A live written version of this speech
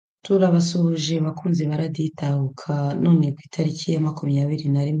Turabasuhuje bakunzi ba radiyo itahuka none ku itariki ya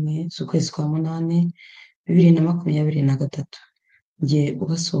 21 z'ukwezi kwa munani 2023. Njye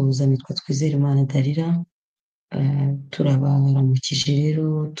ubasuhuza nitwa Twizeyimana Dalila. Turabaramukije rero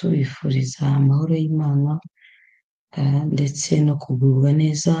tubifuriza amahoro y'Imana ndetse no kugubwa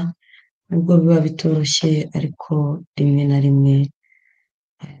neza, nubwo biba bitoroshye ariko rimwe na rimwe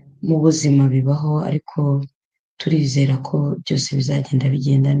mu buzima bibaho, ariko turizera ko byose bizagenda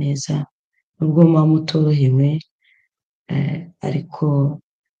bigenda neza nubwo muba mutorohewe, ariko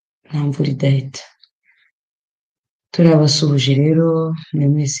nta mvura idahita. Turabasuhuje rero mwe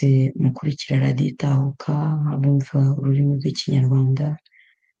mwese mukurikira radiyo itahuka, abumva ururimi rw'ikinyarwanda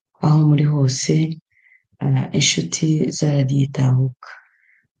aho muri hose, inshuti za radiyo itahuka.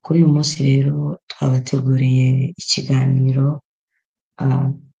 Kuri uyu munsi rero twabateguriye ikiganiro,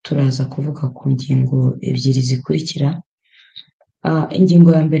 turaza kuvuga ku ngingo ebyiri zikurikira. Ingingo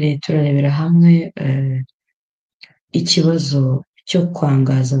ya mbere turarebera hamwe ikibazo cyo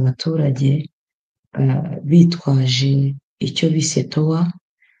kwangaza abaturage bitwaje icyo bise towa.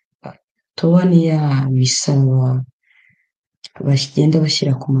 Towa ni ya misaraba bagenda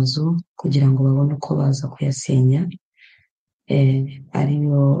bashyira ku mazu kugira ngo babone uko baza kuyasenya,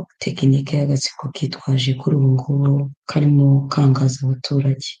 ariyo tekinike y'agatsiko kitwaje kuri ubu ngubu karimo kangaza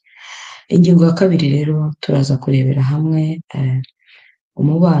abaturage. Ingingo ya kabiri rero turaza kurebera hamwe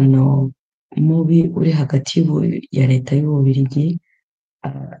umubano mubi uri hagati ya leta y'Ububirigi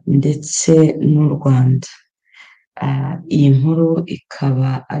ndetse n'u Rwanda. Iyi nkuru ikaba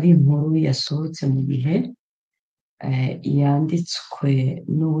ari inkuru yasohotse mu gihe yanditswe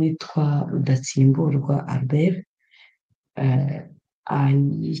n'uwitwa Rudatsimburwa Albert,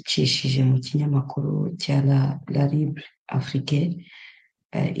 ayicishije mu kinyamakuru cya La Libre Afrique,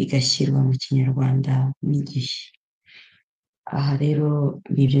 igashyirwa mu kinyarwanda n'igihe. Aha rero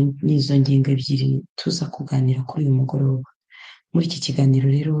n'izo ngingo ebyiri tuza kuganira kuri uyu mugoroba. Muri iki kiganiro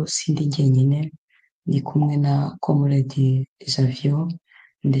rero sindi jyenyine, ni kumwe na Comrade Xavier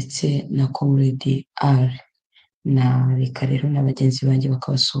ndetse na Comrade R, na reka rero na bagenzi banjye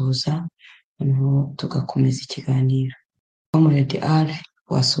bakabasuhuza, noneho tugakomeza ikiganiro. Comrade R,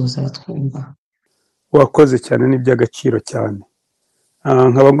 wasuhuza abatwumva? Wakoze cyane, ni iby'agaciro cyane.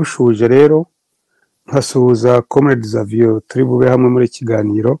 Nkaba ngushuje rero, nkasuhuza Comrade Xavier turi bube hamwe muri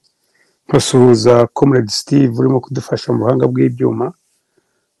kiganiro, nkasuhuza Comrade Steve urimo kudufasha mu buhanga bw'ibyuma,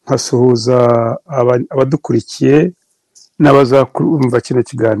 nkasuhuza abadukurikiye n'abazakumva kino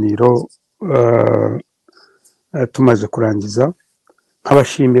kiganiro tumaze kurangiza.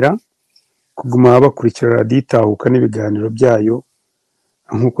 Nkabashimira kuguma bakurikira radiyo itahuka n'ibiganiro byayo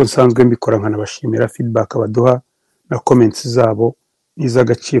nk'uko nsanzwe mbikora, nkanabashimira feedback baduha na comments zabo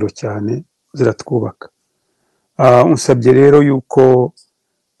n'iz'agaciro cyane, ziratwubaka. Unsabye rero yuko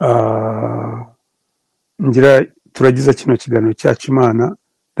turagiza kino kiganiro cyacu, Imana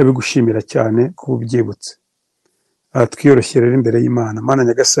ndabigushimira cyane kuba ubyibutse. Twiyoroshye rero imbere y'Imana. Mana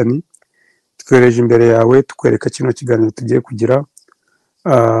Nyagasani, twereje imbere yawe tukwereka kino kiganiro tugiye kugira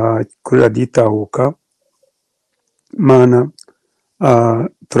kuri radiyo itahuka. Mana,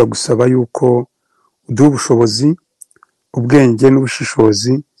 turagusaba yuko uduha ubushobozi, ubwenge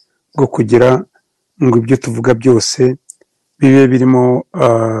n'ubushishozi bwo kugira ngo ibyo tuvuga byose bibe birimo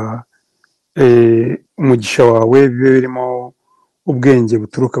umugisha wawe, bibe birimo ubwenge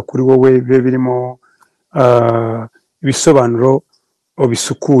buturuka kuri wowe, bibe birimo ibisobanuro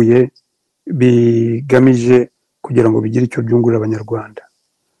bisukuye bigamije kugira ngo bigire icyo byungurira abanyarwanda.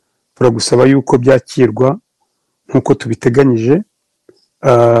 Turagusaba yuko byakirwa nk'uko tubiteganyije,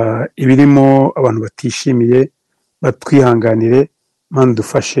 ibirimo abantu batishimiye batwihanganire, Mana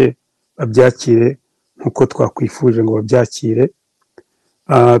dufashe babyakire nk'uko twakwifuje ngo babyakire.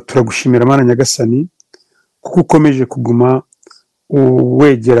 Turagushimira Mana Nyagasani kuko ukomeje kuguma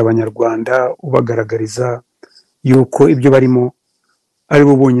wegera abanyarwanda, ubagaragariza yuko ibyo barimo ari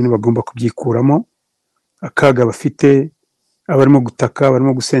bo bonyine bagomba kubyikuramo, akaga bafite, abarimo gutaka,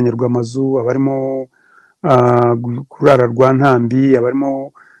 abarimo gusenyerwa amazu, abarimo kurara rwa ntambi,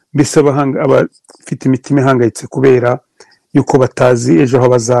 abarimo mbese abafite imitima ihangayitse kubera yuko batazi ejo aho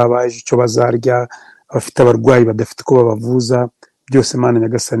bazaba, ejo icyo bazarya, abafite abarwayi badafite uko babavuza, byose Mana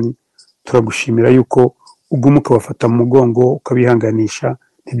Nyagasani turagushimira yuko uguma ukabafata mu mugongo ukabihanganisha.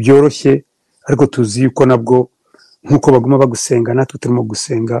 Ntibyoroshye, ariko tuzi yuko nabwo nk'uko baguma bagusenga natwe turimo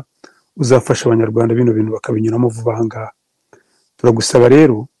gusenga, uzafasha abanyarwanda bino bintu bakabinyuramo vuba aha ngaha. Turagusaba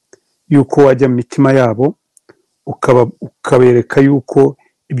rero yuko wajya mu mitima yabo ukabereka yuko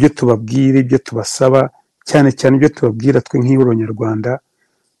ibyo tubabwira, ibyo tubasaba, cyane cyane ibyo tubabwira twe nk'ihuriro nyarwanda,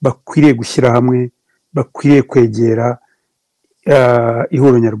 bakwiriye gushyira hamwe, bakwiriye kwegera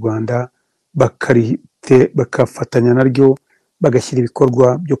ihuriro nyarwanda bakafatanya naryo bagashyira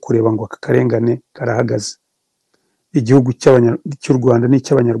ibikorwa byo kureba ngo aka karengane karahagaze. Igihugu cy'u Rwanda ni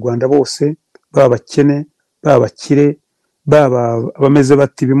icy'abanyarwanda bose, baba abakene, baba abakire, baba abameze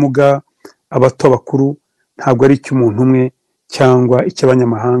bata ibimuga, abato, abakuru, ntabwo ari icy'umuntu umwe cyangwa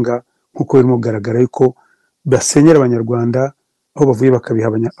icy'abanyamahanga nk'uko birimo kugaragara yuko basenyera abanyarwanda aho bavuye bakabiha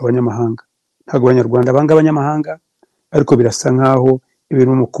abanyamahanga. Ntabwo abanyarwanda banga abanyamahanga, ariko birasa nk'aho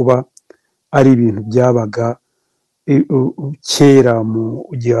ibirimo kuba ari ibintu byabaga kera mu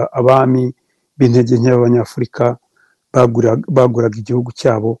gihe abami b'intege nke b'abanyafurika baguraga igihugu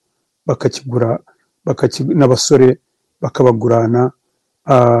cyabo bakakigura, n'abasore bakabagurana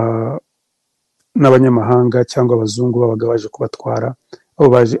n'abanyamahanga cyangwa abazungu babaga baje kubatwara, abo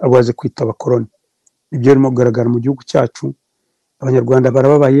baje kwita abakoloni. Ibyo birimo kugaragara mu gihugu cyacu. Abanyarwanda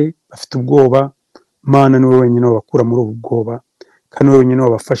barababaye, bafite ubwoba. Mana niwe wenyine wabakura muri ubu bwoba, kandi niwe wenyine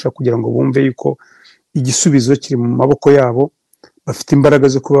wabafasha kugira ngo bumve yuko igisubizo kiri mu maboko yabo, bafite imbaraga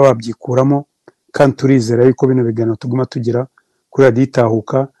zo kuba babyikuramo. Kandi turizera yuko bino biganiro tuguma tugira kuri radiyo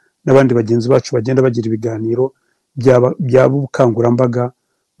Itahuka n'abandi bagenzi bacu bagenda bagira ibiganiro byaba ubukangurambaga,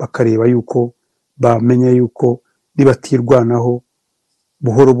 bakareba yuko bamenya yuko nibatirwanaho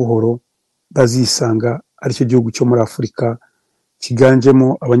buhoro buhoro bazisanga aricyo gihugu cyo muri Afurika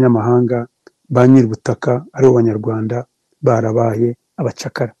kiganjemo abanyamahanga, ba nyir'ubutaka aribo banyarwanda barabaye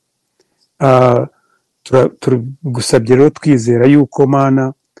abacakara. Turagusabye rero twizera yuko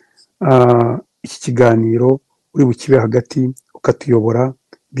Mana iki kiganiro uri bukibe hagati ukatuyobora,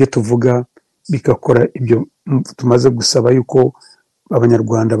 ibyo tuvuga bigakora ibyo tumaze gusaba yuko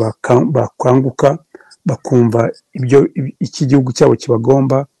abanyarwanda bakanguka bakumva ibyo iki gihugu cyabo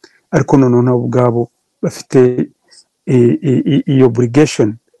kibagomba, ariko noneho nabo ubwabo bafite iyo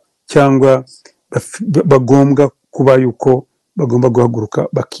obligation cyangwa bagombwa kuba yuko bagomba guhaguruka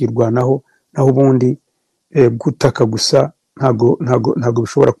bakirwanaho, naho ubundi gutaka gusa ntago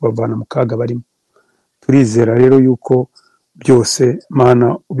bishobora kubavana mu kaga barimo. Turizera rero yuko byose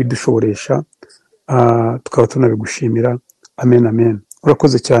Mana ubidushoboresha, tukaba tunabigushimira. Amen, amen.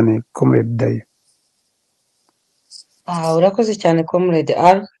 Urakoze cyane Comrade Daye. Urakoze cyane Comrade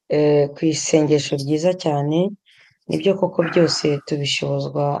R ku isengesho ryiza cyane. Nibyo koko byose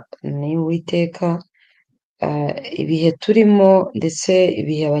tubishobozwa n'Uwiteka. Ibihe turimo ndetse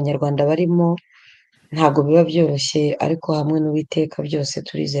ibihe abanyarwanda barimo ntabwo biba byoroshye, ariko hamwe n'Uwiteka byose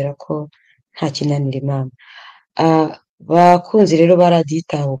turizera ko nta kinanira Imana. Bakunzi rero ba radiyo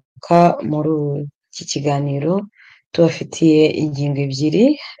Itahuka, muri iki kiganiro tubafitiye ingingo ebyiri.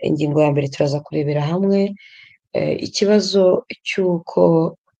 Ingingo ya mbere turaza kurebera hamwe ikibazo cy'uko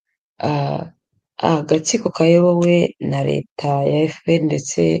agatsiko kayobowe na leta ya FPR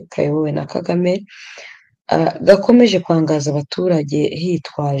ndetse kayobowe na Kagame gakomeje kwangaza abaturage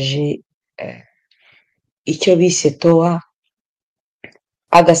hitwaje icyo bise towa,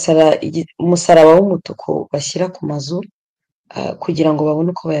 umusaraba w'umutuku bashyira ku mazu kugira ngo babone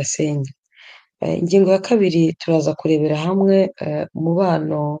uko bayasenya. Ingingo ya kabiri turaza kurebera hamwe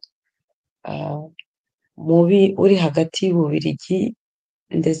umubano mubi uri hagati y'Ububirigi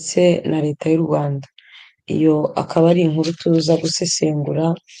ndetse na leta y'u Rwanda. Iyo akaba ari inkuru tuza gusesengura,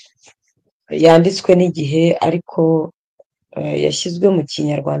 yanditswe n'Igihe ariko yashyizwe mu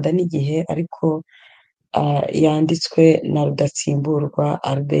Kinyarwanda n'Igihe, ariko yanditswe na Rudatsimburwa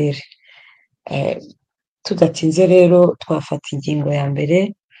Albert. Tudatinze rero twafata ingingo ya mbere.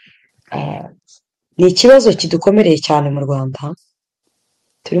 Ni ikibazo kidukomereye cyane mu Rwanda.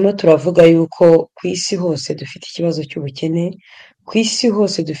 Turimo turavuga yuko ku isi hose dufite ikibazo cy'ubukene, ku isi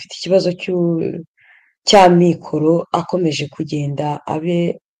hose dufite ikibazo cy'amikoro akomeje kugenda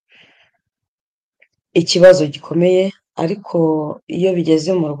abe ikibazo gikomeye, ariko iyo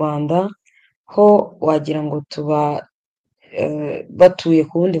bigeze mu Rwanda ho wagira ngo tuba batuye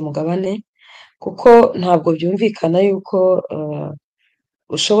ku wundi mugabane, kuko ntabwo byumvikana yuko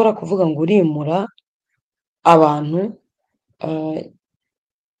ushobora kuvuga ngo urimura abantu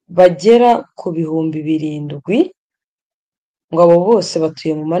bagera ku bihumbi 7, ngo abo bose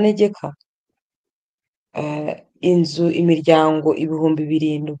batuye mu manegeka. Inzu, imiryango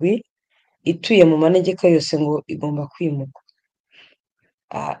 7,000 ituye mu manegeka yose ngo igomba kwimurwa.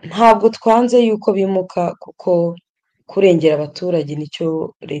 Ntabwo twanze yuko bimuka, kuko kurengera abaturage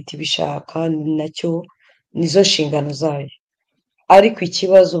nicyo leta ibishaka, nacyo nizo nshingano zayo. Ariko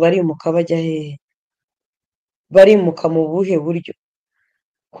ikibazo, barimuka bajya hehe? Barimuka mu buhe buryo?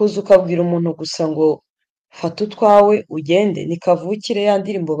 Kuza ukabwira umuntu gusa ngo fata utwawe ugende, ni kavukire ya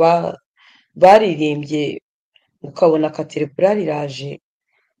ndirimbo baririmbye, ukabona katerepurari iraje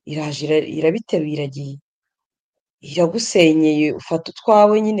irabiteruye iragiye. iragusenyeye ufata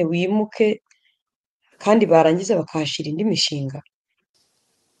utwawe nyine wimuke kandi barangiza bakahashyira indi mishinga.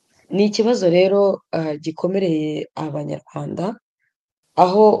 Ni ikibazo rero gikomereye abanyarwanda,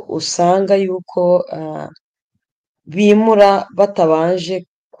 aho usanga yuko bimura batabanje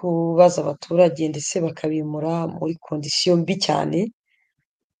kubaza abaturage ndetse bakabimura muri kondisiyo mbi cyane,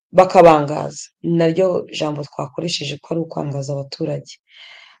 bakabangaza. Ni naryo jambo twakoresheje ko ari ukwangaza abaturage.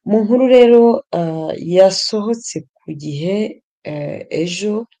 Mu nkuru rero yasohotse ku gihe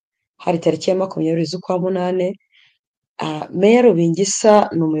ejo, hari tariki ya 20 z'ukwa munani, Meya Rubingisa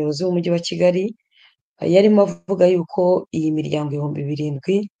ni umuyobozi w'umujyi wa Kigali, yarimo avuga yuko iyi miryango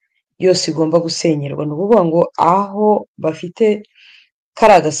 7,000 yose igomba gusenyerwa. Ni ukuvuga ngo aho bafite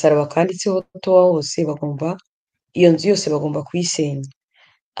kariya gasaraba kanditseho towa hose iyo nzu yose bagomba kuyisenya.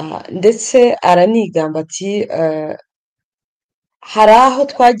 Ndetse aranigamba ati hari aho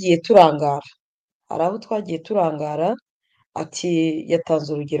twagiye turangara, ati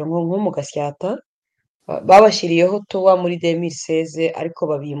yatanze urugero nko mu Gasyata, babashyiriyeho towa muri 2016 ariko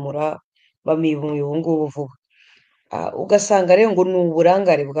bamimuye ubu ngubu vuba. Ugasanga rero ngo ni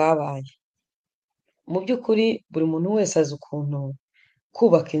uburangare bwabaye. Mu by'ukuri buri muntu wese azi ukuntu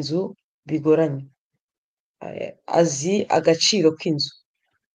kubaka inzu bigoranye, azi agaciro k'inzu,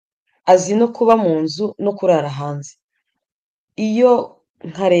 azi no kuba mu nzu no kurara hanze. Iyo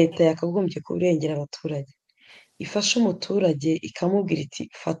nka leta yakagombye kurengera abaturage, ifasha umuturage ikamubwira iti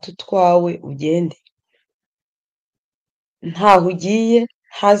fata utwawe ugende, ntaho ugiye,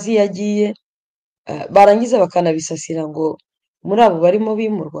 ntazi iyo agiye, barangiza bakanabisasira ngo muri abo barimo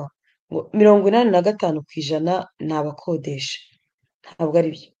bimurwa ngo 85% ni abakodesha. Ntabwo ari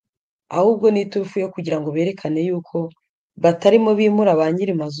byo, ahubwo ni iturufu yo kugira ngo berekane yuko batarimo bimura ba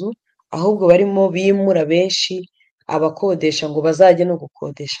nyir'amazu, ahubwo barimo bimura benshi abakodesha ngo bazajye no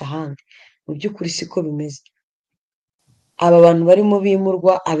gukodesha ahandi. Mu by'ukuri siko bimeze. Aba bantu barimo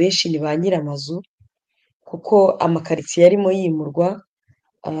bimurwa abenshi ni ba nyir'amazu, kuko amakaritsiye arimo yimurwa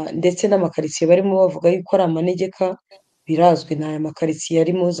ndetse n'amakaritsiye barimo bavuga yuko ari amanegeka birazwi. Ni aya makaritsiye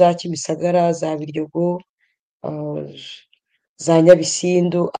arimo za Kimisagara, za Biryogo, za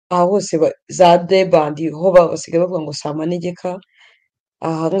Nyabisindu, aha hose za Debandi ho basigaye bavuga ngo si amanegeka.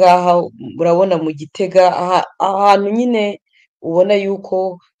 Aha ngaha murabona mu Gitega, ahantu nyine ubona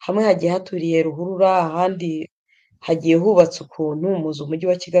yuko hamwe hagiye haturiye ruhurura, ahandi hagiye hubatse ukuntu, muzi umujyi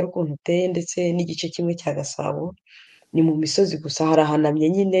wa Kigali ukuntu uteye, ndetse n'igice kimwe cya Gasabo ni mu misozi gusa, harahanamye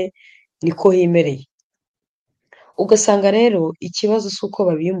nyine niko himereye. Ugasanga rero ikibazo si uko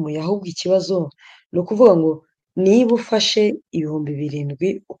babimuye, ahubwo ikibazo ni ukuvuga ngo niba ufashe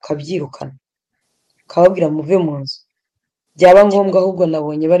 7,000 ukabyirukana ukababwira muve mu nzu, byaba ngombwa ahubwo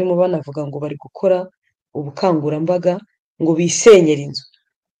nabonye barimo banavuga ngo bari gukora ubukangurambaga ngo bisenyere inzu.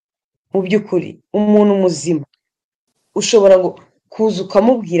 Mu by'ukuri umuntu muzima ushobora ngo kuza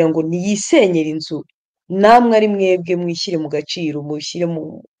ukamubwira ngo niyisenyere inzu, namwe ari mwebwe mwishyire mu gaciro, mushyire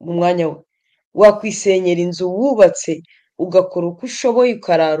mu mwanya we. Wakwisenyera inzu wubatse ugakora uko ushoboye,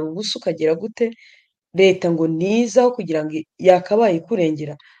 ukarara ubusa, ukagera gute, leta ngo nizaho kugira ngo yakabaye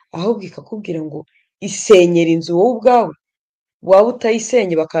ikurengera, ahubwo ikakubwira ngo isenyera inzu wowe ubwawe. Waba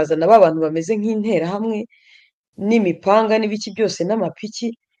utayisenye bakazana ba bantu bameze nk'interahamwe n'imipanga n'ibiki byose n'amapiki,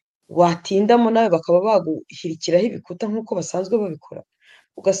 watindamo nawe bakaba baguhirikiraho ibikuta nk'uko basanzwe babikora.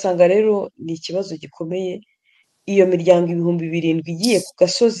 Ugasanga rero ni ikibazo gikomeye. Iyo miryango 7,000 igiye ku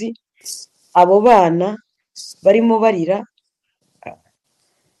gasozi, abo bana barimo barira,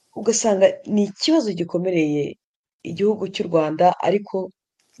 ugasanga ni ikibazo gikomereye igihugu cy'u Rwanda, ariko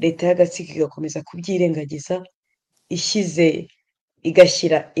leta y'agatsiko igakomeza kubyirengagiza,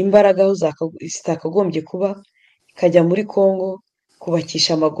 igashyira imbaraga aho zitakagombye kuba, ikajya muri Congo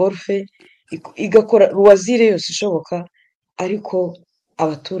kubakisha amagorofe, igakora ruwazire yose ishoboka, ariko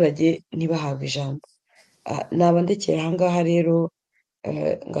abaturage ntibahabwe ijambo. Naba ndekeye ahangaha rero,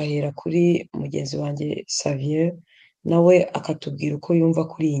 ngahera kuri mugenzi wanjye Savio, nawe akatubwira uko yumva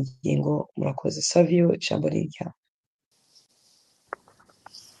kuri iyi ngingo. Murakoze. Savio, ijambo ni iryawe.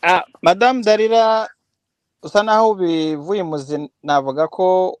 Madamu Dalila, usa naho bivuye muzi, navuga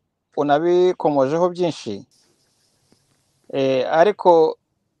ko unabikomojeho byinshi, ariko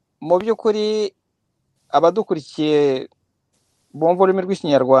mu by'ukuri abadukurikiye bumva ururimi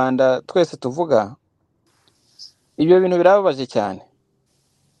rw'ikinyarwanda twese tuvuga, ibyo bintu birababaje cyane,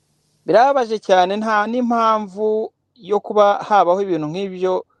 nta n'impamvu yo kuba habaho ibintu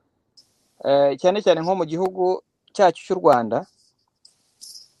nk'ibyo, cyane cyane nko mu gihugu cyacu cy'u Rwanda,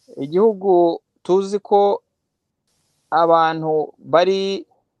 igihugu tuzi ko abantu bari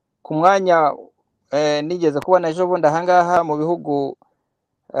ku mwanya, nigeze kubona ejo bundi ahangaha mu bihugu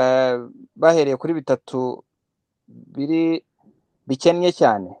bahereye kuri 3 bikennye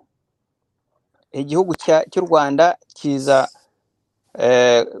cyane. Igihugu cy'u Rwanda kiza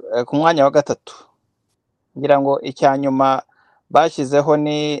ku mwanya wa gatatu, ngira ngo icya nyuma bashyizeho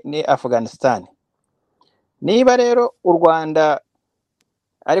ni Afghanistan. Niba rero u Rwanda,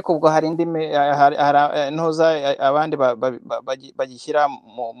 ariko ubwo hari indi ntuza abandi bagishyira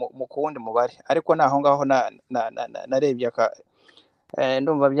mu kuwundi mubare, ariko naho ngaho narebye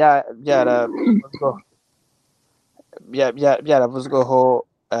ndumva byaravuzweho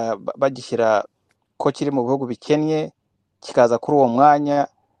bagishyira ko kiri mu bihugu bikennye kikaza kuri uwo mwanya.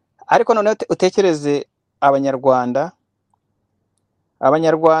 Ariko noneho utekereze abanyarwanda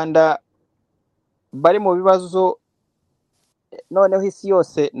bari mu bibazo, noneho isi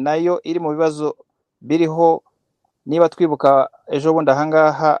yose nayo iri mu bibazo biriho. Niba twibuka ejo bundi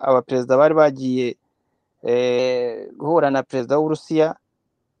ahangaha abaperezida bari bagiye guhura na perezida w'Uburusiya,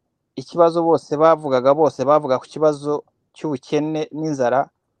 ikibazo bavuga ku kibazo cy'ubukene n'inzara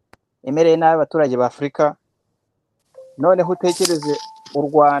imereye nabi abaturage ba Afurika. Noneho utekereze u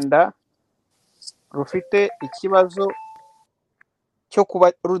Rwanda rufite ikibazo cyo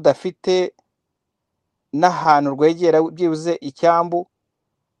kuba rudafite n'ahantu rwegera byibuze icyambu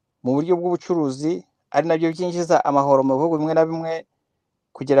mu buryo bw'ubucuruzi, ari nabyo byinjiza amahoro mu bihugu bimwe na bimwe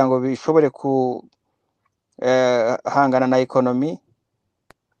kugira ngo bishobore hangana na ekonomi.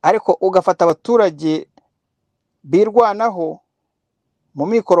 Ariko ugafata abaturage birwanaho mu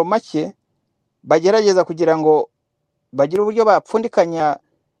mikoro make, bagerageza kugira ngo bagire uburyo bapfundikanya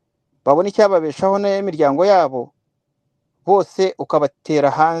babone icyababeshaho n'imiryango yabo, bose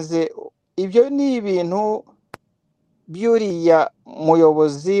ukabatera hanze. Ibyo ni ibintu by'uriya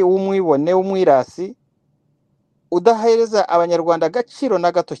muyobozi w'umwibone w'umwirasi udahereza abanyarwanda agaciro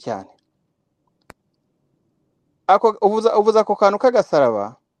na gato cyane. Uvuza ako kantu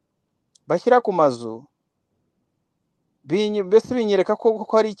k'agasaraba bashyira ku mazu, mbese binyereka ko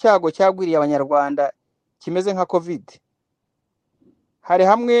hari icyago cyagwiriye abanyarwanda kimeze nka covid. Hari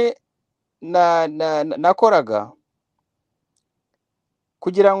hamwe nakoraga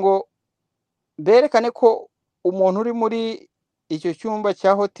kugira ngo berekane ko umuntu uri muri icyo cyumba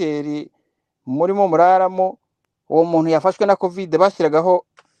cya hoteli murimo muraramo, uwo muntu yafashwe na covid, bashyiragaho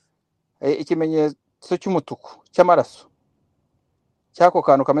ikimenyetso cy'umutuku cy'amaraso, cyako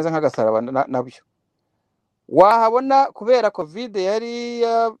kantu kameze nk'agasaraba. Nabyo wahabona kubera covid yari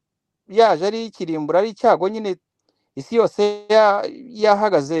yaje ari ikirimbura, ari icyago nyine, isi yose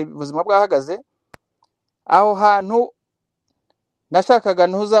yahagaze, ubuzima bwahagaze. Aho hantu nashakaga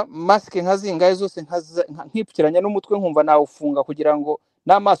ntuza masike nkazingaye zose nkipfukiranya n'umutwe nkumva nawufunga kugira ngo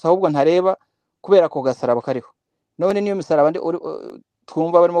n'amaso ahubwo ntareba kubera ko gasaraba kariho. None niyo misaraba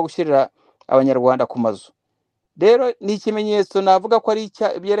twumva barimo gushyirira abanyarwanda ku mazu. Rero ni ikimenyetso navuga ko ari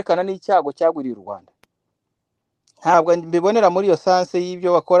byerekana n'icyago cyagwiriye u Rwanda. Ntabwo mbibonera muri iyo sanse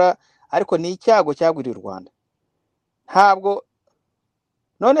y'ibyo bakora, ariko ni icyago cyagwiriye u Rwanda. Ntabwo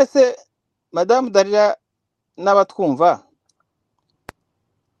none se Madamu Darira n'abatwumva,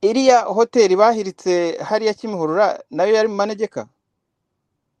 iriya hoteli bahiritse hariya Kimihurura nayo yari mu manegeka?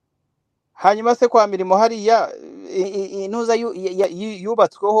 Hanyuma se kwa Mirimo hariya intuza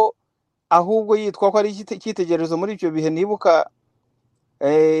yubatsweho ahubwo yitwa ko ari icyitegererezo muri ibyo bihe. Nibuka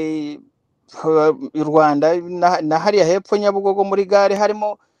u Rwanda na hariya hepfo Nyabugogo muri gare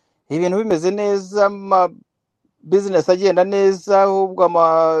harimo ibintu bimeze neza, business agenda neza, ahubwo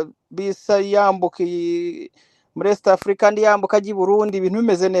amabisa yambuka muri East Africa andi yambuka ajya i Burundi, ibintu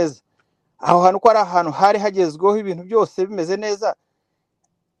bimeze neza. Aho hantu ko ari ahantu hari hagezweho, ibintu byose bimeze neza.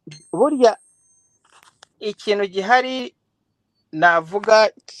 Burya ikintu gihari navuga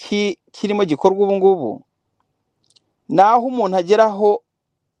kirimo gikorwa ubu ngubu, naho umuntu ageraho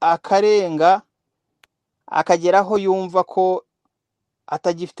akarenga, akageraho yumva ko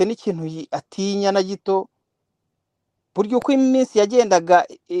atagifite n'ikintu atinya na gito. Burya uko iminsi yagendaga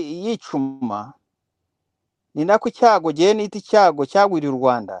yicuma, ni nako icyago nita icyago cyagwiriye u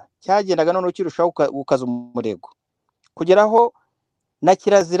Rwanda cyagendaga noneho kirushaho gukaza umurego, kugeraho na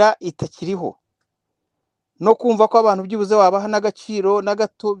kirazira itakiriho, no kumva ko abantu byibuze wabaha n'agaciro na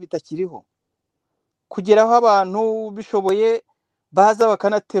gato bitakiriho, kugeraho abantu bishoboye baza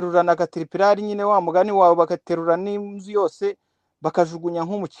bakanaterurana agatiripirari nyine wa mugani wawe, bagaterura n'inzu yose bakajugunya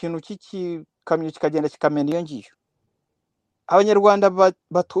nko mu kintu cy'ikamyo kikagenda kikamena iyo ngiyo. Abanyarwanda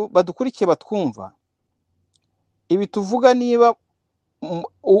badukurikiye batwumva, ibi tuvuga, niba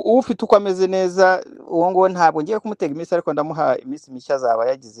ufite uko ameze neza, uwo ngo ntabwo ngiye kumutega iminsi, ariko ndamuha iminsi mishya azaba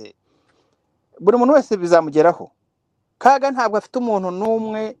yagize. Buri muntu wese bizamugeraho. Kaga ntabwo afite umuntu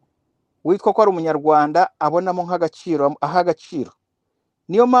n'umwe witwa ko ari umunyarwanda abonamo nk'agaciro, aha agaciro.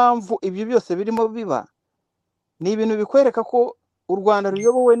 Niyo mpamvu ibyo byose birimo biba, ni ibintu bikwereka ko u Rwanda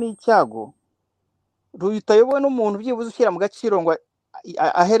ruyobowe n'icyago, rutayobowe n'umuntu byibuze ushyira mu gaciro ngo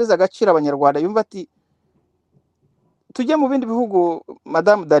ahereza agaciro abanyarwanda, yumva ati tujye mu bindi bihugu,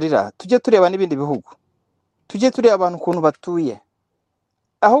 Madamu Dalila, tujye tureba n'ibindi bihugu, tujye tureba abantu ukuntu batuye.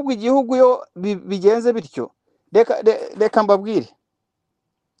 Ahubwo igihugu yo bigenze bityo, reka mbabwire,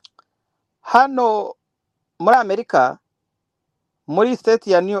 hano muri Amerika, muri state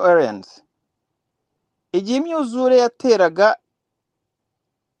ya New Orleans, igihe imyuzure yateraga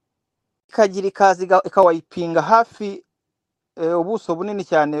ikagira ikazi ikawayipinga hafi ubuso bunini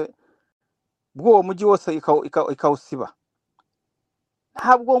cyane bw'uwo mujyi wose ikawusiba,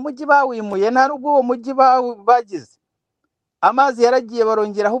 ntabwo uwo mujyi bawimuye, nta n'ubwo uwo mujyi bagize. Amazi yaragiye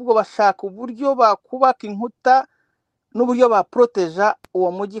barongera, ahubwo bashaka uburyo bakubaka inkuta n'uburyo baproteja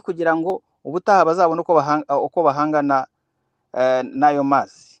uwo mujyi kugira ngo ubutaha bazabone uko bahangana n'ayo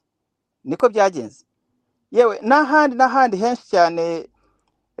mazi. Niko byagenze. Yewe n'ahandi henshi cyane,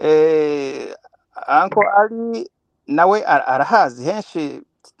 Uncle Ali nawe arahazi henshi,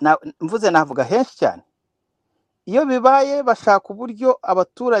 mvuze navuga henshi cyane. Iyo bibaye bashaka uburyo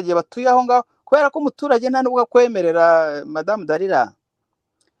abaturage batuye aho ngaho, kubera ko umuturage nta nubwo akwemerera, Madamu Dalila,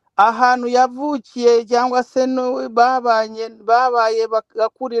 ahantu yavukiye cyangwa se babaye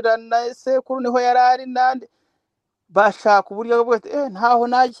bagakurira na sekuru niho yarari nande, bashaka uburyo bwo ntaho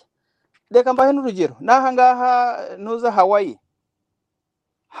najya. Reka mbahe n'urugero, n'aha ngaha nuza Hawaii,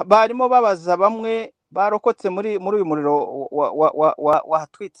 barimo babaza bamwe barokotse muri uyu muriro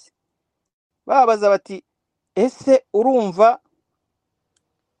wahatwitse, babaza bati ese urumva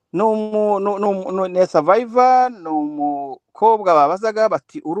ni survivor, ni umukobwa babazaga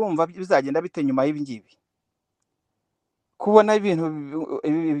bati urumva bizagenda bite nyuma y'ibi ngibi, kubona ibintu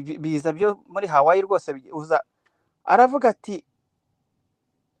biza byo muri Hawaii rwose uza. Aravuga ati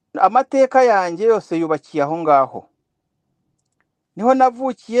amateka yanjye yose yubakiye aho ngaho, niho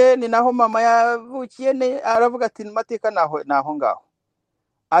navukiye, ni naho mama yavukiye. Aravuga ati amateka naho ngaho.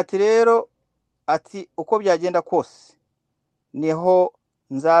 Ati rero, ati uko byagenda kose niho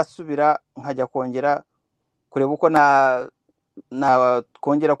nzasubira nkajya kongera kureba uko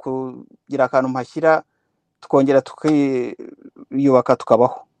kongera kugira akantu mpashyira, tukongera tukiyubaka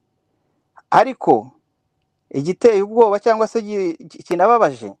tukabaho. Ariko igiteye ubwoba cyangwa se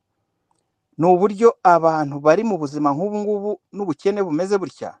kinababaje ni uburyo abantu bari mu buzima nk'ubu ngubu n'ubukene bumeze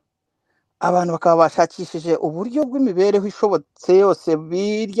butya, abantu bakaba bashakishije uburyo bw'imibereho ishobotse yose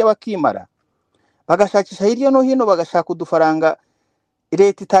birya bakimara, bagashakisha hirya no hino, bagashaka udufaranga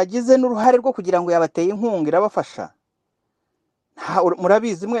leta itagize n'uruhare rwo kugira ngo yabateye inkunga irabafasha.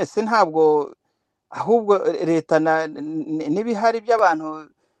 Murabizi mwese, ntabwo ahubwo leta n'ibihari by'abantu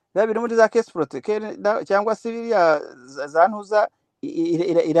biba biri muri za case protocol cyangwa se biriya za ntuza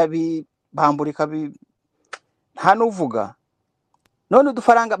irabibamburika, nta n'uvuga. None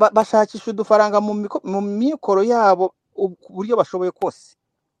udufaranga bashakisha udufaranga mu mikoro yabo uburyo bashoboye kose,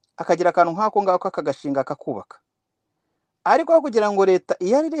 akagira akantu nk'ako ngako akagashinga akakubaka. Ariko kugira ngo leta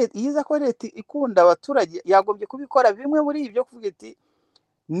iza ko leta ikunda abaturage, yagombye kubikora bimwe muri ibyo, kuvuga iti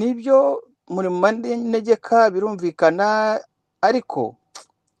nibyo muri Manegeka birumvikana, ariko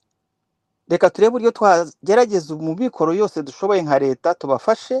reka turebe uburyo twagerageza mu mikoro yose dushoboye nka leta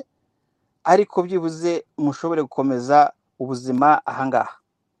tubafashe, ariko byibuze mushobore gukomeza ubuzima ahangaha.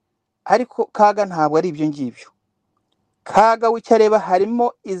 Ariko Kaga ntabwo ari ibyo ngibyo. Kaga w'icyareba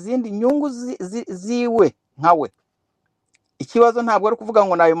harimo izindi nyungu ziwe nkawe. Ikibazo ntabwo ari kuvuga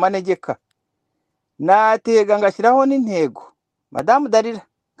ngo nayo Manegeka, natega ngashyiraho n'intego, Madamu Dalila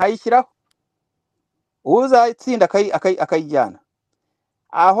nkayishyiraho, uzatsinda akayijyana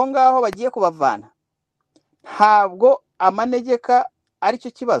aho ngaho bagiye kubavana. Ntabwo Amanegeka ari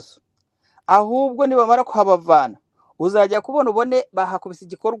cyo kibazo, ahubwo nibamara kuhabavana uzajya ubone bahakubise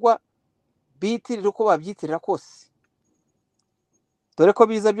igikorwa bitirira uko babyitirira kose, dore ko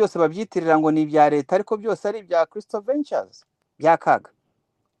biza byose babyitirira ngo ni ibya leta, ariko byose ari ibya Crystal Ventures bya Kaga.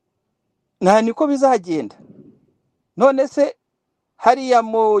 Niko bizagenda. None se hariya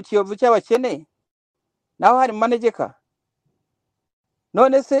mu Kiyovu cy'abakene naho hari Manegeka?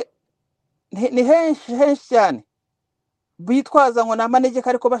 None se ni henshi cyane bitwaza ngo na Manegeka,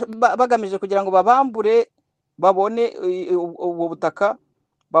 ariko bagamije kugira ngo babambure, babone ubwo butaka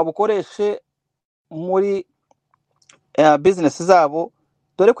babukoreshe muri business zabo,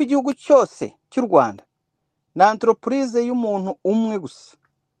 dore ko igihugu cyose cy'u Rwanda na entreprise y'umuntu umwe gusa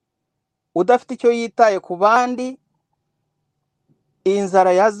udafite icyo yitaye ku bandi.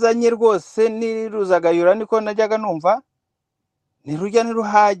 Inzara yazanye rwose niruzagayura, niko najyaga numva, nirujya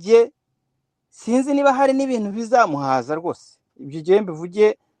niruhage. Sinzi niba hari n'ibintu bizamuhaza rwose, ibyo gihe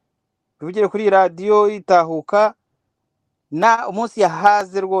mbivuge bivugire kuri radiyo itahuka na umunsi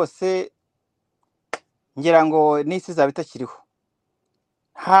yahaze rwose ngira ngo n'isi zaba itakiriho.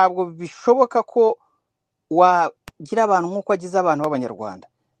 Ntabwo bishoboka ko wagira abantu nk'uko agize abantu b'abanyarwanda.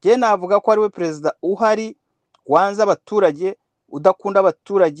 Njye navuga ko ari we perezida uhari wanze abaturage, udakunda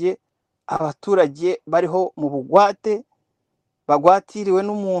abaturage, abaturage bariho mu bugwate, bagwatiriwe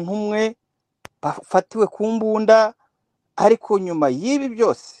n'umuntu umwe, bafatiwe ku mbunda. Ariko nyuma y'ibi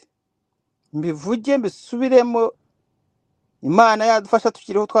byose mbivuge mbisubiremo, Imana yadufasha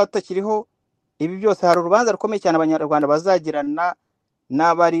tukiriho twatakiriho, ibi byose hari urubanza rukomeye cyane abanyarwanda bazagirana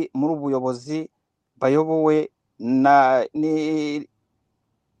n'abari muri ubuyobozi bayobowe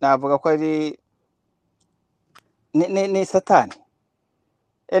navuga ko ari ni satani.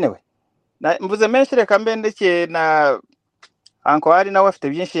 Anyway, mvuze menshi, reka mbe ndekeye na Uncle Ali nawe afite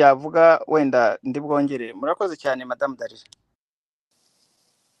byinshi yavuga, wenda ndi bwongere. Murakoze cyane Madame Darija.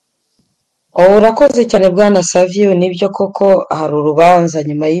 Urakoze cyane bwana Savio. Nibyo koko hari urubanza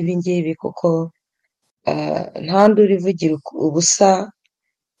nyuma y'ibi ngibi, kuko nta nduru ivugira ubusa.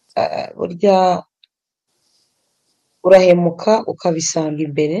 Burya urahemuka ukabisanga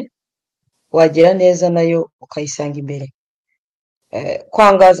imbere, wagira neza nayo ukayisanga imbere.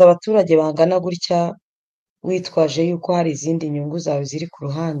 Kwangaza abaturage bangana gutya witwaje yuko hari izindi nyungu zawe ziri ku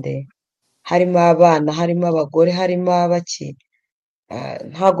ruhande, harimo abana, harimo abagore, harimo abaki,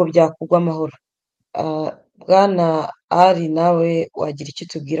 ntabwo byakugwa amahoro. Bwana Ali nawe wagira icyo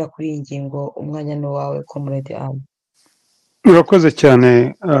tubwira kuri iyi ngingo? Umwanya ni uwawe, Comrade Ali. urakoze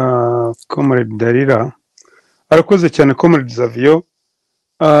cyane Comrade Darira, arakoze cyane Comrade Savio.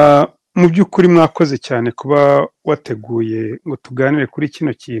 Mu by'ukuri mwakoze cyane kuba wateguye ngo tuganire kuri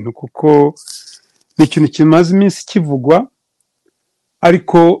kino kintu, kuko ni ikintu kimaze iminsi kivugwa,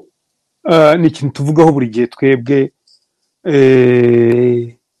 ariko ni ikintu tuvugaho buri gihe twebwe,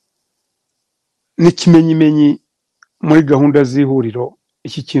 n'ikimenyimenyi muri gahunda z'ihuriro.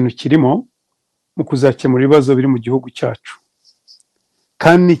 Iki kintu kirimo mu kuzakemura ibibazo biri mu gihugu cyacu,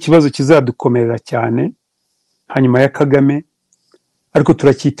 kandi ni ikibazo kizadukomerera cyane hanyuma ya Kagame, ariko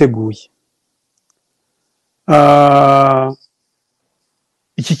turacyiteguye.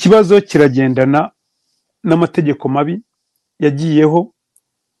 Iki kibazo kiragendana n'amategeko mabi yagiyeho,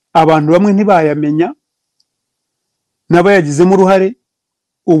 abantu bamwe ntibayamenya, n'abayagizemo uruhare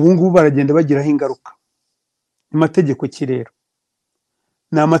ubu ngubu baragenda bagiraho ingaruka. Amategeko ki rero?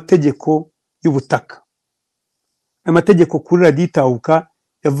 Ni amategeko y'ubutaka. Amategeko kuri radiyo itahuka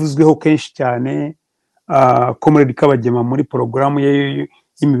yavuzweho kenshi cyane. Comrade Kabagema muri porogaramu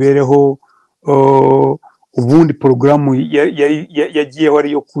y'imibereho, ubundi porogaramu yagiyeho ari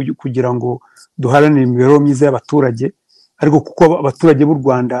iyo kugira ngo duharanire imibereho myiza y'abaturage, ariko kuko abaturage b'u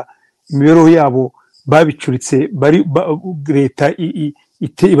Rwanda imibereho yabo babicuritse, leta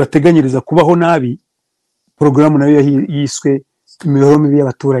ibateganyiriza kubaho nabi, porogaramu nayo yiswe imibereho mibi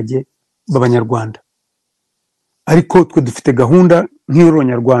y'abaturage b'abanyarwanda. Ariko twe dufite gahunda nk'ihuriro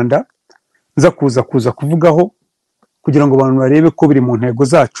nyarwanda nza kuza kuvugaho, kugira ngo abantu barebe ko biri mu ntego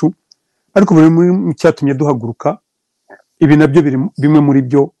zacu, ariko biri mu cyatumye duhaguruka. Ibi nabyo biri bimwe muri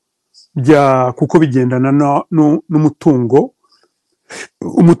byo, kuko bigendana n'umutungo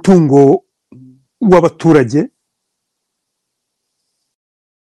w'abaturage,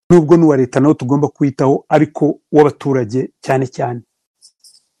 nubwo n'uwa leta nawo tugomba kwitaho, ariko w'abaturage cyane cyane.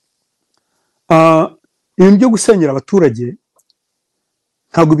 Ibintu byo gusenyera abaturage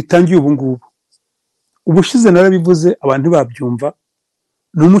ntabwo bitangiye ubu ngubu. Ubushize narabivuze abantu babyumva.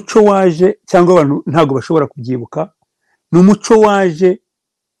 Ni umuco waje, cyangwa abantu ntabwo bashobora kubyibuka, ni umuco waje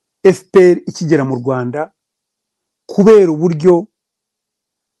FPR ikigera mu Rwanda, kubera uburyo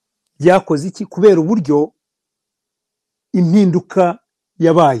byakoze iki, kubera uburyo impinduka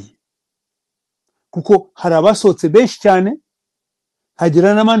yabaye. Kuko hari abasohotse benshi cyane,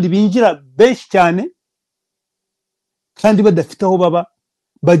 hagira n'abandi binjira benshi cyane, kandi badafite aho baba,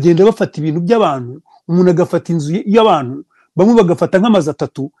 bagenda bafata ibintu by'abantu. Umuntu agafata inzu y'abantu, bamwe bagafata nk'amazu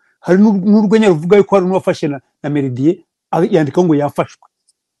 3. Hari n'urwenya ruvuga yuko hari n'uwafashe na Meridie, yandika ngo yafashwe.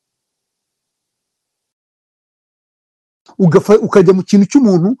 Ukajya mu kintu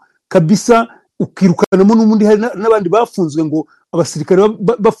cy'umuntu kabisa, ukirukanamo n'ubundi. Hari n'abandi bafunzwe ngo abasirikare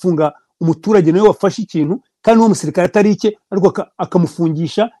bafunga umuturage nawe wafashe ikintu, kandi uwo musirikare atari icye, ariko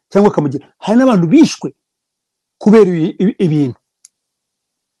akamufungisha cyangwa akamugira. Hari n'abantu bishwe kubera ibintu.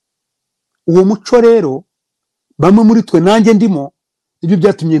 Uwo muco rero bamwe muri twe, nanjye ndimo, ibyo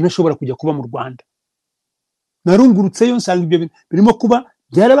byatumye ntashobora kujya kuba mu Rwanda. Narungurutseyo nsanga ibyo birimo kuba,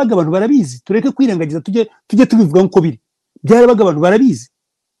 byarabaga abantu barabizi. Tureke kwirengagiza, tujye tubivuga nko biri. Byarabaga abantu barabizi.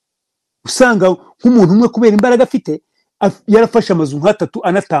 Usanga nk'umuntu umwe kubera imbaraga afite, yarafashe amazu 3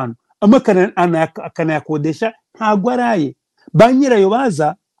 4 5, amwe akanayakodesha ntabwo araye, ba nyirayo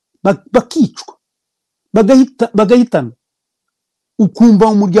baza bakicwa bagahitana, ukumva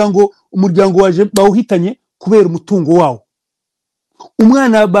umuryango waje bawuhitanye kubera umutungo wawo.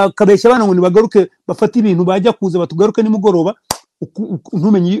 Umwana bakabeshya abana ngo nibagaruke bafate ibintu bajya kuza batugaruke nimugoroba,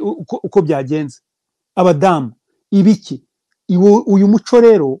 ntumenye uko byagenze. Abadamu ibiki uyu muco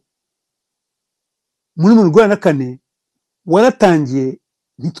rero muri 2024 waratangiye,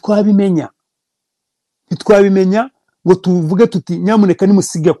 ntitwabimenya ngo tuvuge tuti nyamuneka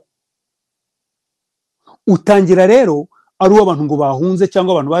nimusigeho. Utangira rero ari uw'abantu ngo bahunze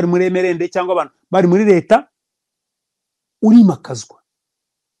cyangwa abantu bari muri emerende cyangwa abantu bari muri leta,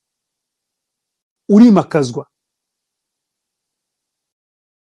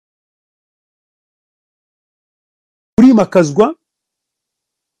 urimakazwa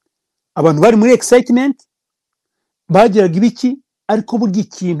abantu bari muri excitement bagiraga ibiki, ariko burya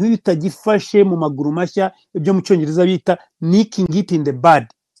ikintu bitagifashe mu maguru mashya, ibyo mu cyongereza bita nicking it in the bud,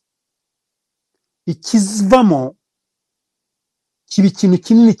 ikizvamo kiba ikintu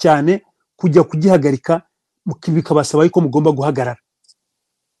kinini cyane kujya kugihagarika, bikabasaba yuko mugomba guhagarara.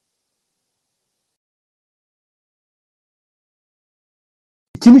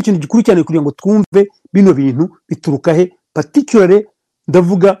 Ikintu gikuru cyane kugira ngo twumve bino bintu bituruka he, particularly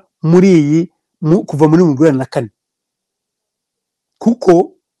ndavuga muri iyi kuva muri 2024,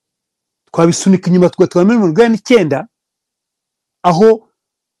 kuko twabisunika inyuma tugatwara muri 2029, aho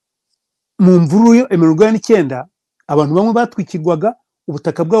mu mvuru yo 2029 abantu bamwe batwikirwaga,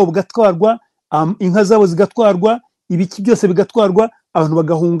 ubutaka bwabo bugatwarwa, inka zabo zigatwarwa, ibiki byose bigatwarwa, abantu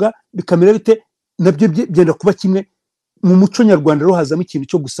bagahunga, bikamera bite, nabyo byenda kuba kimwe. Mu muco nyarwanda rero hazamo ikintu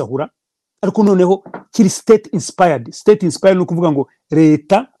cyo gusahura, ariko noneho kiri state inspired no kuvuga ngo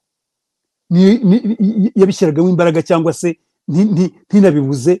leta yabishyiragamo imbaraga cyangwa se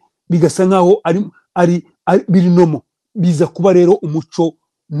ntinabibuze, bigasa nkaho ari biri nomo, biza kuba rero umuco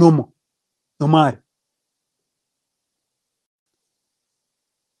normal.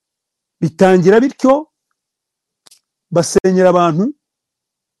 Bitangira bityo, basenyera abantu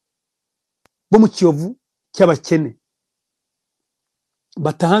bo mu Kiyovu cy'abakene,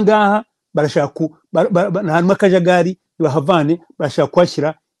 batahangaha barashaka ahantu akajagari bahavane, barashaka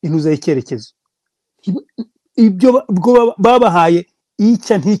kwashyira intuza y'icyerekezo. Ibyo babahaye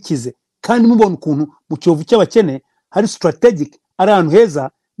icya ntikize, kandi mubona ukuntu mu Kiyovu cy'abakene hari strategic, ari ahantu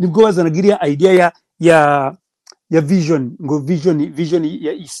heza, nibwo bazanaga iriya idea ya vision, ngo vision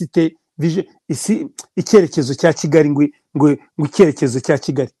ya isite, icyerekezo cya Kigali, ngo icyerekezo cya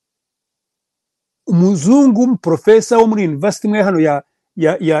Kigali. Umuzungu professor wo muri university imwe hano ya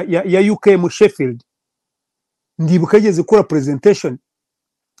UK mu Sheffield, ndibuka yageze gukora presentation,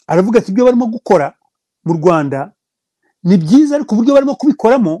 aravuga ati ibyo barimo gukora mu Rwanda ni byiza, ariko uburyo barimo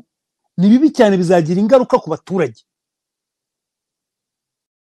kubikoramo ni bibi cyane, bizagira ingaruka ku baturage.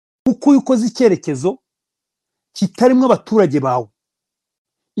 Uko ukoze icyerekezo kitarimo abaturage bawe,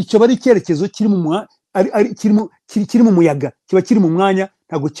 icyo bari icyerekezo kiri mu muyaga, kiba kiri mu mwanya,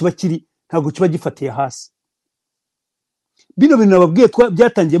 ntago kiba gifatiye hasi. Bino bintu nababwiye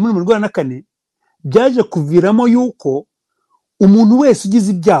byatangiye muri 2024, byaje kuviramo yuko umuntu wese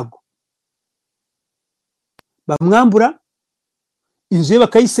ugize ibyago bamwambura inzu ye,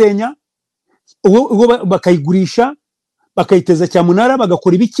 bakayisenya, uwo bakayigurisha, bakayiteza cyamunara,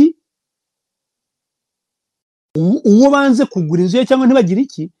 bagakora ibiki, uwo banze kugura inzu ye cyangwa ntibagire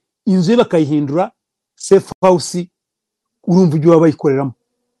iki, inzu ye bakayihindura safe house, urumva ibyo baba bayikoreramo.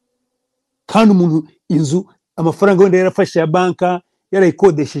 Kandi umuntu inzu amafaranga wenda yarafashe ya banka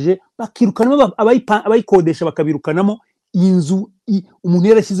yarayikodesheje, bakirukanamo abayikodesha, bakabirukanamo. Inzu umuntu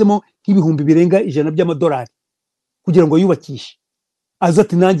yarashyizemo nk'ibihumbi birenga $100 by'amadolari kugira ngo yubakishe, aza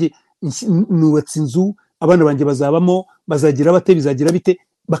ati nanjye nubatse inzu, abana banjye bazabamo, bazagira bate, bizagira bite,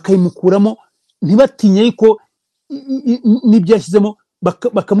 bakayimukuramo, ntibatinye yuko n'ibyashyizemo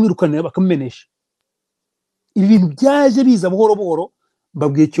bakamwirukanira, bakamumenesha. Ibi bintu byaje biza buhoro buhoro.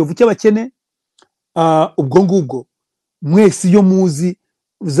 Mbabwiye Kiyovu cy'abakene, ubwo ngubwo mwese iyo muzi,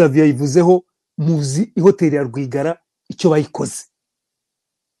 Xavier yivuzeho, muzi ihoteli ya Rwigara icyo bayikoze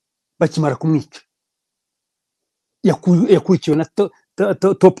bakimara kumwica. Yakurikiwe na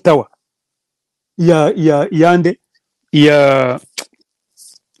Top Tower yande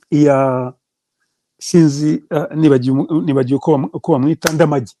sinzi, nibagiye uko bamwita,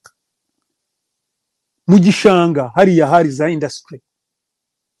 Ndamage, mu gishanga hariya hari za industry,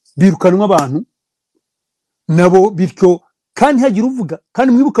 birukanwa abantu nabo bityo, kandi hagira uvuga.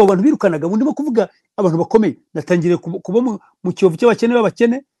 Kandi mwibuka abantu birukanaga, ndimo kuvuga abantu bakomeye, natangiriye kuba mu Kiyovu cy'abakene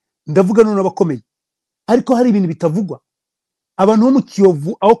b'abakene, ndavuga none abakomeye, ariko hari ibintu bitavugwa. abantu bo mu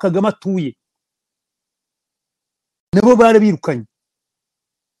Kiyovu aho Kagame atuye nabo barabirukanye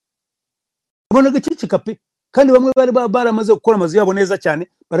ubona gacicika pe kandi bamwe bari baramaze gukora amazu yabo neza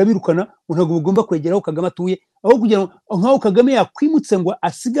cyane barabirukana ntabwo bugomba kwegera aho Kagame atuye aho kugira ngo nkaho Kagame yakwimutse ngo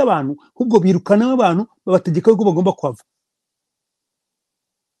asiga abantu ahubwo birukana abantu babategeka ko bagomba kwava.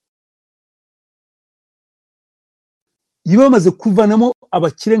 Iyo bamaze kuvanamo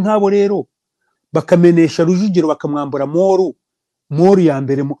abakire nk'abo rero bakamenesha Rujugiro bakamwambura moru ya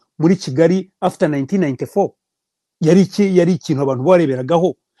mbere muri Kigali after 1994 yari ikintu abantu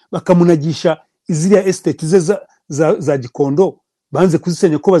bareberagaho bakamunagisha iziriya estate ze za Gikondo banze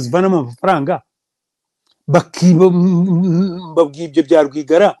kuzisenya ko bazivanamo amafaranga babwiye ibyo bya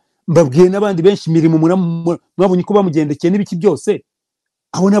Rwigara babwiye n'abandi benshi imirimo mwabonye ko bamugendekeye n'ibiki byose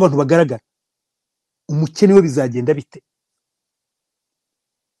abo n'abantu bagaragara umukene we bizagenda bite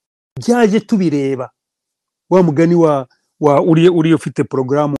byaje tubireba wa mugani wa uriye ufite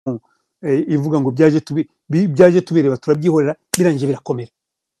porogaramu ivuga ngo byaje tubireba turabyihorera birangije birakomera.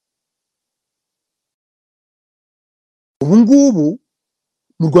 Ubu ngubu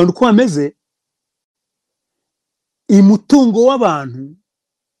mu Rwanda uko hameze umutungo w'abantu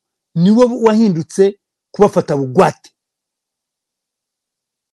niwo wahindutse kubafata bugwate.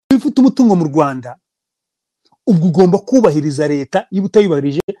 Iyo ufite umutungo mu Rwanda ubwo ugomba kubahiriza leta, iyo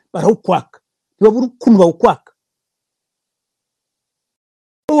utayubahirije barawukwaka, ntibabura ukuntu bawukwaka.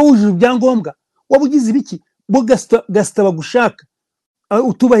 Wowe wujuje ibyangombwa waba ugize ibiki bo gasita bagushaka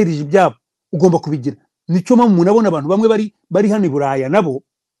utubahirije ibyabo ugomba kubigira. Nicyo mpamvu umuntu abona abantu bamwe bari hano i Buraya nabo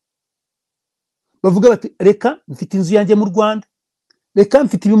bavuga bati reka mfite inzu yanjye mu Rwanda, reka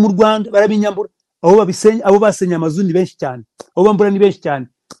mfite ibi mu Rwanda, barabinyambura. Abo basenya amazu ni benshi cyane, abo bambura ni benshi cyane.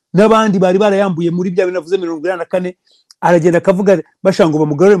 N'abandi bari barayambuye muri bya binavuze 1994 aragenda akavuga bashanga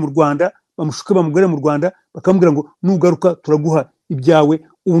bamugarure mu Rwanda, bamushuke bamugare mu Rwanda, bakamubwira ngo nugaruka turaguha ibyawe.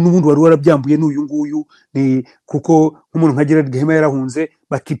 Ubu n'ubundi wari warabyambuye n'uyu nguyu ni kuko nk'umuntu nka Gerard Gahima yarahunze,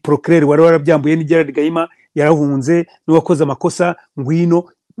 bati procureur wari warabyambuye ni Gerard Gahima yarahunze n'uwakoze amakosa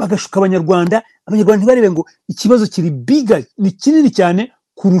ngwino, bagashuka Abanyarwanda ntibarebe ngo ikibazo kiri biga ni kinini cyane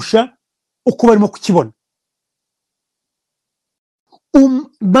kurusha uko barimo kukibona.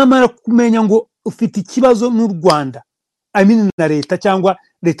 Bamara kumenya ngo ufite ikibazo n'u Rwanda na leta cyangwa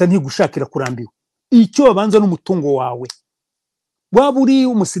leta ntigushakira kurambiwe, icyo babanza n'umutungo wawe. Waba uri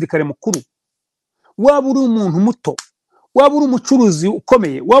umusirikare mukuru, waba uri umuntu muto, waba uri umucuruzi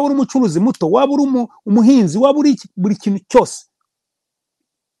ukomeye, waba uri umucuruzi muto, waba uri umuhinzi, waba uri buri kintu cyose.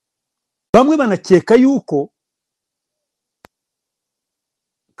 Bamwe banakeka yuko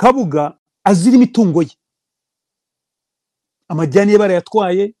Kabuga azira imitungo ye, amajyani ye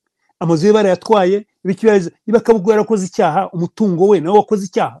barayatwaye, amazu ye barayatwaye, niba Kabuga yarakoze icyaha umutungo we nawe wakoze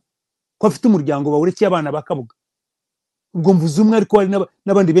icyaha ko afite umuryango bawurekeye abana ba Kabuga. Ubwo mvuze umwe ariko hari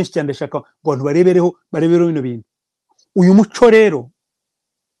n'abandi benshi cyane ndashaka ngo abantu barebereho bino bintu. Uyu muco rero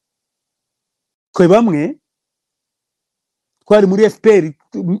twe bamwe twari muri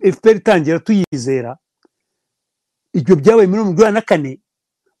FPR itangira tuyizera, ibyo byabaye muri 1994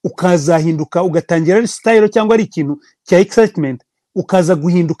 ukazahinduka ugatangira ari style cyangwa ari ikintu cya excitement, ukaza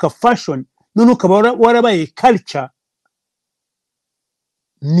guhinduka fashion, none ukaba warabaye culture.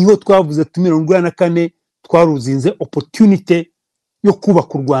 Niho twavuze 1994 twaruzinze opportunity yo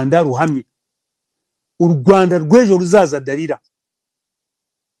kubaka u Rwanda ruhamye, u Rwanda rw'ejo ruzaza darira.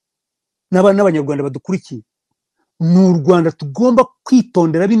 N'abanyarwanda badukurikiye, ni u Rwanda tugomba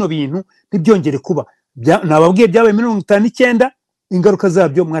kwitondera bino bintu ntibyongere kuba. Nababwiye byabaye 1959 ingaruka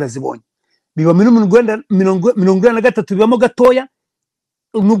zabyo mwarazibonye. Biba 1993 bibamo gatoya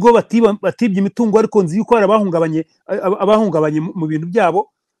nubwo batibye imitungo, ariko nzi yuko abahungabanye mu bintu byabo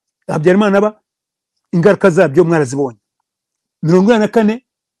Habyarimana aba ingaruka zabyo mwarazibonye. 1994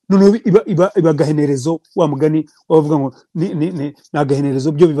 none iba gahenerezo, wa mugani wavuga ngo ni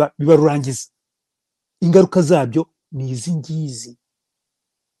agahenerezo byo biba rurangiza. Ingaruka zabyo ni izi ngizi.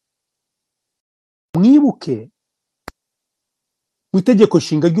 Mwibuke mu itegeko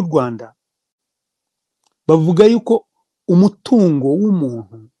nshinga ry'u Rwanda bavuga yuko umutungo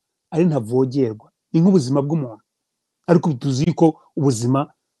w'umuntu ari ntavogerwa, ni nk'ubuzima bw'umuntu, ariko tuzi ko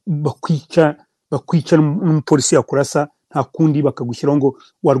ubuzima bakwica n'umupolisi yakurasa nta kundi bakagushyiraho ngo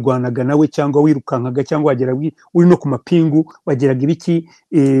warwanaga nawe cyangwa wirukankaga cyangwa wagera uri no ku mapingu wageraga ibiki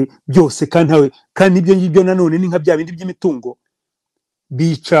byose. Kandi ibyo ngibyo nanone ni nka bya bindi by'imitungo.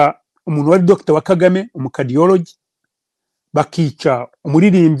 Bica umuntu wari Dr. wa Kagame, umukardiology, bakica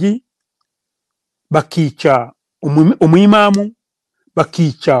umuririmbyi, bakica umuimamu,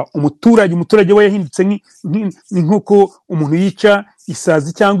 bakica umuturage we yahindutse nk'uko umuntu yica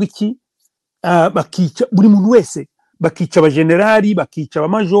isazi cyangwa iki, bakica buri muntu wese bakica abajenerali, bakica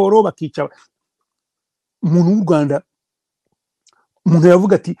abamajoro, bakica umuntu w'u Rwanda. Umuntu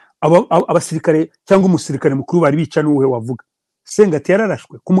yavuga ati abasirikare cyangwa umusirikare mukuru bari bica n'uwe wavuga. Sengati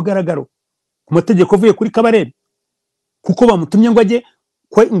yararashwe ku mugaragaro ku mategeko avuye kuri Kabarebe, kuko bamutumye ngo ajye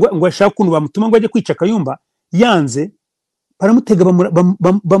ngo ashaka ukuntu bamutuma ngo ajye kwica Kayumba, yanze baramutega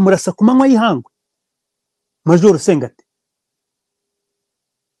bamurasa ku manywa y'ihangwe. Majoro Sengati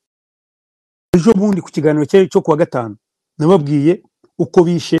ejo bundi ku kiganiro cyo kuwa gatanu nababwiye uko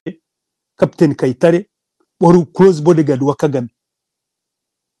bishe Kapiteni Kayitare wari close bodyguard wa Kagame,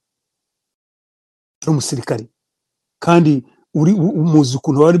 ari umusirikare kandi uri umuzi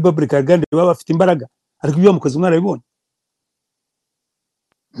ukuntu wari Republican Gande baba bafite imbaraga, ariko ibyo bamukoze mwarabibonye.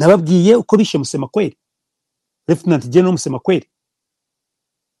 Nababwiye uko bishe Musemakweli, Lieutenant General Musemakweli.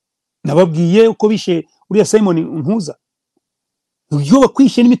 Nababwiye uko bishe uriya Simon Nkuza. Iyo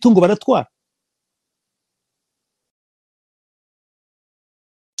bakwishe n'imitungo baratwara.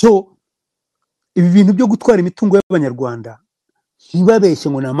 So ibi bintu byo gutwara imitungo y'Abanyarwanda ntibabeshye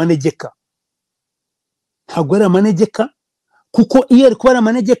ngo na Manegeka. Ntabwo ari Manegeka, kuko iyo ari kuba ari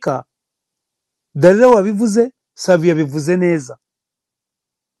Manegeka, Darira wabivuze, Savio bivuze neza.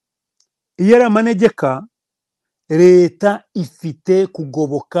 Iyo ari Manegeka, leta ifite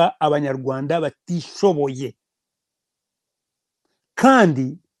kugoboka Abanyarwanda batishoboye,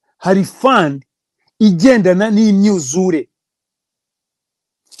 kandi hari fund igendana n'imyuzure.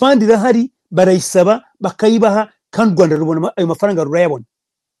 Fund irahari, barayisaba bakayibaha, kandi u Rwanda rubona ayo mafaranga rurayabona.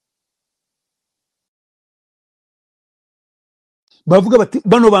 Bavuga bati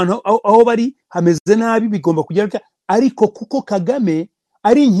bano bantu aho bari hameze nabi, bigomba kugera, ariko kuko Kagame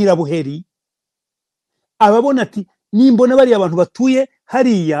ari inkirabuheri, ababona ati nimbona bari abantu batuye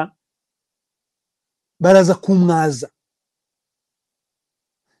hariya baraza kumwaza,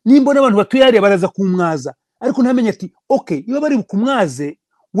 nimbona abantu batuye hariya baraza kumwaza, ariko ntamenye ati okay, iyo bari bukumwaze,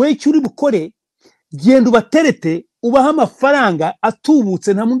 we icyo uri bukore, genda ubaterete, ubaha amafaranga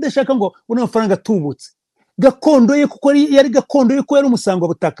atubutse. Nta muntu udashaka ngo ubone amafaranga atubutse gakondo ye, kuko yari gakondo ye, ko yari umusangwa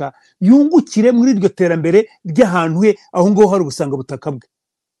butaka, yungukire muri iryo terambere ry'ahantu he aho ngo hari ubusanga butaka bwe.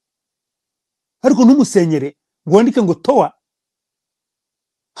 Ariko ntumusenyere ngo wandike ngo towa,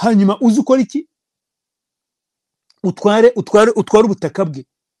 hanyuma uzi ukora iki, utware ubutaka bwe,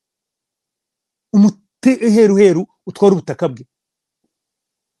 umuteheruheru utware ubutaka bwe.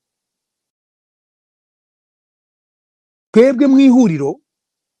 Twebwe mu ihuriro,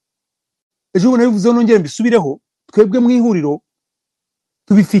 ejo bundi nabivuze nongere mbisubireho, twebwe mu ihuriro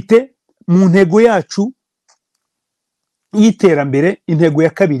tubifite mu ntego yacu y'iterambere. Intego ya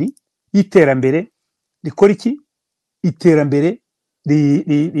kabiri y'iterambere rikora iki? Iterambere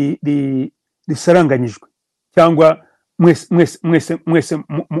risaranganyijwe, cyangwa mwese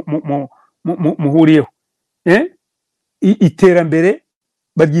muhuriyeho. Iterambere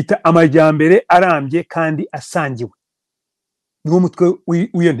baryita amajyambere arambye kandi asangiwe. Niwo mutwe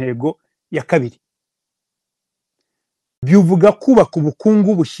w'iyo ntego ya kabiri. Bivuga kubaka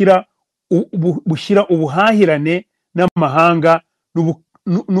ubukungu bushyira ubuhahirane n'amahanga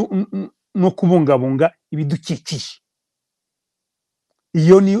no kubungabunga ibidukikije.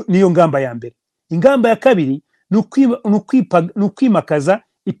 Iyo niyo ngamba ya mbere. Ingamba ya kabiri ni ukwimakaza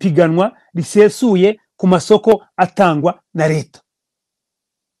ipiganwa risesuye ku masoko atangwa na leta.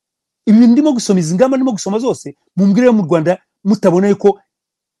 Ibi ndimo gusoma, izi ngamba ndimo gusoma zose, mumbwire mu Rwanda mutabona yuko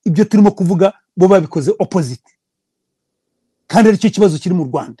ibyo turimo kuvuga bo babikoze opposite, kandi ari cyo kibazo kiri mu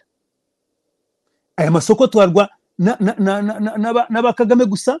Rwanda. Aya masoko twarwa n'aba Kagame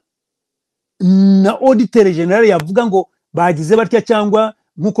gusa, na auditeur general yavuga ngo bagize batya, cyangwa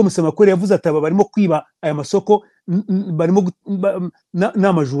nkuko Musemakweli yavuze ataba barimo kwiba aya masoko, barimo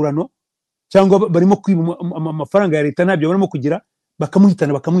n'amajurano, cyangwa barimo kwiba amafaranga ya leta, nabyo barimo kugira,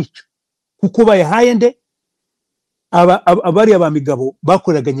 bakamuhitana bakamwica, kuko bayahaye nde? Abari abamigabo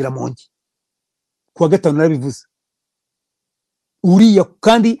bakoreraga Nyiramongi. Kuwa gatanu narabivuze, uriya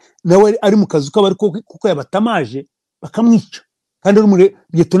kandi nawe ari mu kazu k'abari, kuko yabatamaje bakamwica, kandi ari muri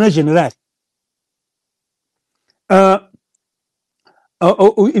lieutenant general.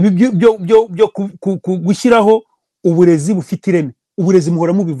 Ibi byo gushyiraho uburezi bufite ireme. Uburezi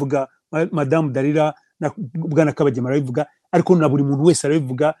muhora mubivuga, Madame Darira na Bwana Kabagema arabivuga, ariko na buri muntu wese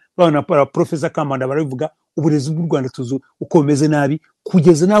arabivuga, bana Professor Kamanda barabivuga. Uburezi bw'u Rwanda tuzi uko bumeze nabi,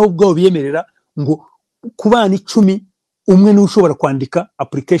 kugeza naho bwabo biyemerera ngo ku bana 10 umwe niwe ushobora kwandika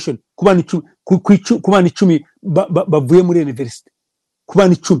application. Ku bana 10 bavuye muri university, ku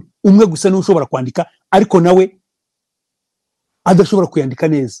bana 10 umwe gusa niwe ushobora kwandika, ariko nawe adashobora kuyandika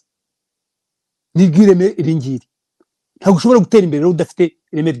neza. Nigireme iringiri, ntabwo ushobora gutera imbere udafite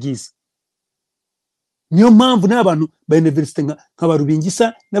ireme ryiza. niyo mpamvu n'abantu ba university nka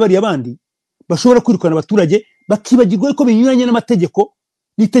barubingisa n'abari abandi bashobora kwirukana abaturage bakibagirwa ko binyuranye n'amategeko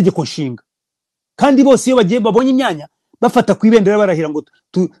n'itegeko nshinga, kandi bose iyo bagiye babonye imyanya bafata ku ibendera barahira ngo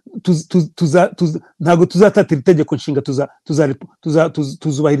ntabwo tuzatatira itegeko nshinga,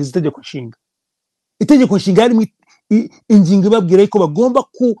 tuzubahiriza itegeko nshinga. Itegeko nshinga harimo ingingo ibabwira ko bagomba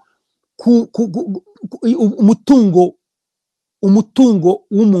umutungo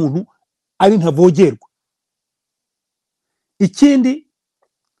w'umuntu ari ntavogerwa. Ikindi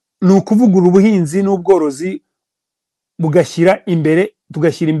ni ukuvugura ubuhinzi n'ubworozi bushyira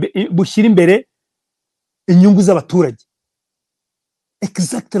imbere inyungu z'abaturage,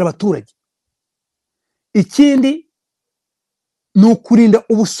 exactly abaturage. Ikindi ni ukurinda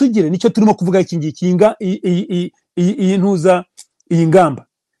ubusugire, nicyo turimo kuvuga iki ngiki, iyi ngamba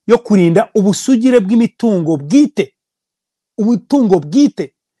yo kurinda ubusugire bw'imitungo bwite, umutungo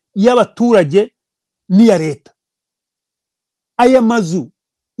bwite y'abaturage n'iya leta. Aya mazu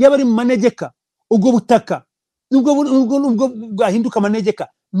y'abari mu manegeka, ubwo butaka nubwo bwahinduka manegeka,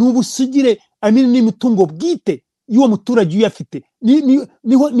 ni ubusugire n'imitungo bwite y'uwo muturage uyafite.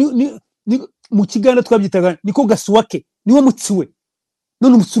 Mu Kiganda twabyitaga niko gasuwake, niwo mutsiwe.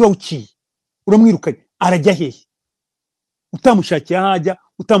 None umutsura uciye uramwirukanye, arajya hehe? Utamushakiye ahajya,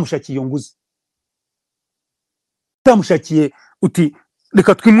 utamushakiye iyo nguzi, utamushakiye uti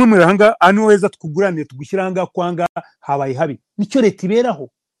reka twimwumira hanga ano weza tukuguranire tugushyira hanga kwanga habaye habi. Nicyo leta iberaho.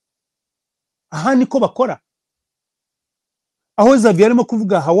 Aha niko bakora. Aho Xavier arimo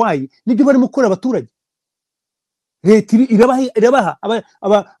kuvuga Hawaii nibyo barimo gukora abaturage. Leta irabaha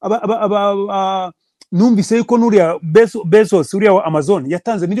numvise yuko nuriya Bezos uriya wa Amazon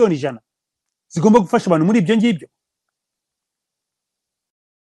yatanze miliyoni 100 zigomba gufasha abantu muri ibyo ngibyo.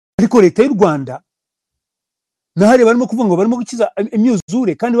 Ariko leta y'u Rwanda nahari barimo kuvuga ngo barimo gukiza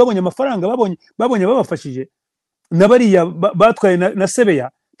imyuzure, kandi babonye amafaranga babonye babafashije nabariya batwaye na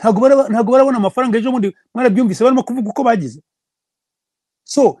Sebeya, ntago barabona amafaranga. Ejo bundi mwarabyumvise barimo kuvuga uko bagize.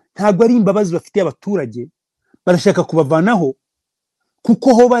 So ntago ari imbabazi bafitiye abaturage, barashaka kubavanaho,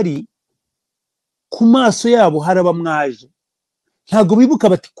 kuko ho bari ku maso yabo harabamwaje. Ntago bibuka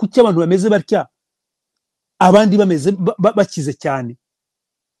bati kuki abantu bameze batya abandi bameze bakize cyane.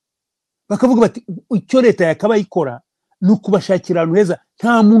 Bakavuga bati icyo leta yakabayikora ni ukubashakira ahantu heza.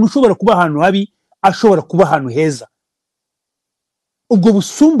 Nta muntu ushobora kuba ahantu habi ashobora kuba ahantu heza. Ubwo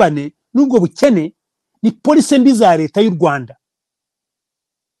busumbane n'ubwo bukene ni polisi mbi za leta y'u Rwanda.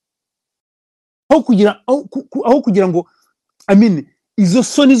 Aho kugira ngo izo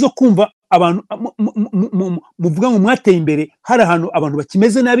soni zo kumva abantu muvuga ngo mwateye imbere hari ahantu abantu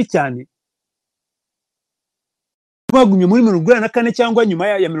bakimeze nabi cyane, bagumye muri 1994 cyangwa nyuma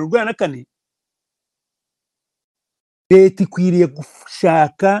ya 1994, leta ikwiriye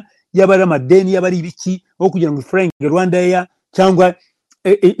gushaka y'abari amadeni y'abari ibiki, aho kugira ngo ifaranga Rwanda ya cyangwa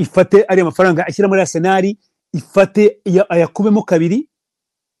ifate ari amafaranga ashyira muri Arsenal, ifate ayakubemo kabiri.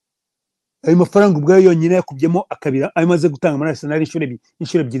 Ayo mafaranga ubwayo yonyine yakubyemo akabira amaze gutanga muri Arsenal inshuro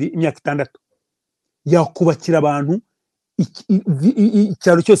ebyiri imyaka 6, yakubakira abantu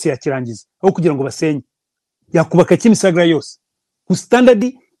icyaro cyose yakirangiza, aho kugira ngo basenye. Yakubaka Kimisagara yose ku standard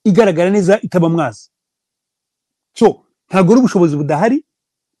igaragara neza itabamwaza. So ntago ari ubushobozi budahari,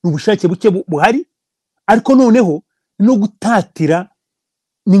 n'ubushake buke buhari, ariko noneho no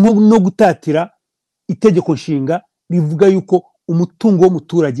gutatira itegeko nshinga rivuga yuko umutungo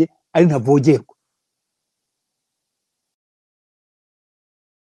w'umuturage ari ntavogerwa.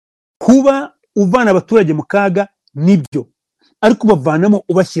 Kuba uvana abaturage mu kaga nibyo, ariko bavanamo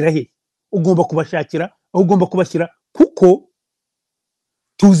ubashyira he? Ugomba kubashakira aho ugomba kubashyira, kuko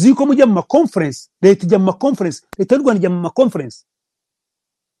tuzi ko mujya mu conference, leta ijya mu conference, leta y'u Rwanda ijya mu conference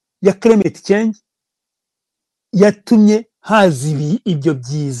ya climate change, yatumye hazi ibyo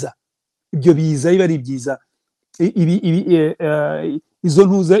byiza, ibyo biza biba ari byiza, izo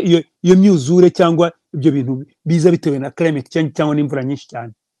ntuza iyo myuzure cyangwa ibyo bintu biza bitewe na climate change cyangwa n'imvura nyinshi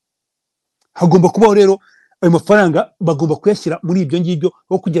cyane. Hagomba kubaho rero ayo mafaranga bagomba kuyashyira muri ibyo ngibyo,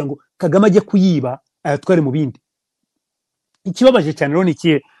 aho kugira ngo Kagame ajye kuyiba ayatware mu bindi. Ikibabaje cyane rero ni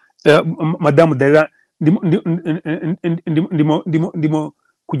ikihe, Madamu Dalila, ndimo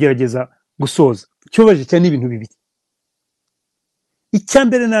kugerageza gusoza. Ikibabaje cyane ibintu bibiri.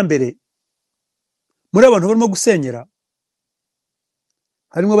 Icyambere na mbere, muri abantu barimo gusenyera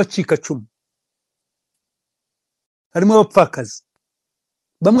harimo abacika cumu, harimo abapfakazi,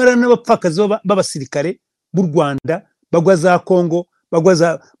 bamwe ari n'abapfakazi b'abasirikare b'u Rwanda bagwa za Kongo,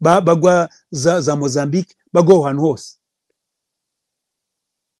 bagwa za Mozambique, bagwa ahantu hose.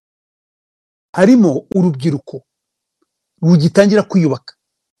 Harimo urubyiruko rugitangira kwiyubaka.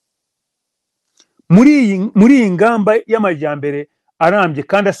 muri iyi ngamba y'amajyambere arambye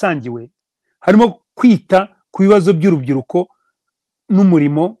kandi asangiwe harimo kwita ku bibazo by'urubyiruko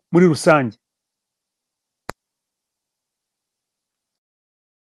n'umurimo muri rusange.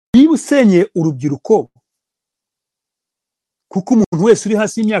 Niba usenye urubyiruko, kuko umuntu wese uri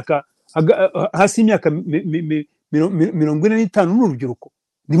hasi y'imyaka 45 n'urubyiruko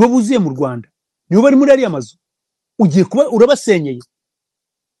nibo buzuye mu Rwanda, nibo bari muri ariya mazu, ugiye kuba urabasenyeye,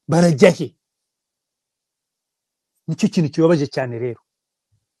 barajya he? Nicyo kintu kibabaje cyane rero,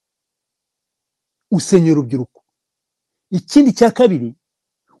 usenya urubyiruko. Ikindi cya kabiri,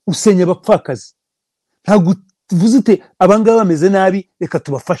 usenya abapfakazi. Ntabwo uvuze ute abangaba bameze nabi reka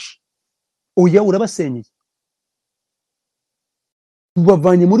tubafashe, oya urabasenyeye,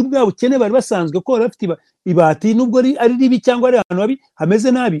 ubavanye muri bwa bukene bari basanzwe ko bafite ibati, nubwo ari ribi cyangwa ari ahantu habi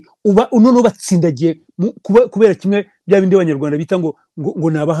hameze nabi, uba none batsindagiye kubera kimwe bya bindi abanyarwanda bita ngo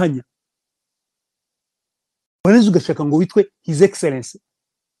nabahanya. Waneze ugashaka ngo witwe his excellence,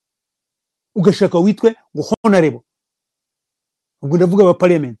 ugashaka witwe ngo honorable, ubwo ndavuga aba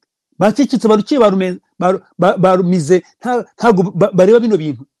parliament bacecetse barukiye barumize, ntago bareba bino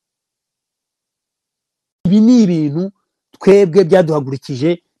bintu. Ibi ni ibintu twebwe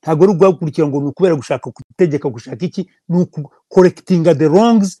byaduhagurikije, ntago ari uguhagurukira ngo nukubera gushaka kutegeka gushaka iki, ni correcting the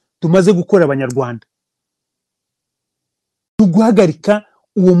wrongs tumaze gukora abanyarwanda, tuguhagarika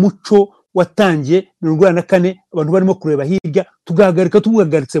uwo muco watangiye 1944 abantu barimo kureba hirya,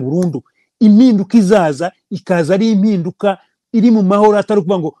 tuguhagaritse burundu. Impinduka izaza ikaza ari impinduka iri mu mahoro, atari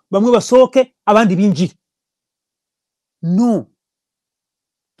kuvuga ngo bamwe basohoke abandi binjire. No,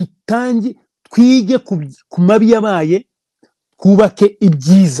 twige ku mabi yabaye, twubake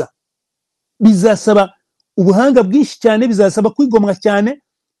ibyiza. Bizasaba ubuhanga bwinshi cyane, bizasaba kwigomwa cyane,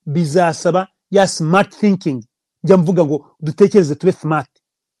 bizasaba ya smart thinking. Njya mvuga ngo dutekereze tube smart.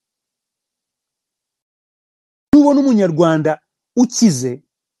 Nubona umunyarwanda ukize,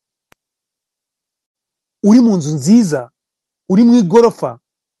 uri mu nzu nziza, uri mu igorofa,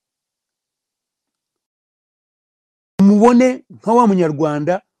 umubone nka wa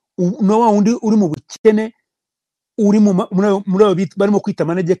munyarwanda na wa wundi uri mu bukene, uri muri abo barimo kwita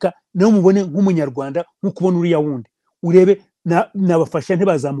manegeka, nawe mubone nk'umunyarwanda, nk'ukubona uriya wundi, urebe nabafasha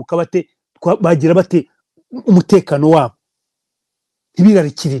ntibazamuka bate, bagira bate umutekano wabo,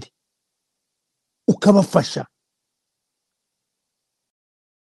 ntibirarikirire, ukabafasha.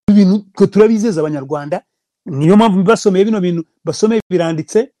 Ibintu turabizeza abanyarwanda, niyo mpamvu basomeye bino bintu, basomeye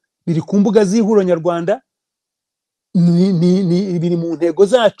biranditse, biri ku mbuga z'ihuriro nyarwanda, biri mu ntego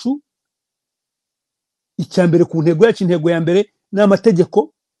zacu. Icyambere ku ntego yacu, intego ya mbere ni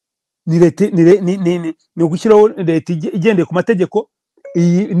amategeko, ni ugushyiraho leta igendeye ku mategeko.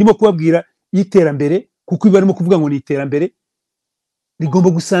 Ndimo kubabwira y'iterambere, kuko ibi barimo kuvuga ngo ni iterambere, rigomba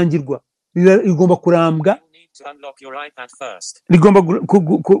gusangirwa, rigomba kurambwa, rigomba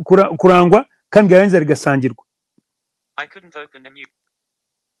kurangwa kandi yarangiza rigasangirwa.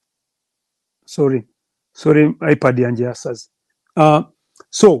 Sorry, iPad yanjye yasaze.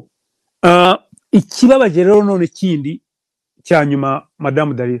 Ikibabaje rero none kindi cya nyuma,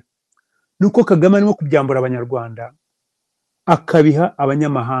 Madamu Darira, nuko Kagame arimo kubyambura abanyarwanda akabiha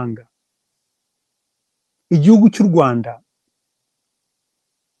abanyamahanga. Igihugu cy'u Rwanda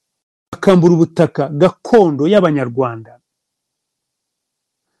akambura ubutaka gakondo y'abanyarwanda,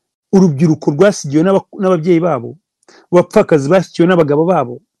 urubyiruko rwasigiwe n'ababyeyi babo, abapfakazi basigiwe n'abagabo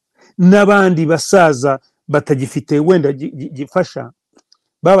babo, n'abandi basaza batagifite wenda gifasha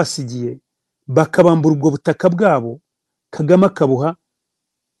babasigiye, bakabambura ubwo butaka bwabo. Kagame akabuha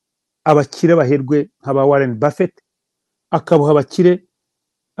abakire baherwe nk'aba Warren Buffett, akabuha abakire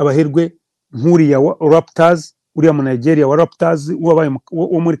abaherwe nk'uriya Raptors, uriya mu Nigeria wa Raptors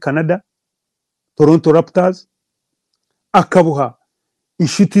wo muri Canada, Toronto Raptors, akabuha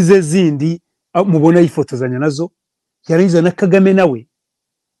inshuti ze zindi mubona yifotozanya nazo. Yarangiza na Kagame nawe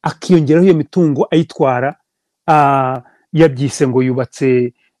akiyongeraho iyo mitungo ayitwara, yabyise ngo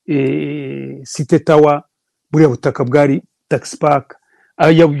yubatse City Tower, buriya butaka bwari Tax Park,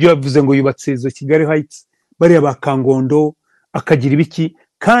 yavuze ngo yubatse zo Kigali Heights, bariya ba Kangondo, akagira ibiki.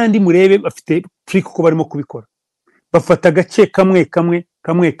 Kandi murebe bafite trick uko barimo kubikora, bafata agace kamwe,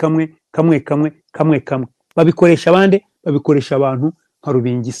 babikoresha abandi, babikoresha abantu nka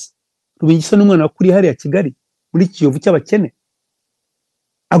Rubingisa. Rubingisa n'umwana wakuriye hariya Kigali muri Kiyovu cy'abakene,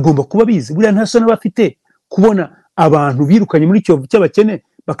 agomba kuba bizi. Buriya nta soni bafite kubona abantu birukanye muri Kiyovu cy'abakene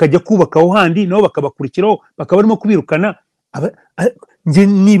bakajya kubaka aho handi, nabo bakabakurikiraho, bakaba barimo kubirukana. Nje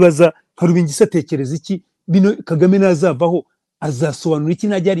nibaza nka Rubingisa atekereza iki, bino Kagame nazavaho azasobanura iki,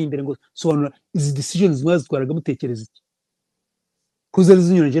 najya ari imbere ngo sobanura izi decisions mwazitwaraga mutekereza iki, ko zari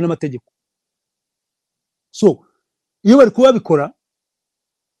zinyuranye n'amategeko. So iyo bari kuba bikora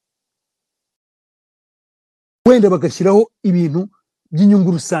wenda bagashyiraho ibintu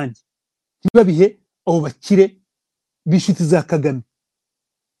by'inyungu rusange ntibabihe abo bakire b'inshuti za Kagame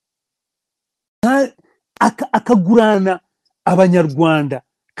akagurana abanyarwanda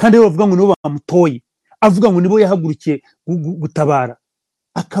kandi bavuga ngo nibo bamutoye avuga ngo nibo yahagurukiye gutabara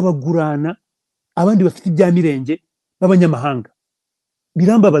akabagurana abandi bafite ibya mirenge b'abanyamahanga.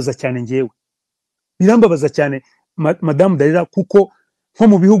 Birambabaza cyane ngewe, birambabaza cyane Madamu Dalila, kuko nko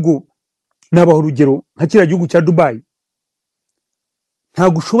mu bihugu nabaho urugero nka kiriya gihugu cya Dubai,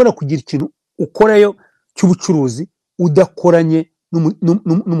 ntabwo ushobora kugira ikintu ukorayo cy'ubucuruzi udakoranye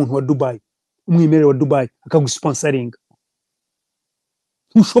n'umuntu wa Dubai, umwimerere wa Dubai akagusponsoringa.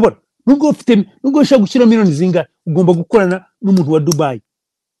 Ntushobora, nubwo ushaka gushyira miliyoni zingahe ugomba gukorana n'umuntu wa Dubai,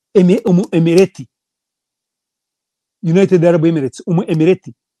 Emirati, United Arab Emirates,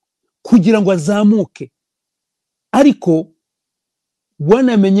 Emirati, kugira ngo azamuke. Ariko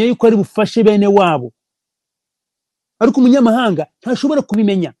wanamenye yuko ari bufashe bene wabo, ariko umunyamahanga ntashobora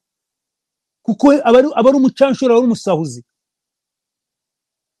kubimenya kuko aba ari umucanshuro, aba ari umusahuzi.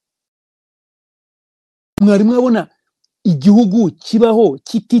 Mwari mwabona igihugu kibaho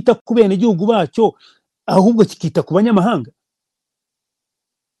kitita ku bene igihugu bacyo ahubwo kikita ku banyamahanga?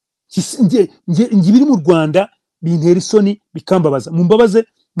 Nge biri mu Rwanda bintera isoni bikambabaza. Mumbabaze,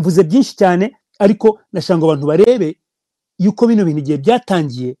 mvuze byinshi cyane, ariko nashanga abantu barebe yuko bino bintu igihe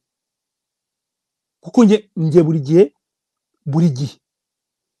byatangiye, kuko nge buri gihe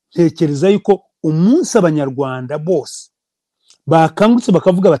ntekereza yuko umunsi abanyarwanda bose bakangutse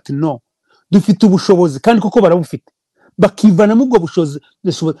bakavuga bati no, dufite ubushobozi, kandi koko barabufite, bakivana mu bwo bushobozi,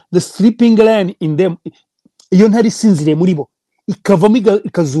 the sleeping lion in them, iyo ntari isinziriye muri bo ikavamo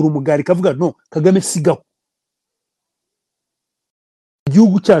ikazura umugari, ikavuga no, Kagame sigaho,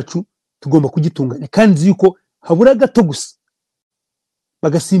 igihugu cyacu tugomba kugitunganya. kandi nzi yuko habura gato gusa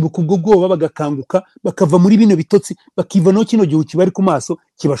bagasimbuka ubwo bwoba, bagakanguka, bakava muri bino bitotsi, bakivanaho kino gihugu kibari ku maso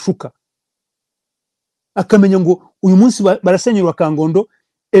kibashuka, akamenya ngo uyu munsi barasenyerwa Kangondo,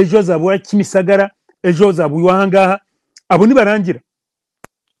 ejo azabura Kimisagara, ejo azabuye ahangaha. Abo nibarangira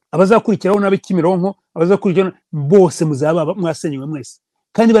abazakurikiraho nabe Kimironko, abazakurikiraho bose muzaba mwasenywe mwese,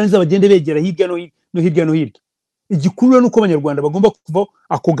 kandi baniza bagende begera hirya no hirya. Igikuru nuko abanyarwanda bagomba kuva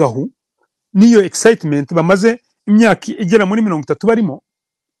ako gahu niyo excitement bamaze imyaka igera muri 30 barimo,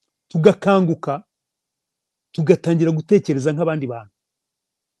 tugakanguka, tugatangira gutekereza nk'abandi bantu.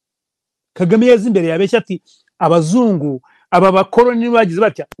 Kagame yazi imbere yabeshya ati abazungu, aba bakoroni bagize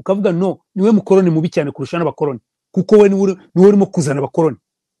batya, ukavuga no, niwe mukoroni mubi cyane kurusha n'abakoroni, kuko we niwe urimo kuzana abakoroni,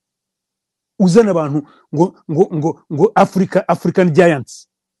 uzana abantu ngo African giants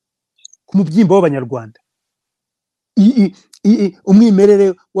ku mubyimba w'abanyarwanda.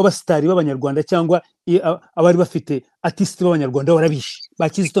 Umwimerere w'abasitari b'abanyarwanda cyangwa abari bafite artiste b'abanyarwanda warabishe,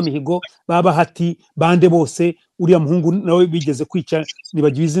 Bakizito Mihigo, Babahati, bande bose, uriya muhungu nawe bigeze kwica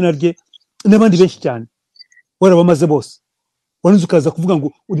nibagiwe izina rye, n'abandi benshi cyane warabamaze bose. Wanze ukaza kuvuga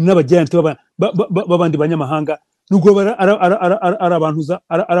ngo uri n'abagiant b'abandi banyamahanga, nubwo ari abantuza,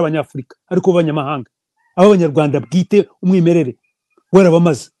 ari abanyafrika, ariko b'abanyamahanga. Abo abanyarwanda bwite umwimerere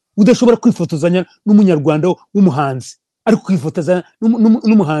warabamaze. Udashobora kwifotozanya n'umunyarwanda w'umuhanzi, ariko kwifotozanya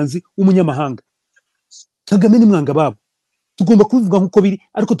n'umuhanzi w'umunyamahanga. Kagame ni mwanga babo. Tugomba kubivuga nkuko biri,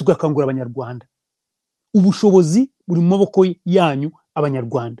 ariko tugakangura abanyarwanda. Ubushobozi buri mu maboko yanyu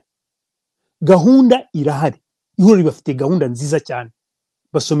abanyarwanda. Gahunda irahari, ihuriro bafite gahunda nziza cyane,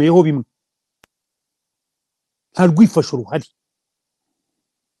 basomeyeho bimwe, nta rwifasho ruhari.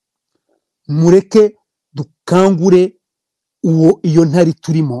 Mureke dukangure iyo ntari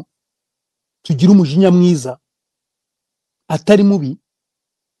turimo, tugira umujinya mwiza atari mubi,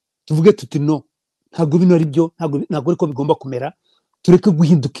 tuvuge tuti no, ntabwo bino ari byo, ntabwo ariko bigomba kumera. Tureke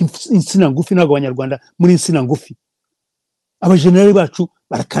guhinduka insina ngufi, ntabwo abanyarwanda muri insina ngufi. Abajenerali bacu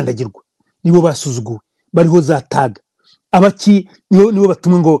barakandagirwa, nibo basuzuguwe, bariho za taga, abaki nibo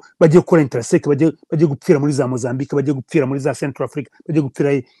batumwe ngo bajye gukora intersect, bajye gupfira muri za Mozambique, bajye gupfira muri za Central Africa, bajye gupfira,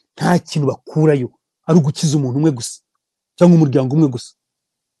 nta kintu bakurayo, ari ugukiza umuntu umwe gusa cyangwa umuryango umwe gusa.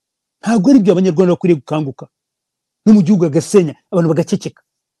 Ntabwo ari byo abanyarwanda bakwiriye gukanguka. No mu gihugu agasenya abantu bagaceceka.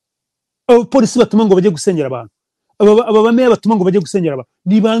 Abapolisi batuma ngo bajye gusenyera abantu, aba bameya batuma ngo bajye gusenyera abantu,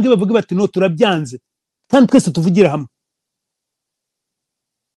 nibange bavuge bati no, turabyanze, kandi twese tuvugira hamwe.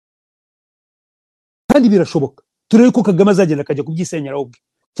 Kandi birashoboka. Turebe ko Kagame azagenda akajya kubyisenyera ubwe,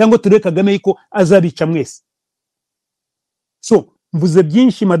 cyangwa turebe Kagame yuko azabica mwese. So mvuze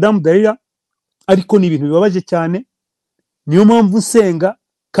byinshi Madamu Dalila, ariko ni ibintu bibabaje cyane. Niyo mpamvu nsenga,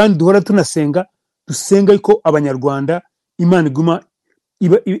 kandi duhora tunasenga, dusenga yuko abanyarwanda Imana iguma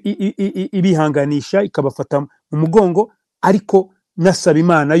ibihanganisha ikabafata mu mugongo, ariko nasaba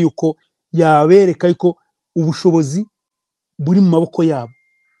Imana yuko yabereka yuko ubushobozi buri mu maboko yabo,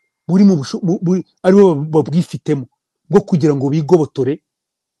 aribo babwifitemo bwo kugira ngo bigobotore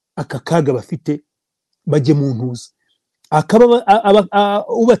aka kaga bafite, bajye mu ntuza.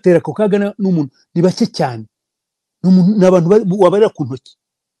 Ubatera ako kaga n'umuntu ni bake cyane, n'abantu wabarira ku ntoki.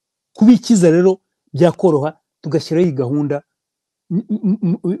 Kubikiza rero byakoroha, tugashyiraho iyi gahunda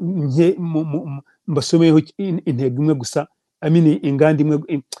mbasomeyeho intego imwe gusa,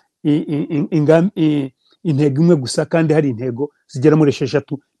 intego imwe gusa, kandi hari intego zigera muri 6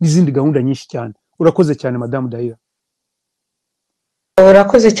 n'izindi gahunda nyinshi cyane. Urakoze cyane Madamu Dahira.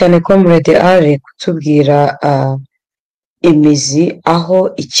 Urakoze cyane Comrade Ari kutubwira imizi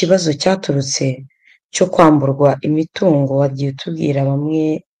aho ikibazo cyaturutse cyo kwamburwa imitungo. Wagiye utubwira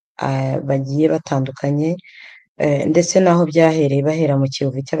bamwe bagiye batandukanye, ndetse naho byahereye, bahera mu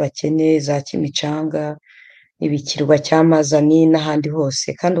kiyovu cy'abakene, za Kimicanga, ibikirwa cy'Amazani n'ahandi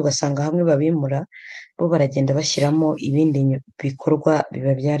hose, kandi ugasanga hamwe babimura bo baragenda bashyiramo ibindi bikorwa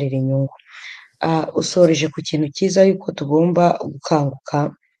bibabyarira inyungu. Usoreje ku kintu cyiza yuko tugomba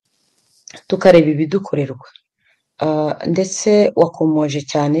gukanguka tukareba ibidukorerwa, ndetse wakomoje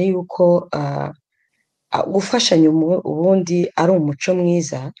cyane yuko gufashanya ubundi ari umuco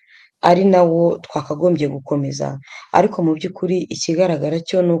mwiza, ari nawo twakagombye gukomeza. Ariko mu by'ukuri ikigaragara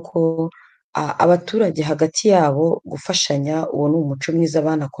cyo ni uko abaturage hagati yabo gufashanya, uwo ni umuco mwiza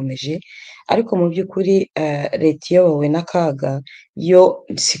banakomeje, ariko mu by'ukuri leta iyobowe n'akaga yo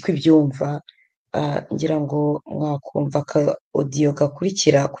siko ibyumva. Ngira ngo mwakumva ka audio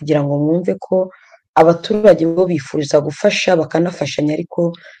gakurikira kugira ngo mwumve ko abaturage bo bifuza gufasha bakanafashanya,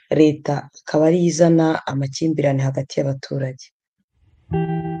 ariko leta akaba ari izana amakimbirane hagati y'abaturage.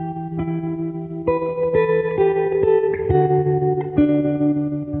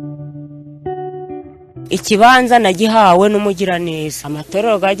 Ikibanza nagihawe n'umugiraneza,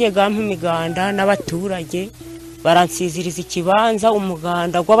 amatorero gagiye gampa imiganda n'abaturage baransiziriza ikibanza,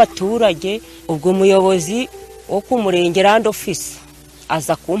 umuganda w'abaturage. Ubwo umuyobozi wo ku murenge Land Office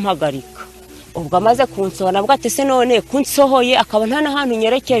aza kumpagarika. Ubwo amaze kunsohora nabwo ati se none kunsohoye akaba nta n'ahantu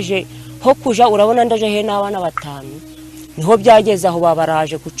nyerekeje ho kuja, urabona ndaje he n'abana 5. Niho byageze aho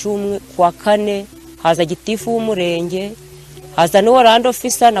babaraje ku wa 4 haza gitifu w'umurenge, haza n'uwo Land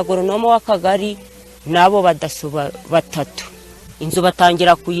Office na goronome w'akagari, nabo badasuba 3. Inzu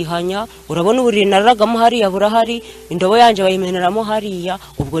batangira kuyihanya, urabona uburiri nararagamo hariya burahari, indobo yanje bayimeneramo hariya.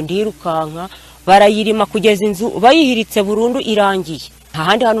 Ubwo ndirukanka barayirima kugeza inzu bayihiritse burundu irangiye. Nta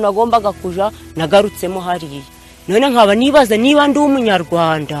handi hantu nagombaga kuja, nagarutsemo hariya. None nkaba nibaza niba ndi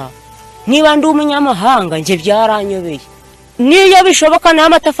umunyarwanda, niba ndi umunyamahanga, nje byaranyobeye. Niyo bishoboka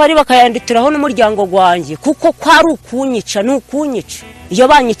n'amatafari bakayanditiraho n'umuryango gwanjye, kuko kwari ukunyica n'ukunyica. Iyo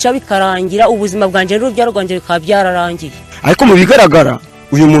banyica bikarangira, ubuzima bwanje n'urubyaro rwanje bikaba byararangiye. Ariko mu bigaragara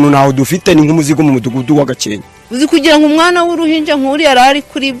uyu muntu naho dufite ni nk'umuzigo mu mudugudu wa Gakenke. Uzi kugira ngo umwana w'uruhinja nk'uri arari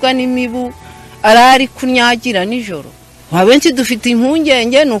kuribwa n'imibu, arari kunyagira nijoro. Abenshi dufite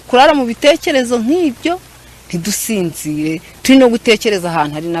impungenge no kurara mu bitekerezo nk'ibyo, ntidusinzire turi no gutekereza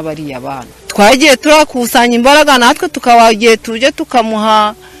ahantu hari n'abari abana. Twagiye turakusanya imbaraga natwe tukawagiye tuje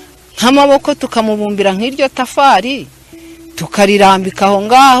tukamuha nk'amaboko, tukamubumbira nk'iryo tafari, tukarirambika aho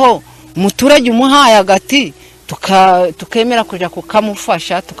ngaho, umuturage umuhaye agati tukemera kuja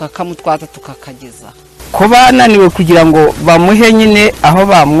kukamufasha, tukakamutwaza tukakageza. Ko bananiwe kugira ngo bamuhe nyine aho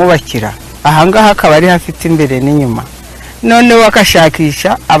bamwubakira, ahangaha akaba ari hafite imbere n'inyuma. None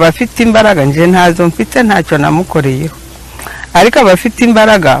wakashakisha abafite imbaraga, nje ntazo mfite, ntacyo namukoreyeho, ariko abafite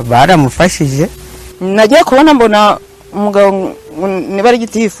imbaraga baramufashije. Nagiye kubona mbona umugabo niba ari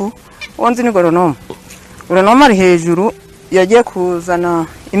gitifu wonzi ni goronome ari hejuru, yagiye kuzana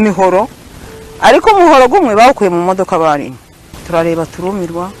imihoro, ariko umuhoro gumwe bawukuye mu modoka bari. Turareba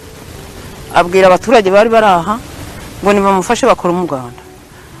turumirwa, abwira abaturage bari baraha ngo nibamufashe bakora umuganda.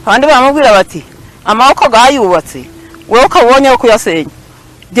 Abandi baramubwira bati amaboko gayubatse, wewe ukabonye ko kuyasenya,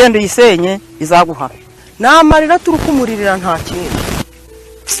 genda uyisenye izaguhara. Namarira turukumuririra nta kintu.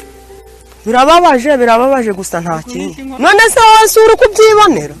 Birababaje gusa nta kintu. None se wasura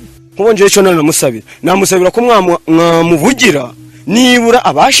kubyibonera? Nkubonje cyo namusabira ko mwamuvugira, nibura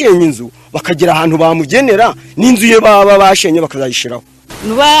abashenye inzu bakagira ahantu bamugenera, n'inzu ye baba bashenye bakazayishiraho.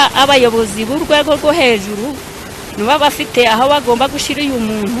 Nuba abayobozi b'urwego rwo hejuru, nuba bafite aho bagomba gushira uyu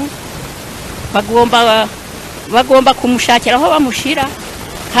muntu, bagomba kumushakira aho bamushira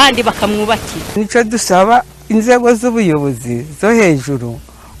kandi bakamwubakira. Nico dusaba inzego z'ubuyobozi zo hejuru,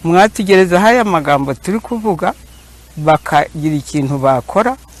 mwatugereza haya magambo turi kuvuga, bakagira ikintu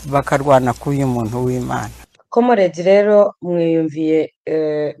bakora, bakarwana k'uyu muntu w'Imana. Comrade rero mwiyumviye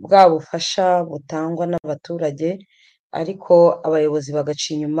bwa bufasha butangwa n'abaturage ariko abayobozi bagaca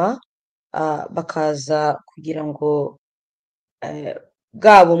inyuma bakaza kugira ngo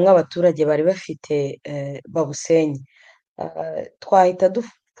bwa bumwe abaturage bari bafite babusenye. Twahita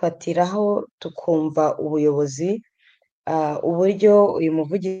dufatiraho tukumva ubuyobozi uburyo uyu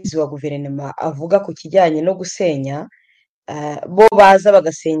muvugizi wa guverinoma avuga ku kijyanye no gusenya, bo baza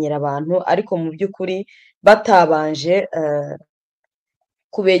bagasenyera abantu ariko mu by'ukuri batabanje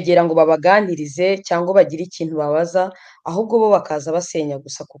kubegera ngo babaganirize cyangwa bagire ikintu babaza, ahubwo bo bakaza basenya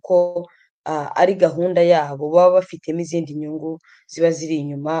gusa kuko ari gahunda yabo, baba bafitemo izindi nyungu ziba ziri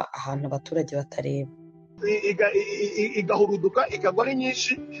inyuma ahantu abaturage batareba. Igahuruduka ikagwa ari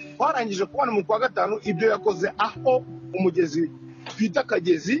nyinshi. Twarangije kubona mu kwa gatanu ibyo yakoze, aho umugezi twita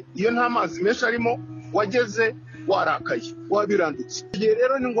Kagezi iyo nta mazi menshi arimo wageze warakaye wabirandutse. Igihe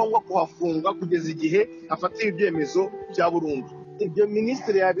rero ni ngombwa kuhafunga kugeza igihe hafatiwe ibyemezo bya burundu. Ibyo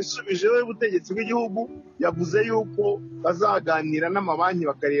minisitiri yabisubije we ubutegetsi bw'igihugu yavuze yuko bazaganira n'amabanki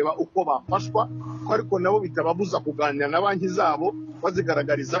bakareba uko bafashwa, ariko nabo bitababuza kuganira na banki zabo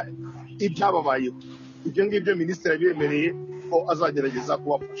bazigaragariza ibyababayeho. Ibyo ngibyo minisitiri yabiyemereye ko azagerageza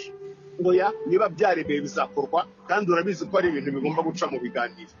kubafasha. Ngo niba byaremeye bizakorwa, kandi urabizi ko ari ibintu bigomba guca mu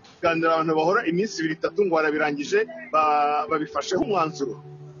biganiro. Biganira abantu bahora iminsi 2-3 ngo barabirangije babifasheho umwanzuro.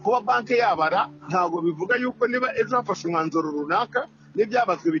 Kuba banki yabara ntabwo bivuga yuko niba ejo hafashe umwanzuro runaka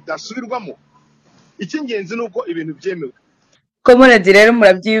n'ibyabazwe bitasubirwamo. Icy'ingenzi ni uko ibintu byemewe. Comrade rero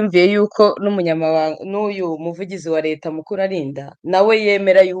murabyiyumviye yuko n'umunyamabanga n'uyu muvugizi wa leta mukuru arinda nawe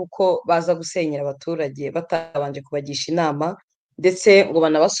yemera yuko baza gusenyera abaturage batabanje kubagisha inama ndetse ngo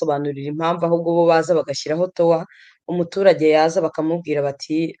banabasobanurire impamvu, ahubwo bo baza bagashyiraho towa, umuturage yaza bakamubwira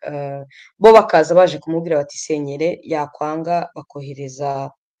bati bo bakaza baje kumubwira bati senyere, yakwanga bakohereza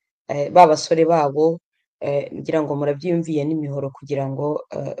ba basore babo, ngira ngo murabyiyumviye n'imihoro kugira ngo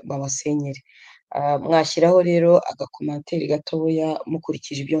babasenyere. Mwashyiraho rero agakomantere gatoya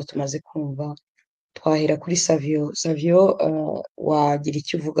mukurikije ibyo tumaze kumva. Twahera kuri Savio. Savio, wagira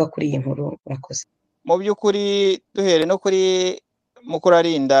icyo uvuga kuri iyi nkuru? Murakoze. Mu by'ukuri duhere no kuri mukuru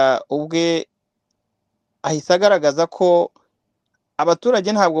arinda ubwe ahise agaragaza ko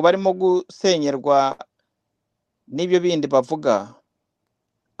abaturage ntabwo barimo gusenyerwa n'ibyo bindi bavuga,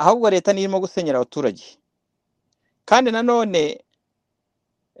 ahubwo leta niyo irimo gusenyera abaturage. Kandi nanone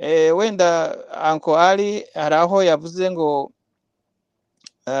wenda Uncle Ali hari aho yavuze ngo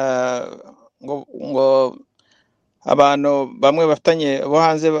abantu bamwe bafitanye bo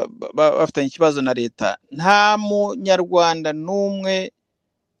hanze bafitanye ikibazo na leta. Nta munyarwanda n'umwe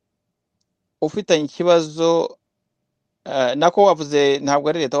ufitanye ikibazo nako wavuze, ntabwo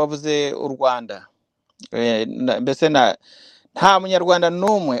ari leta, wavuze u Rwanda. Mbese nta munyarwanda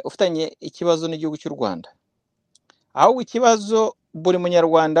n'umwe ufitanye ikibazo n'igihugu cy'u Rwanda, ahubwo ikibazo buri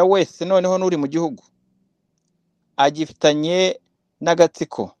munyarwanda wese noneho n'uri mu gihugu agifitanye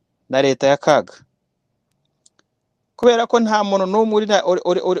n'agatsiko na leta ya Kaga, kubera ko nta muntu n'umwe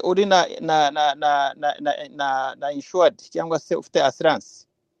uri na insured cyangwa se ufite assurance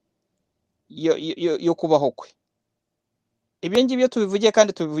yo kubaho kwe. Ibyo ngibyo tubivugiye,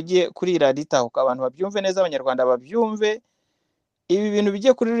 kandi tubivugiye kuri radiyo Itahuka, abantu babyumve neza, abanyarwanda babyumve. Ibi bintu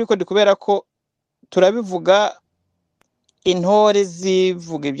bigiye kuri record kubera ko turabivuga, intore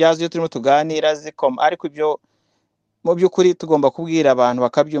zivuga ibyazo iyo turimo tuganira zikoma, ariko ibyo mu by'ukuri tugomba kubwira abantu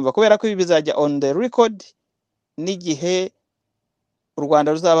bakabyumva, kubera ko ibi bizajya on the record n'igihe u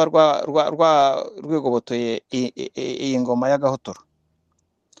Rwanda ruzaba rwigobotoye iyi ngoma y'agahotoro.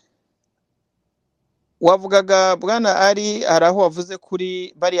 Wavugaga bwana ari hari aho wavuze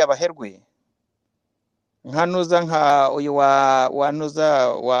kuri bariya baherwe nkanuza nka uyu wanuza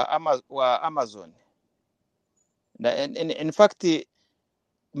wa Amazon. In fact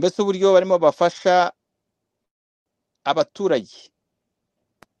mbese uburyo barimo bafasha abaturage,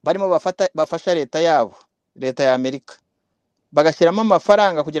 barimo bafasha leta yabo, leta ya Amerika, bagashyiramo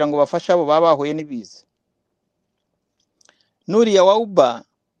amafaranga kugira ngo bafashe abo baba bahuye n'ibiza. Nuriya wa Uba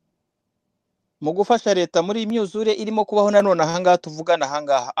mu gufasha leta muri imyuzure irimo kubaho nanone ahangaha tuvugana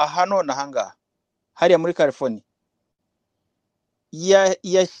ahangaha hariya muri California,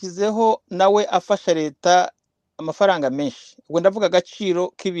 yashyizeho nawe afasha leta amafaranga menshi. Ubwo ndavuga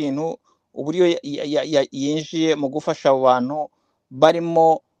agaciro k'ibintu, uburyo yinjiye mu gufasha abo bantu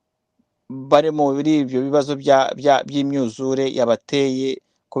barimo muri ibyo bibazo by'imyuzure yabateye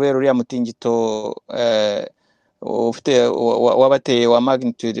kubera uriya mutingito ufite wabateye wa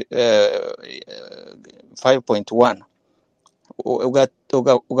magnitude 5.1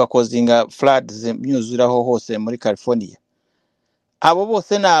 ugakozinga floods, imyuzure aho hose muri California. Abo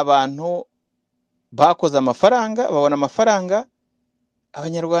bose ni abantu bakoze amafaranga, babona amafaranga.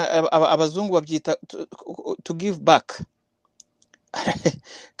 Abanyarwanda abazungu babyita to give back.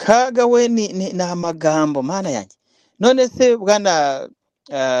 Kaga we ni amagambo mana yanjye. None se bwana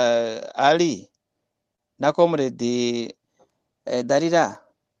Ali na comrade Darira,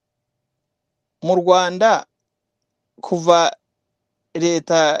 mu Rwanda kuva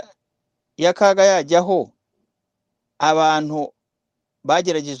leta ya Kaga yajyaho, abantu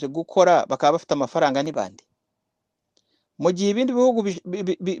bagerageje gukora bakaba bafite amafaranga ni bande? Mu gihe ibindi bihugu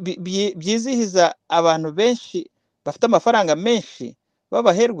byizihiza abantu benshi bafite amafaranga menshi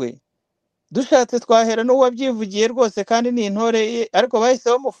babaherwe, dushatse twahera n'uwabyivugiye rwose kandi ni intore, ariko bahise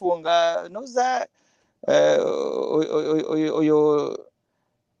bamufunga nuza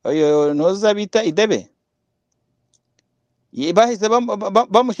nuza bita Idebe, bahise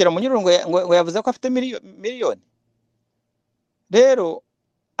bamushyira mu nyururu ngo yavuze ko afite miliyoni. Rero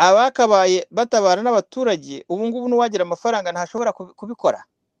abakabaye batabara n'abaturage ubu ngubu n'uwagira amafaranga ntashobora kubikora.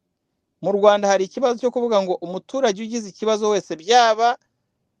 Mu Rwanda hari ikibazo cyo kuvuga ngo umuturage ugize ikibazo wese, byaba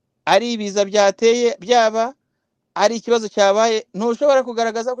ari ibiza byateye, byaba ari ikibazo cyabaye, ntushobora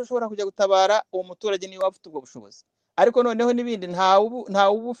kugaragaza ko ushobora kujya gutabara uwo muturage niba afite ubwo bushobozi. Ariko noneho n'ibindi nta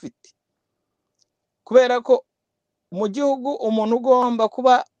uba ufite, kubera ko mu gihugu umuntu ugomba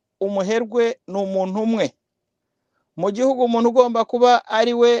kuba umuherwe ni umuntu umwe. Mu gihugu umuntu ugomba kuba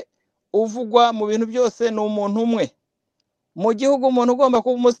ari we uvugwa mu bintu byose ni umuntu umwe. Mu gihugu umuntu ugomba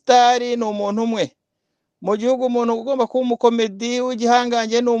kuba umusitari ni umuntu umwe. Mu gihugu umuntu ugomba kuba umukomedi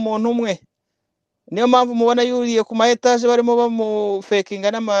w'igihangange ni umuntu umwe. Niyo mpamvu mubona yuriye ku ma etaje barimo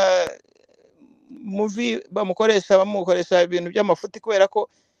bamufekinga movie bamukoresha ibintu by'amafuti, kubera ko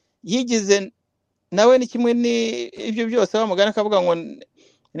yigize nawe ni kimwe ni ibyo byose bamugana akavuga ngo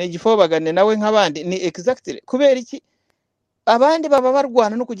ni igifobagane nawe nk'abandi. Ni exactly kubera iki abandi baba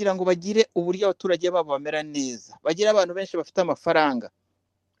barwana no kugira ngo bagire uburyo abaturage babo bamera neza, bagire abantu benshi bafite amafaranga.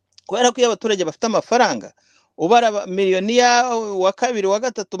 Kubera ko iyo abaturage bafite amafaranga, ubara miliyoniya wa kabiri wa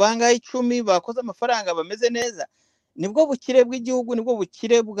gatatu bangaye 10 bakoze amafaranga bameze neza, nibwo bukire bw'igihugu, nibwo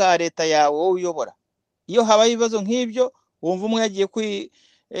bukire bwa leta yawe wowe uyobora. Iyo habaye ibibazo nk'ibyo, wumva umwe yagiye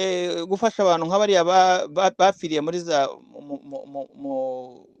gufasha abantu nk'abariya bapfiriye muri za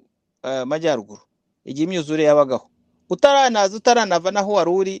mu majyaruguru igihe imyuzure yabagaho, utaranava naho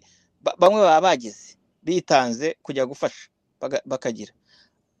wari uri, bamwe baba bageze bitanze kujya gufasha bakagira.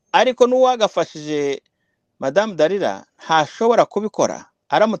 Ariko n'uwagafashije Madame Darira ntashobora kubikora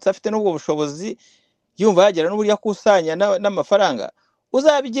aramutse afite n'ubwo bushobozi, yumva yagera n'uburyo akusanya n'amafaranga.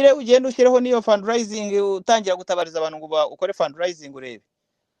 Uzabigire ugende ushyireho niyo fundraising, utangira gutabariza abantu ngo ukore fundraising, urebe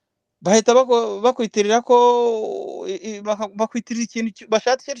bahita bakwitirira ko bakwitirira ikintu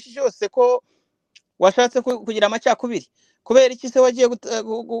bashatse cyose ko washatse kugira amacyakubiri. Kubera iki se wagiye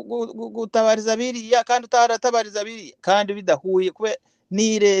gutabariza biriya kandi utaratabariza biriya kandi bidahuye? Kubera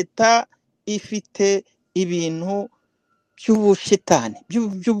ni leta ifite ibintu by'ubushitani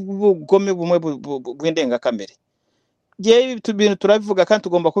by'ubugome bumwe bw'indengakamere. Yewe ibintu turabivuga kandi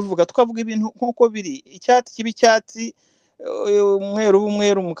tugomba kubivuga, tukavuga ibintu nk'uko biri. Icyatsi kibi cyatsi, umweru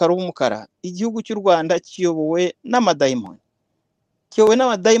umweru, umukara umukara. Igihugu cy'u Rwanda kiyobowe n'amadayimoni,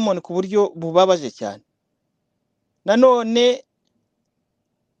 ku buryo bubabaje cyane. Nanone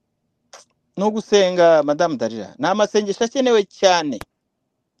no gusenga Madame Darira ni amasengesho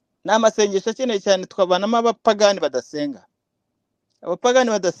akenewe cyane, tukabanamo abapagani badasenga. Abapagani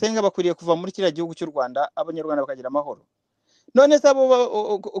badasenga bakwiriye kuva muri kiriya gihugu cy'u Rwanda, abanyarwanda bakagira amahoro. None se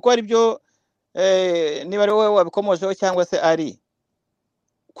abo uko ari byo, niba ari wowe wabikomojeho cyangwa se ari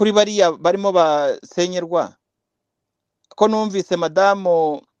kuri bariya barimo basenyerwa, ko numvise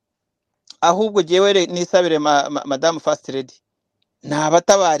madamu, ahubwo jewe nisabire madamu First Lady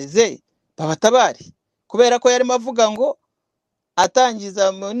nabatabarize babatabari, kubera ko yarimo avuga ngo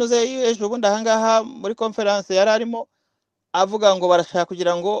atangiza munoze ejo bundi ahangaha muri conference yari arimo avuga ngo barashaka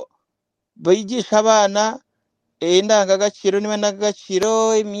kugira ngo bigisha abana indangagaciro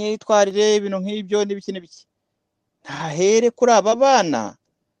n'agaciro, imyitwarire, ibintu nk'ibyo n'ibiki n'ibiki. Ntahere kuri aba bana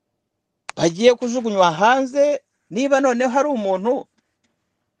bagiye kujugunywa hanze. Niba none hari umuntu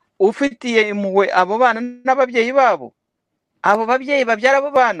ufitiye impuhwe abo bana n'ababyeyi babo, abo babyeyi babyara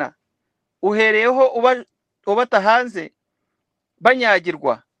abo bana, uhereyeho ubata hanze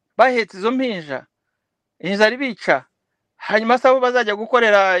banyagirwa, bahetse izo mpinja, inzara bica, hanyuma sabo bazajya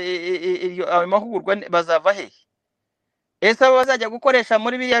gukorera ayo mahugurwa bazava hehe? Ese abo bazajya gukoresha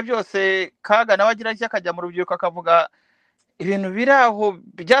muri biriya byose Kaga nawe agira icyo akajya mu rubyiruko akavuga ibintu biraho,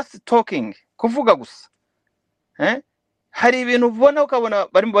 just talking, kuvuga gusa. Hari ibintu ubona ukabona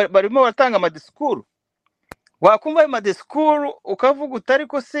barimo baratanga amadisikuru, wakumva ayo madisikuru ukavuga utari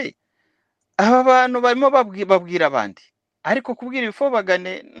ko se aba bantu barimo babwira abandi, ariko kubwira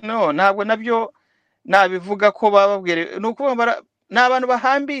ibifobagane no ntabwo nabyo nabivuga ko bababwira. Ni ukuvuga ni abantu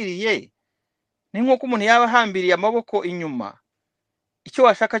bahambiriye, ni nk'uko umuntu yaba ahambiriye amaboko inyuma, icyo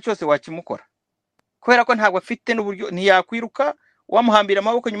washaka cyose wakimukora, kubera ko ntabwo afite n'uburyo, ntiyakwiruka wamuhambira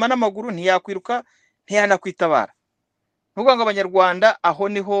amaboko inyuma n'amaguru, ntiyakwiruka, ntiyanakwitabara. Nukuvuga ngo Abanyarwanda, aho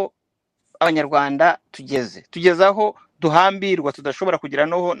niho Abanyarwanda tugeze aho duhambirwa, tudashobora kugira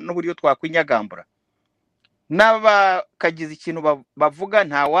n'uburyo twakwinyagambura. N'abakagize ikintu bavuga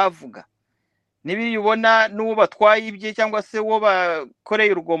nta wavuga, nibiyo ubona n'uwo batwaye ibye cyangwa se uwo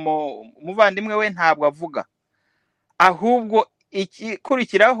bakoreye urugomo umuvandimwe we ntabwo avuga, ahubwo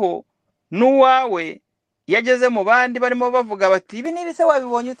ikikurikiraho n'uwawe yageze mu bandi barimo bavuga bati ibi nibi se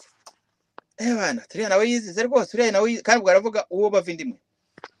wabibonye ute, bana turiya nawe yizize rwose, uriya nawe, kandi baravuga uwo bavindimwe,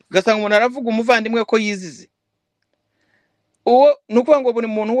 ugasanga umuntu aravuga umuvandimwe ko yizize. Uwo ni ukuvuga ngo buri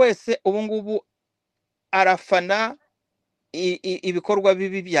muntu wese ubu ngubu arafana ibikorwa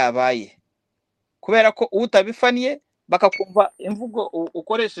bibi byabaye, kubera ko utabifaniye bakakumva imvugo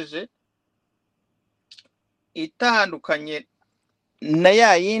ukoresheje itandukanye na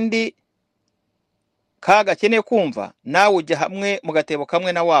ya yindi kaga akeneye kumva, nawe ujya hamwe mu gatebo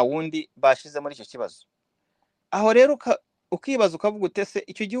kamwe na wa wundi bashize muri icyo kibazo. Aho rero ukibaza ukavuga utese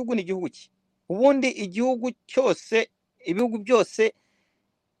icyo gihugu ni igihugu ki? Ubundi igihugu cyose, ibihugu byose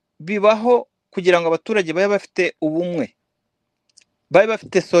bibaho kugira ngo abaturage babe bafite ubumwe, babe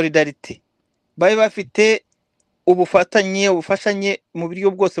bafite solidarite, babe bafite ubufashanye mu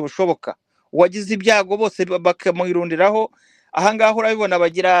buryo bwose bushoboka. Uwagize ibyago bose bakamwirundiraho. Ahangaha urabibona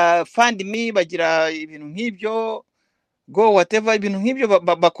bagira fandimi, bagira ibintu nk'ibyo, go whatever, ibintu nk'ibyo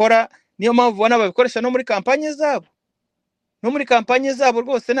bakora. Niyo mpamvu ubona babikoresha no muri kampanye zabo,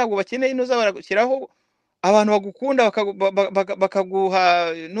 rwose ntabwo bakeneye nuza baragushyiraho abantu bagukunda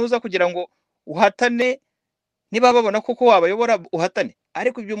bakaguha nuza kugira ngo uhatane, niba babona kuko wabayobora uhatane.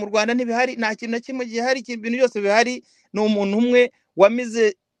 Ariko ibyo mu Rwanda ntibihari, nta kintu na kimwe gihari. Ibintu byose bihari ni umuntu umwe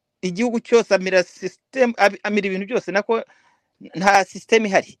wamize igihugu cyose, amira ibintu byose, nako nta system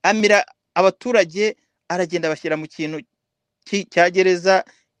ihari, amira abaturage, aragenda bashyira mu kintu cya gereza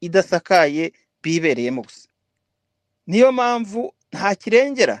idasakaye bibereyemo gusa. Niyo mpamvu nta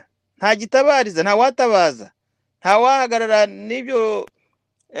kirengera, nta gitabariza, nta watabaza, nta wahagarara n'ibyo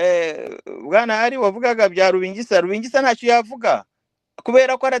bwana hari wavugaga bya Rubingisa ntacyo yavuga,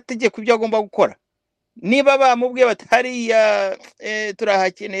 kubera ko arategeka ibyo agomba gukora. Niba bamubwiye bati hariya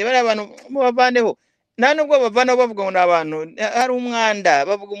turahakeneye bari abantu mubavaneho, nta nubwo bavanaho bavuga ngo ni abantu hari umwanda,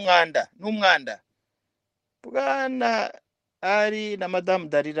 bavuga umwanda n'umwanda. Bwana ari na Madamu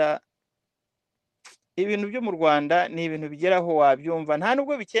Darira, ibintu byo mu Rwanda ni ibintu bigeraho wabyumva, nta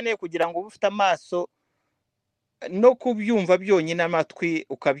nubwo bikeneye kugira ngo ufite amaso no kubyumva byonyine, amatwi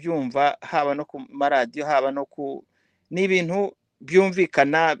ukabyumva, haba no ku maradiyo, haba no ni ibintu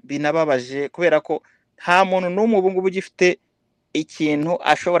byumvikana binababaje, kubera ko nta muntu n'umwe ubu ngubu ugifite ikintu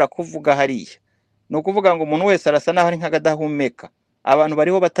ashobora kuvuga hariya. Ni ukuvuga ngo umuntu wese arasa naho ari nk'akadahumeka, abantu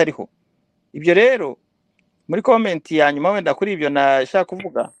bariho batariho. Ibyo rero muri komenti ya nyuma wenda kuri ibyo nashaka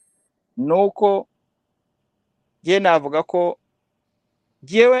kuvuga ni uko ngiye navuga ko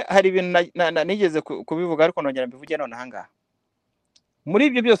ngewe hari ibintu nigeze kubivuga, ariko nongera mbivuge none ahangaha. Muri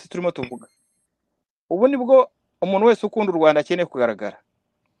ibyo byose turimo tuvuga, ubu nibwo umuntu wese ukunda u Rwanda akeneye kugaragara,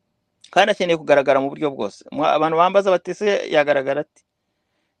 kandi akeneye kugaragara mu buryo bwose. Abantu bambaza batese yagaragara ati,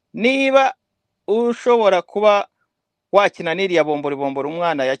 niba ushobora kuba wakina n'iriya bombori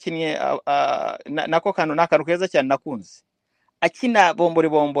umwana yakinnye, nako kantu ni akantu keza cyane nakunze, akina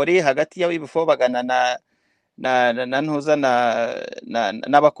bombori hagati y'ibifobagana na ntuza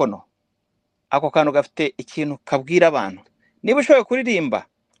n'abakono. Ako kantu gafite ikintu kabwira abantu. Niba ushoboye kuririmba,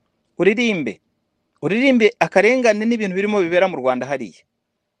 uririmbe akarengane n'ibintu birimo bibera mu Rwanda hariya.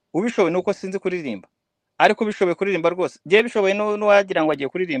 Ubishoboye, nuko sinzi kuririmba, ariko bishoboye kuririmba rwose. Ngiye bishoboye n'uwagira ngo agiye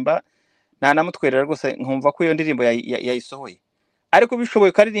kuririmba, ntanamutwerera rwose, nkumva ko iyo ndirimbo yayisohoye. Ariko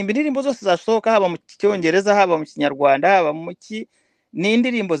bishoboye karirimba indirimbo zose zasohoka, haba mu Cyongereza, haba mu Kinyarwanda, haba mu ni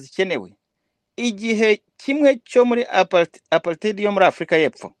indirimbo zikenewe. Igihe kimwe cyo muri apartheid yo muri Afurika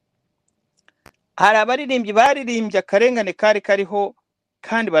y'Epfo, hari abaririmbyi baririmbye akarengane kari kariho,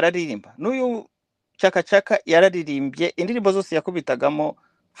 kandi bararirimba. N'uyu Chaka yararirimbye indirimbo zose yakubitagamo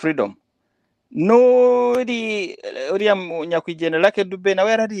freedom. Uriya nyakwigendera Lucky Dube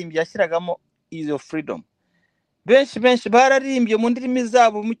nawe yararirimbye yashyiragamo izo freedom. Benshi bararirimbye mu ndimi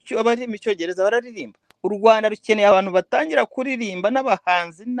zabo, abari mu Cyongereza bararirimba. U Rwanda rukeneye abantu batangira kuririmba,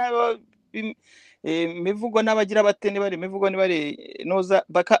 n'abahanzi n'imivugo, n'abagira bateni bari imivugo, bari noza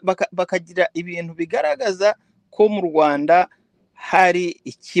bakagira ibintu bigaragaza ko mu Rwanda hari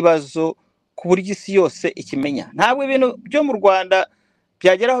ikibazo, ku buryo isi yose ikimenya. Ntabwo ibintu byo mu Rwanda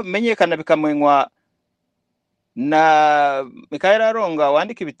byageraho bimenyekana bikamenywa na Mikael Aronga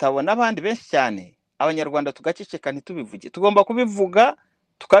wandika ibitabo n'abandi benshi cyane, abanyarwanda tugaceceka ntitubivuge. Tugomba kubivuga,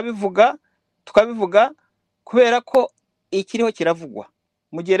 tukabivuga kubera ko ikiriho kiravugwa.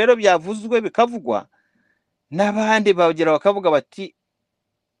 Mu gihe rero byavuzwe bikavugwa, n'abandi bagera bakavuga bati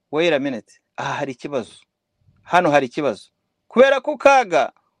wait a minute, aha hari ikibazo, hano hari ikibazo, kubera ko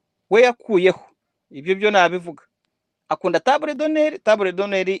Kaga we yakuyeho ibyo byo nabivuga. Akunda table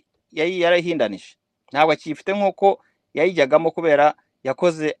d'honneur yarahindanije, ntabwo akifite nk'uko yayijyagamo kubera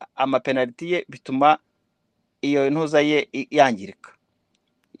yakoze amapenaliti ye bituma iyo ntuza ye yangirika,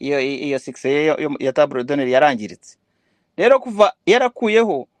 iyo success ya table d'honneur yarangiritse. Rero kuva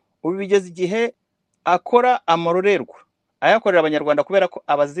yarakuyeho ubu bigeze igihe akora amarorerwa ayakorera abanyarwanda kubera ko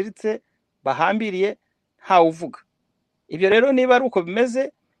abaziritse bahambiriye ntawe uvuga. Ibyo rero niba ari uko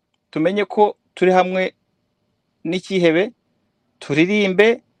bimeze, tumenye ko turi hamwe n'ikihebe,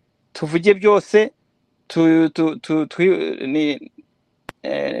 turirimbe, tuvuge byose,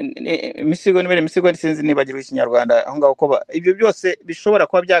 imisigo sinzi nibagirwa ikinyarwanda aho ngaho ko ibyo byose bishobora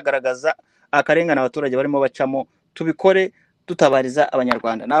kuba byagaragaza akarengane abaturage barimo bacamo, tubikore tutabariza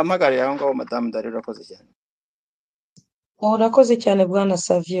abanyarwanda. Nampagarira aho ngaho Madamu Ndari, urakoze cyane. Urakoze cyane Bwana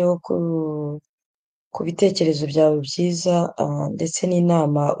Savio ku bitekerezo byawe byiza ndetse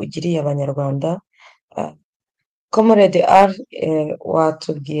n'inama ugiriye abanyarwanda. Comrade R,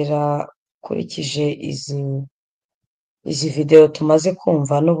 watubwira ukurikije izi video tumaze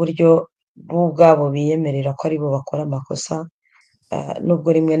kumva n'uburyo bo ubwabo biyemerera ko aribo bakora amakosa,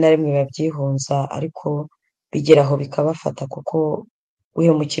 nubwo rimwe na rimwe babyihunza ariko bigeraho bikabafata kuko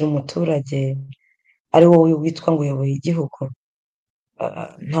wihemukira umuturage ari wowe witwa ngo uyoboye igihugu,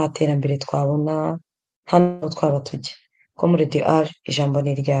 nta terambere twabona, nta n'aho twaba tujya. Comrade R, ijambo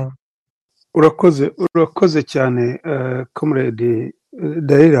ni ryawe. urakoze cyane comrade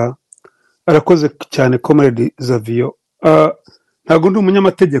Daira, arakoze cyane comrade Zavio. Ntabwo ndi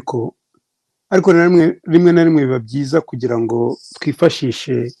umunyamategeko ariko rimwe na rimwe biba byiza kugira ngo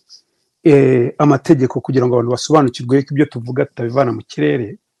twifashishe amategeko kugira ngo abantu basobanukirwe ko ibyo tuvuga tutabivana mu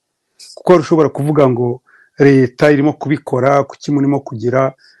kirere, kuko ushobora kuvuga ngo leta irimo kubikora kuki murimo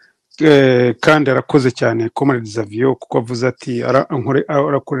kugira. Kandi arakoze cyane comrade Zavio kuko avuze ati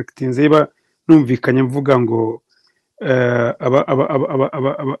arakorekitinze iba numvikanye mvuga ngo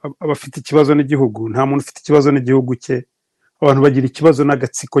abafite ikibazo n'igihugu, nta muntu ufite ikibazo n'igihugu cye, abantu bagira ikibazo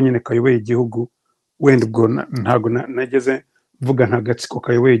n'agatsiko nyine kayoboye igihugu. Wenda ubwo ntabwo nageze mvuga nta gatsiko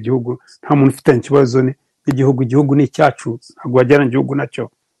kayoboye igihugu, nta muntu ufite ikibazo n'igihugu, igihugu ni icyacu, ntabwo wajyana igihugu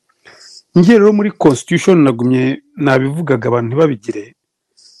nacyo. Ngiye rero muri constitution nagumye nabivugaga abantu ntibabigire,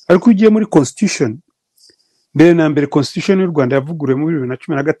 ariko ugiye muri constitution, mbere na mbere constitution y'u Rwanda yavuguruwe muri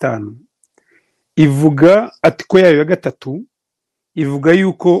 2015 ivuga article yayo ya 3 ivuga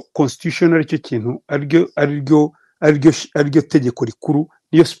yuko constitution ari cyo kintu ariryo tegeko rikuru,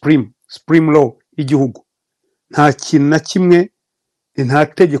 niyo supreme law y'igihugu. Nta kintu na kimwe, nta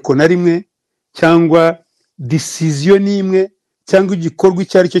tegeko na rimwe cyangwa decision n'imwe cyangwa igikorwa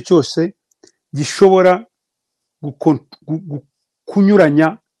icyo ari cyo cyose gishobora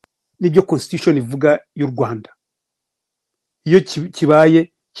kunyuranya n'ibyo constitution ivuga y'u Rwanda. Iyo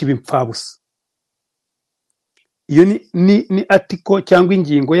kibaye kiba impfabusa. Iyo ni article cyangwa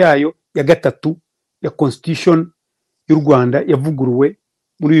ingingo yayo ya 3 ya constitution y'u Rwanda yavuguruwe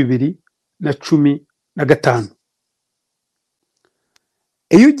muri 2015.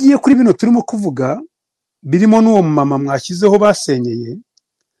 Iyo ugiye kuri bino turimo kuvuga birimo n'uwo mama mwashyizeho basenyeye,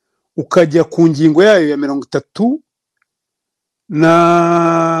 ukajya ku ngingo yayo ya 34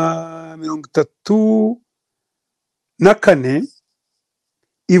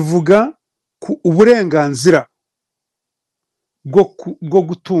 ivuga ku uburenganzira bwo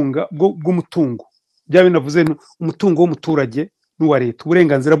gutunga bw'umutungo. Bya binavuze umutungo w'umuturage n'uwa leta,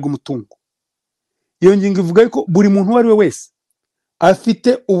 uburenganzira bw'umutungo. Iyo ngingo ivuga ko buri muntu uwo ari we wese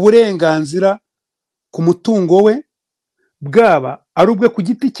afite uburenganzira ku mutungo we, bwaba ari ubwe ku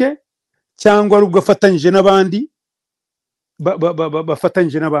giti cye cyangwa ari ubwo afatanyije n'abandi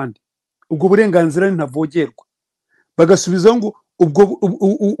bafatanyije n'abandi. Ubwo burenganzira ntavogerwa. Bagasubizaho ngo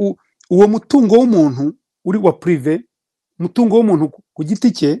uwo mutungo w'umuntu uri wa prive, umutungo w'umuntu ku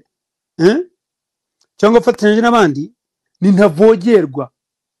giti cye cyangwa afatanyije n'abandi ni ntavogerwa,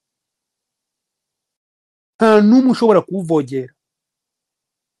 nta n'umwe ushobora kuwuvogera.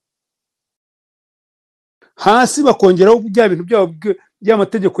 Hasi bakongeraho bya bintu byabo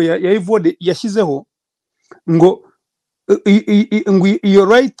by'amategeko ya Evode yashyizeho ngo iyo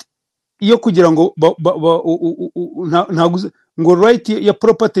right yo kugira ngo ngo right ya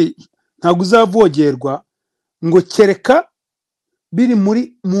property ntabwo uzavogerwa ngo kereka biri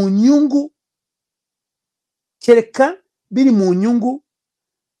mu nyungu, kereka biri mu nyungu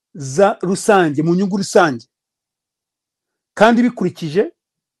za rusange, mu nyungu rusange kandi bikurikije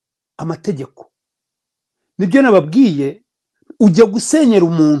amategeko. Nibyo nababwiye, ujya gusenyera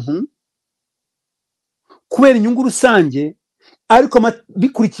umuntu kubera inyungu rusange, ariko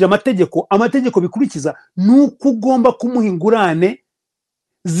bikurikije amategeko bikurikiza nuko ugomba kumuha ingurane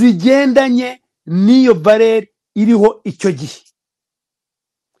zigendanye n'iyo bareri iriho icyo gihe.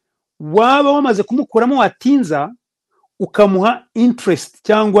 Waba wamaze kumukuramo watinza, ukamuha interest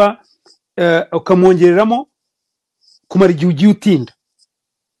cyangwa ukamwongereramo kumara igihe ugiye utinda.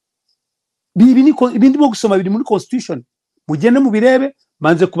 Ibindimo gusoma biri muri constitution, mugende mubirebe,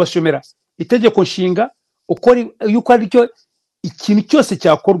 banze kubashomera itegeko nshinga yuko ari cyo ikintu cyose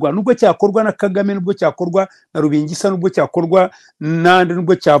cyakorwa, nubwo cyakorwa na Kagame, nubwo cyakorwa na Rubingisa, nubwo cyakorwa nande,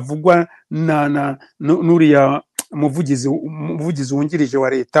 nubwo cyavugwa na nuriya umuvugizi wungirije wa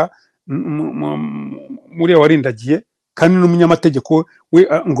leta muri warindagiye, kandi n'umunyamategeko we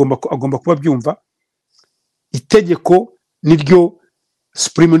agomba kuba byumva. Itegeko niryo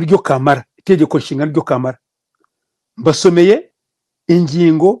supreme, niryo kamara, itegeko nshinga niryo kamara. Mbasomeye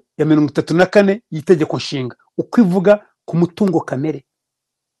ingingo ya 34 y'itegeko nshinga uko ivuga ku mutungo kamere.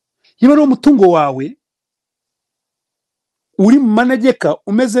 Niba ari umutungo wawe uri mu manegeka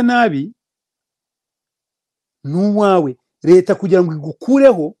umeze nabi, n'uwawe, leta kugira ngo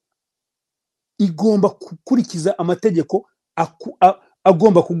igukureho igomba gukurikiza amategeko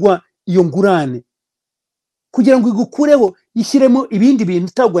agomba kugwa iyo ngurane. Kugira ngo igukureho yishyiremo ibindi bintu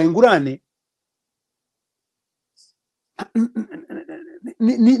itagwaye ingurane,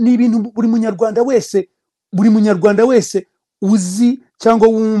 ni ibintu buri munyarwanda wese uzi cyangwa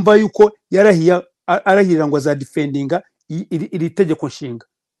wumva yuko arahirira ngo azadifendinga iri tegeko nshinga,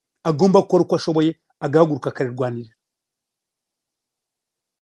 agomba gukora uko ashoboye, agahaguruka akarirwanira.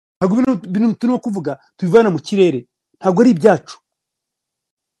 Ntabwo ibintu turimo kuvuga tubivana mu kirere, ntabwo ari ibyacu,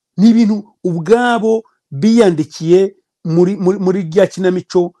 ni ibintu ubwabo biyandikiye muri rya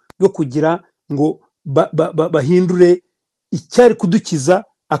kinamico yo kugira ngo bahindure icyari kudukiza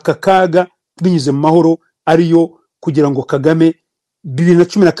aka kaga binyuze mu mahoro, ariyo kugira ngo Kagame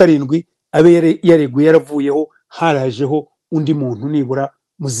 2017 abe yareguye, yaravuyeho, harajeho undi muntu nibura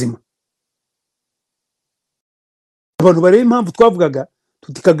muzima. Abantu bareba impamvu twavugaga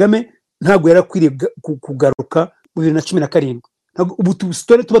tuti Kagame ntabwo yarakwiriye kugaruka mu 2017. Ubu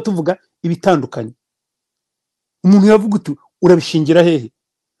tubisitore tuba tuvuga ibitandukanye. Umuntu yavuga uti urabishingira hehe?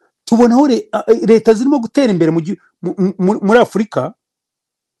 Tubonaho leta zirimo gutera imbere muri Afurika,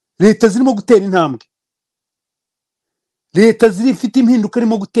 leta zirimo gutera intambwe, leta zifite impinduka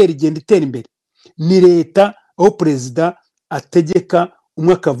irimo gutera, igenda itera imbere. Ni leta aho perezida ategeka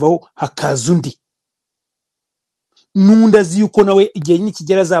umwe akavaho hakaza undi, n'undi azi yuko nawe igihe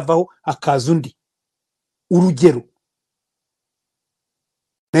nikigera azavaho hakaza undi. Urugero,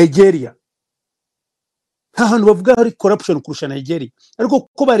 Nigeria, nta hantu bavuga hari corruption kurusha Nigeria, ariko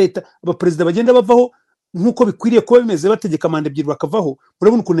kuko ba leta abaperezida bagenda bavaho nkuko bikwiriye kuba bimeze, bategeka manda ebyiri bakavaho,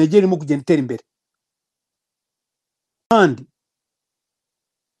 murabona ukuntu Nigeria irimo kugenda itera imbere. Kandi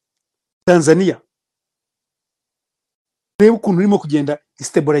Tanzania, reba ukuntu irimo kugenda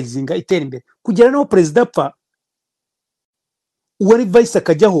stabilizinga, itera imbere, kugera naho perezida apfa uwari vice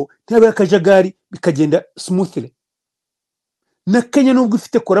akajyaho ntihabe akajagari, bikagenda smoothly. Na Kenya nubwo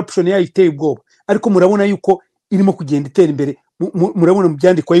ifite corruption yayo iteye ubwoba, ariko murabona yuko irimo kugenda itera imbere. Murabona mu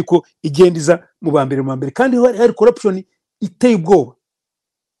byandikwa yuko igenda iza mu bambere, kandi hari corruption iteye ubwoba.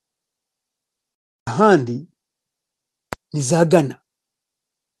 Ahandi ni za Ghana,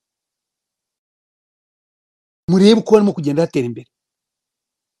 murebe uko barimo kugenda hatera imbere.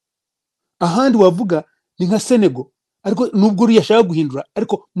 Ahandi wavuga ni nka Senegal, ariko nubwo uri yashaka guhindura,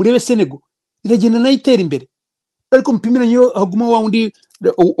 ariko murebe Senegal iragenda nayo itera imbere. Ariko mpimira yo haguma wa undi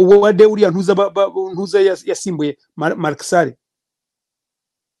wade uriya ntuza yasimbuye Mark Sare,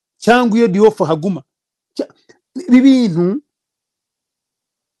 cyangwa iyo Diouf haguma. Ibintu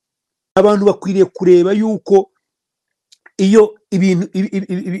abantu bakwiriye kureba yuko iyo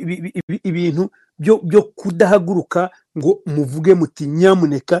ibintu byo kudahaguruka ngo muvuge muti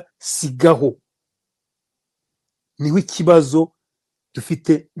nyamuneka sigaho, niho ikibazo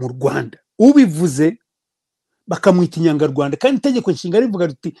dufite mu Rwanda. Ubivuze bakamwita inyangarwanda, kandi itegeko nshinga rivuga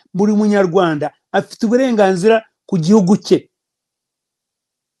riti buri munyarwanda afite uburenganzira ku gihugu cye.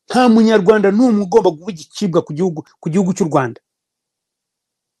 Nta munyarwanda n'umwe ugomba kuvuga ikibwa ku gihugu cy'u Rwanda.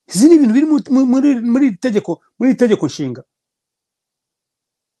 Izi ni ibintu biri muri itegeko nshinga.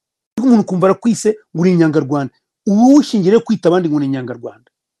 Umuntu kumva arakwise ngo uri inyangarwanda, ubu ushingire kwita abandi ngo ni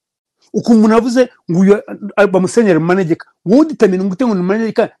inyangarwanda. uko umuntu avuze ngo uyu bamusenyera mu manegeka, wowe uditamira ngo utengu mu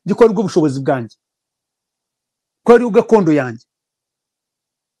manegeka giko ari bwo bushobozi bwanjye, ko ari gakondo yanjye.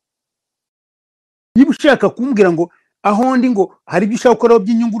 Niba ushaka kumbwira ngo aho ndi ngo hari ibyo ushaka gukora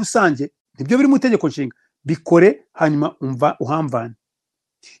by'inyungu rusange, nibyo biri mu itegeko nshinga, bikore hanyuma umva uhamvane.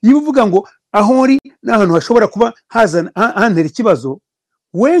 Niba uvuga ngo aho uri n'ahantu hashobora kuba hantera ikibazo,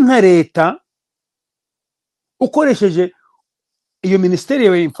 we nka leta ukoresheje iyo minisiteri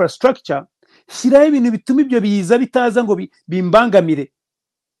ya infrastructure, shyiraho ibintu bituma ibyo biza bitaza ngo bimbangamire,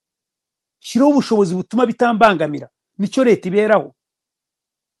 shyiraho ubushobozi butuma bitambangamira. Nicyo leta iberaho.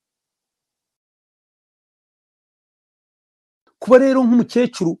 Kuba rero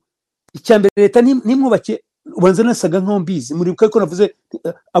nk'umukecuru, icyambere leta nimwubake, ubanza nasaga nkaho mbizi, muribuka ko navuze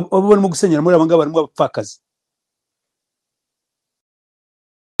abo barimo gusenyera muri abangaba barimo abapfakazi,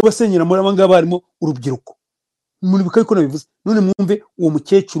 basenyera muri abangaba barimo urubyiruko, muribuka ko nabivuze. None mwumve uwo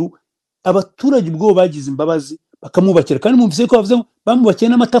mukecuru, abaturage ubwo bagize imbabazi bakamwubakira, kandi mwumvise ko bavuze ngo bamubakiye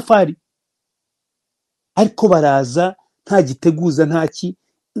n'amatafari, ariko baraza nta giteguza ntaki,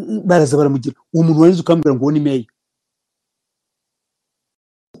 baraza baramugira. Uwo muntu warinze ukambwira ngo uwo ni meya,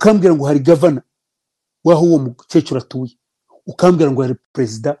 ukambwira ngo hari gavana waho uwo mukecuru atuye, ukambwira ngo hari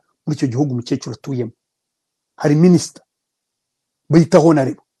perezida muri icyo gihugu umukecuru atuyemo, hari minisita bayitaho na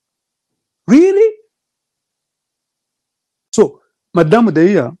rebo. Really? So madamu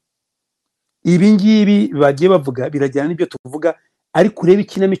Dalila, ibi ngibi bagiye bavuga birajyana n'ibyo tuvuga, ariko urebe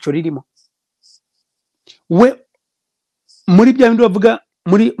ikinamico ririmo. We muri bya bindi bavuga,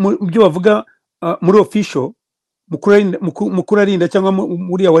 muri byo bavuga muri official, mukuru arinda cyangwa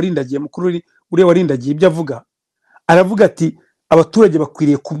uriya warindagiye, uriya warindagiye ibyo avuga, aravuga ati abaturage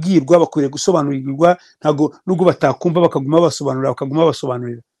bakwiriye kubwirwa, bakwiriye gusobanurirwa, ntago nubwo batakumva bakaguma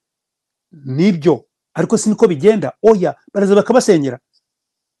basobanurira. Nibyo, ariko siniko bigenda. Oya, baraza bakabasenyera.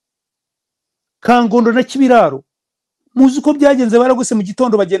 Kangondo na Kibiraro, muzi uko byagenze, baraguse mu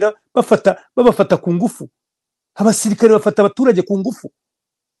gitondo bagenda babafata ku ngufu, abasirikare bafata abaturage ku ngufu.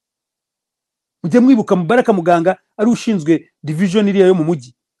 Mujye mwibuka Mubaraka Muganga ari ushinzwe division iriya yo mu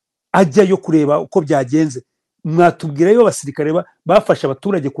mujyi, ajya yo kureba uko byagenze. Mwatubwira yo abasirikare bafasha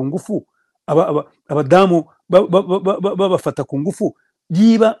abaturage ku ngufu, abadamu babafata ku ngufu,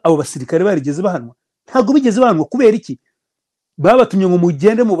 yiba abo basirikare barigeze bahanwa? Ntago bigeze bahanwa. Kubera iki? Babatumye ngo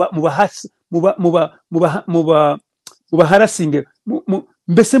mugende mubaharasinge,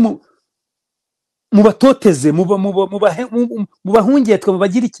 mbese mubatoteze, mubahungetwe,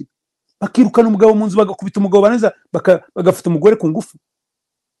 mubagira iki? Bakirukana umugabo mu nzu, bagakubita umugabo, baneza bagafata umugore ku ngufu.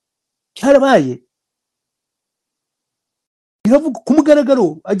 Cyarabaye. Biravuga ku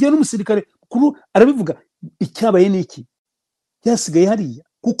mugaragaro, agiye n'umusirikare mukuru arabivuga. Icyabaye ni iki? Byasigaye hariya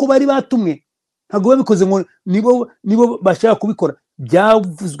kuko bari batumwe, ntago babikoze ngo nibo bashaka kubikora.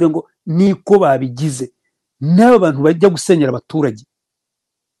 Byavuzwe ngo niko babigize. N'aba bantu bajya gusenyera abaturage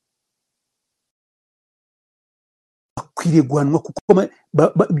bakwiriye guhanwa, kuko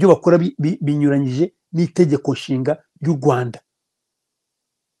ibyo bakora binyuranyije n'itegeko nshinga ry'u Rwanda.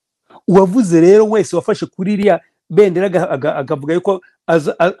 Uwavuze rero wese wafashe kuri iriya bendera akavuga yuko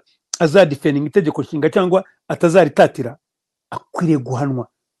azadefendinga itegeko nshinga cyangwa atazaritatira, akwiriye guhanwa,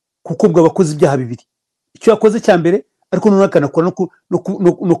 kuko bwo abakoze ibyaha bibiri. Icyo yakoze cya mbere, ariko none akanakora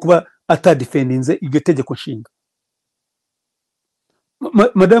no kuba atadefendinze iryo tegeko nshinga.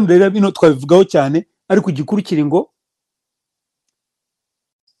 Madame Dalila, bino twabivugaho cyane, ariko igikuru kiri ngo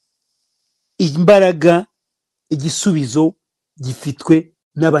imbaraga, igisubizo gifitwe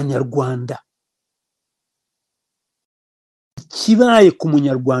n'Abanyarwanda. Ikibaye ku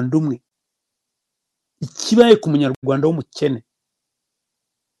munyarwanda umwe, ikibaye ku munyarwanda w'umukene,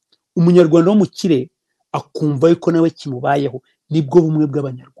 umunyarwanda w'umukire akumva yuko nawe kimubayeho, nibwo bumwe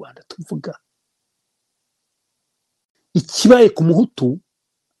bw'Abanyarwanda tuvuga. Ikibaye ku muhutu,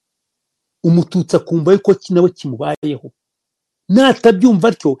 umututsi akumva yuko nawe kimubayeho. Natabyumva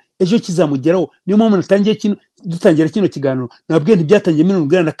atyo, ejo kizamugeraho. Niyo mpamvu dutangira kino kiganiro nabwiye ntibyatangiye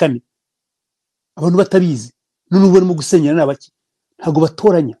 1994, abantu batabizi. None ubu barimo gusenyera n'abaki, ntago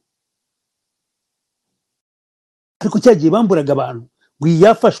batoranya. Ariko cyagiye bamburaga abantu ngo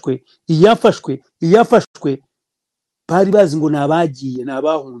iyafashwe, bari bazi ngo nabagiye,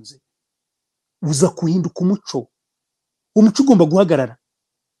 nabahunze. Uza kuhinduka umuco. Umuco ugomba guhagarara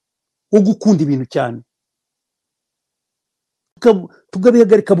wo gukunda ibintu cyane,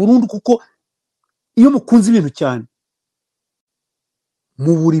 tugabihagarika burundu, kuko iyo mukunze ibintu cyane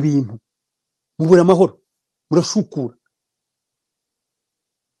mubura ibintu, mubura amahoro, murashukura.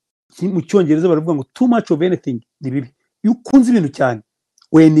 Mu Cyongereza baravuga ngo too much of anything ni bibi. Iyo ukunze ibintu cyane,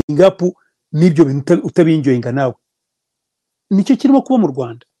 weninga up n'ibyo bintu utabinjoyinga nawe. Nicyo kirimo kuba mu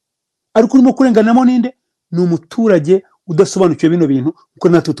Rwanda. ariko urimo kurenganamo ninde? Ni umuturage udasobanukiwe bino bintu kuko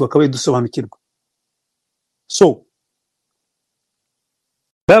natwe twakabaye dusobanukirwa. So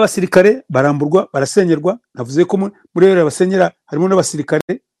abasirikare baramburwa, barasenyerwa. Navuze ko muri rero abasenyera harimo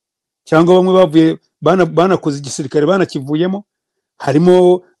n'abasirikare cyangwa bamwe bavuye banakoze igisirikare banakivuyemo,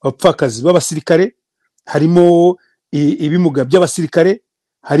 harimo abapfakazi b'abasirikare, harimo ibimuga by'abasirikare,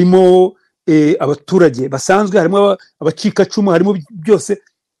 harimo abaturage basanzwe, harimo abacikacumu, harimo byose.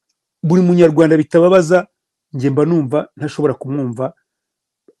 Buri munyarwanda bitababaza, njye mba numva ntashobora kumwumva.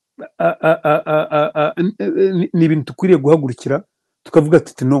 Ni ibintu dukwiriye guhagurukira tukavuga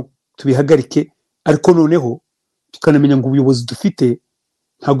tuti no, tubihagarike, ariko noneho tukanamenya ngo ubuyobozi dufite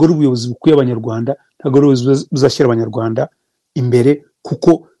ntabwo ari ubuyobozi bukwiye abanyarwanda, ntabwo ari ubuyobozi buzashyira abanyarwanda imbere,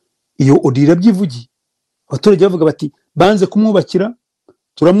 kuko iyo odira byivugiye abaturage bavuga bati banze kumwubakira,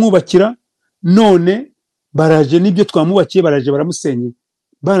 turamwubakira, none baraje n'ibyo twamwubakiye baraje baramusenyeye,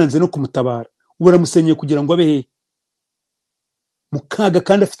 baranze no kumutabara, ubu baramusenyeye kugira ngo abe hehe mu kaga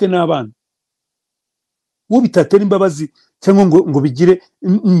kandi afite n'abana. Uwo bitatera imbabazi cyangwa ngo bigire,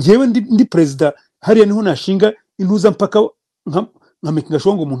 njyewe ndi perezida hariya niho nashinga intuza mpaka nkameka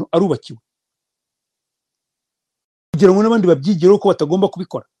ngo umuntu arubakiwe, kugira ngo n'abandi babyigireho ko batagomba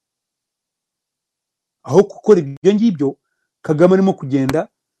kubikora. Aho gukora ibyo ngibyo, Kagame arimo kugenda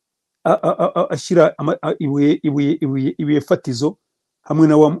ashyira ibuye fatizo hamwe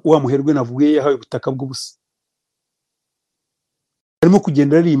na wa muherwe navuye yahawe ubutaka bw'ubusa. Arimo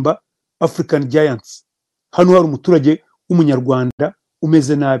kugenda aririmba African Giants. Hano hari umuturage w'umunyarwanda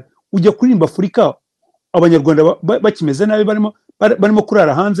umeze nabi, ujya kuririmba Afurika abanyarwanda bakimeze nabi, barimo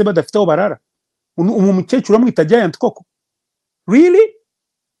kurara hanze badafite aho barara. Umukecuru amwita Giant koko? Really?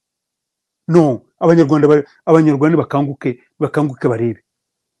 No, abanyarwanda bakanguke barebe.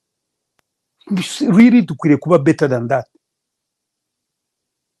 Really dukwiriye kuba better than that.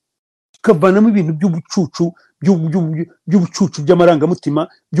 Tukavanamo ibintu by'ubucucu by'amarangamutima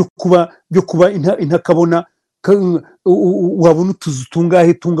byo kuba intakabona, wabona utuzu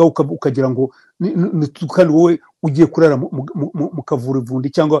tungahe ukagira ngo kandi wowe ugiye kurara mu kavurivundi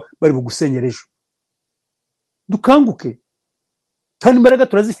cyangwa bari bugusenyera ejo. Dukanguke kandi imbaraga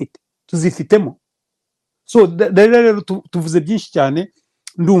tuzifitemo. So rero tuvuze byinshi cyane,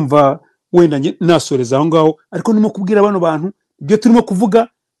 ndumva wenda nasoreza aho ngaho, ariko ndimo kubwira bano bantu ibyo turimo kuvuga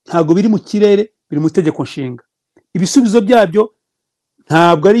ntabwo biri mu kirere, biri mu itegeko nshinga. Ibisubizo byabyo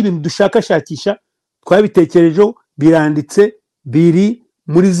ntabwo ari ibintu dushakashakisha, twabitekerejeho, biranditse, biri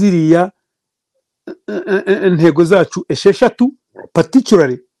muri ziriya intego zacu esheshatu,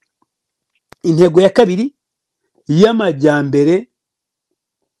 particularly intego ya kabiri y'amajyambere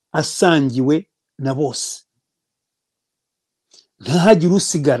asangiwe na bose, ntahagire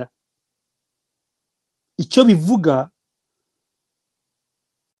usigara. Icyo bivuga,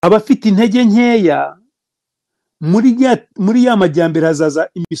 abafite intege nkeya muri ya majyambere hazaza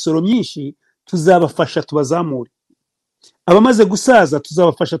imisoro myinshi, tuzabafasha tubazamure. Abamaze gusaza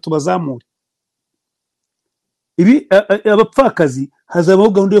tuzabafasha tubazamure. Abapfakazi hazabaho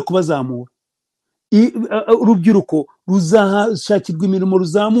gahunda yo kubazamura. Urubyiruko ruzashakirwa imirimo,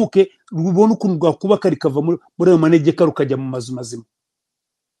 ruzamuke, rubone ukuntu rwakubaka rikava muri ayo manegeka rukajya mu mazu mazima.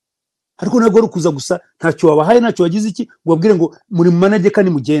 Ariko ntabwo ari ukuza gusa ntacyo wabahaye, ntacyo wagize iki, ngo wabwire ngo muri mu manegeka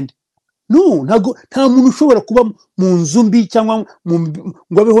nimugende. No, nta muntu ushobora kuba mu nzu mbi cyangwa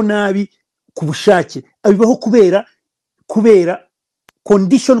ngo abeho nabi ku bushake. Abibaho kubera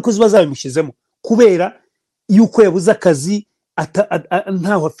condition ko ziba zabimushyizemo, kubera yuko yabuze akazi,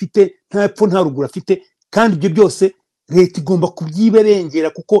 ntaho afite, nta epfo nta ruguru afite. Kandi ibyo byose leta igomba kubyiberengera,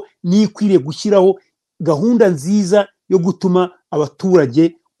 kuko niyo ikwiriye gushyiraho gahunda nziza yo gutuma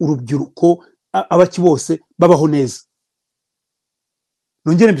abaturage, urubyiruko, abaki bose babaho neza.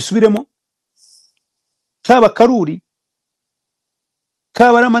 Nongere mbisubiremo, kaba Karuri,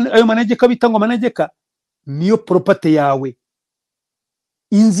 kaba ayo manegeka bita ngo manegeka, niyo property yawe,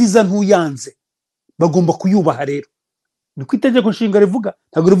 inziza ntuyanze, bagomba kuyubaha. Rero niko itegeko nshinga rivuga,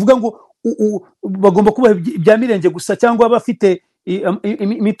 ntabwo rivuga ngo bagomba kubaha ibya mirenge gusa cyangwa bafite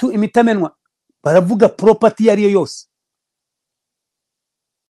imitamenwa, baravuga property yari yo yose.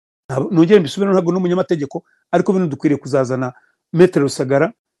 Nongere mbisubiremo, ntabwo n'umunyamategeko, ariko bino dukwiriye kuzazana Maître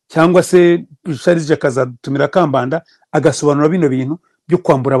Rusagara cyangwa se Charles akazatumira Kambanda agasobanura bino bintu byo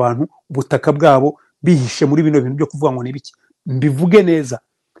kwambura abantu ubutaka bwabo bihishe muri bino bintu byo kuvuga ngo nibiki. Mbivuge neza,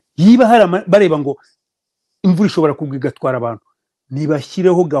 yiba hari bareba ngo imvura ishobora kugwa igatwara abantu,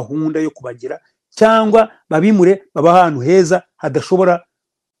 nibashyireho gahunda yo kubagira, cyangwa babimure baba ahantu heza hadashobora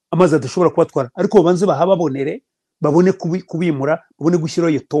amazi adashobora kubatwara, ariko babanze bahababonere, babone kubimura, babone gushyiraho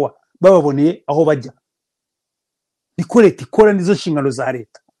iyo towa, bababoneye aho bajya. Niko leta ikora, nizo nshingano za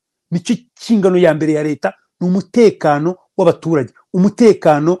leta. nicyo kingano ya mbere ya leta, ni umutekano w'abaturage.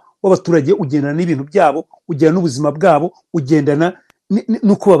 Umutekano w'abaturage ugendana n'ibintu byabo, ugendana n'ubuzima bwabo, ugendana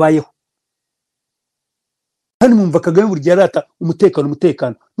n'uko babayeho. Kandi mwumva Kagame buri gihe arata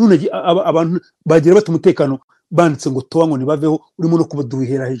umutekano. None abantu bagira bata umutekano banditse ngo towa ngo nibaveho, urimo no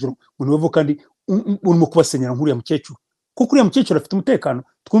kubaduhera hejuru ngo nibaveho, kandi urimo kubasenyera nk'uriya mukecuru. Kuko uriya mukecuru afite umutekano,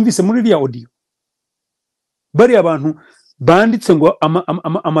 twumvise muri iriya audio. Bari abantu banditse ngo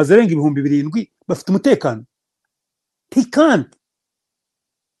amazu arenga 7,000 bafite umutekano. He can't.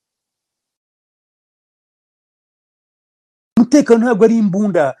 Umutekano ntabwo ari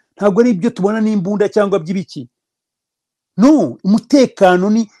imbunda, ntabwo ari ibyo tubona n'imbunda cyangwa by'ibiki. No, umutekano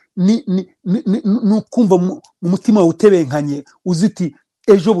ni ukumva mu mutima utebenkanye, uziti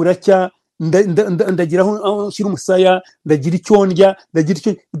ejo buracya ndagira aho nshyira umusaya, ndagira icyo ndya,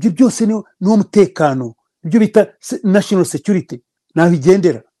 ibyo byose ni wo mutekano. Ibyo bita national security, naho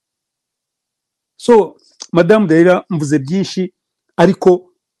igendera. So Madame Daira, mvuze byinshi,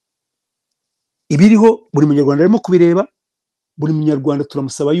 ariko ibiriho buri munyarwanda arimo kubireba. Buri munyarwanda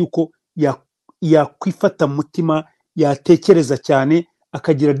turamusaba yuko yakwifata mu mutima, yatekereza cyane,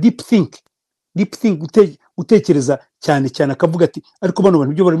 akagira deep think, gutekereza cyane akavuga ati ariko bano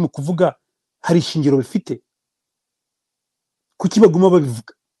bantu byo barimo kuvuga hari ishingiro bifite, kuki baguma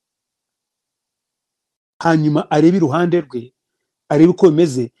babivuga? Hanyuma arebe iruhande rwe, arebe uko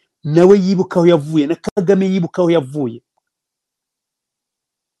bimeze, nawe yibuka aho yavuye, na Kagame yibuka aho yavuye.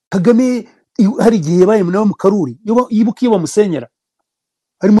 Kagame hari igihe yabaye nawe mu Karuri, yibuka iyo bamusenyera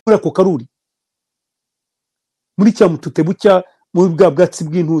ari muri ako Karuri, muri cya mutute bucya, muri bwa bwatsi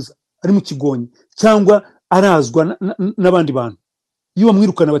bw'intuza, ari mu Kigonyi, cyangwa arazwa n'abandi bantu. Iyo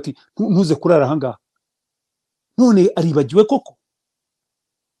bamwirukana bati ntuze kurara ahangaha. None aribagiwe koko?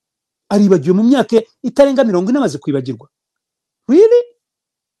 Aribagiwe mu myaka itarenga 40 amaze kwibagirwa? Really?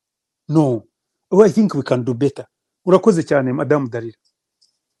 No. I think we can do better. Urakoze cyane Madame Darira.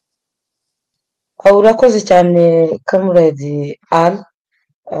 Urakoze cyane Comrade Al,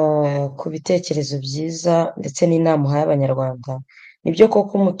 ku bitekerezo byiza ndetse n'inama uhaye Abanyarwanda. Nibyo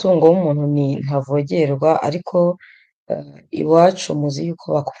koko umutungo w'umuntu ni ntavogerwa, ariko iwacu muzi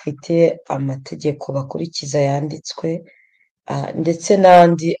yuko bafite amategeko bakurikiza yanditswe, ndetse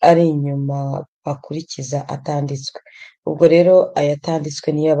n'andi ari inyuma bakurikiza atanditswe. Ubwo rero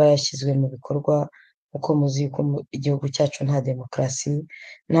ayatanditswe niyo aba yashyizwe mu bikorwa, kuko muzi yuko igihugu cyacu nta demokarasi,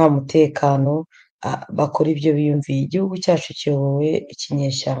 nta mutekano, bakora ibyo biyumviye. Igihugu cyacu kiyobowe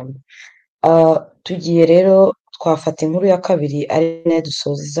ikinyeshyamba. Tugiye rero twafata inkuru ya kabiri ari nayo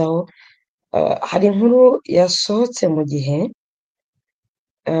dusozezaho. Hari inkuru yasohotse mu gihe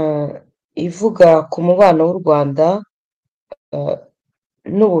ivuga ku mubano w'u Rwanda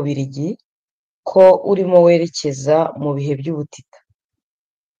n'Ububirigi ko urimo werekeza mu bihe by'ubutita,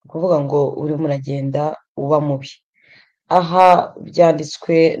 kuvuga ngo urimo uragenda uba mubi. Aha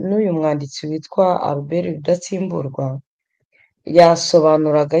byanditswe n'uyu mwanditsi witwa Albert Rudatsimburwa,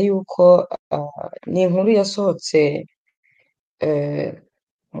 yasobanuraga yuko ni inkuru yasohotse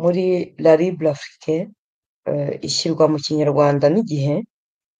muri La Libre Afrique, ishyirwa mu Kinyarwanda n'Igihe.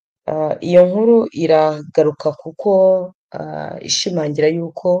 Iyo nkuru iragaruka kuko ishimangira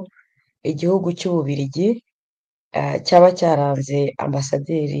yuko igihugu cy'Ububirigi cyaba cyaranze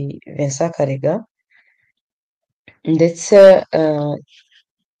Ambasaderi Vincent Karega, ndetse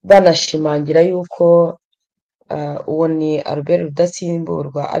banashimangira yuko uwo ni Albert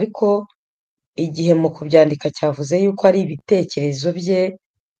Rudatsimburwa, ariko Igihe mu kubyandika cyavuze yuko ari ibitekerezo bye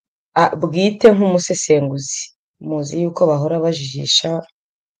bwite nk'umusesenguzi. Muzi yuko bahora bajijisha,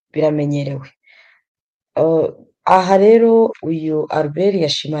 biramenyerewe. Aha rero uyu Albert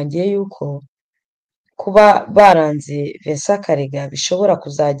yashimangiye yuko kuba baranze Vincent Karega bishobora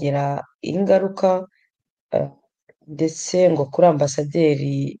kuzagira ingaruka, ndetse ngo kuri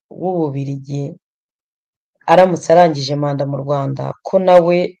Ambasaderi w'Ububirigi aramutse arangije manda mu Rwanda, ko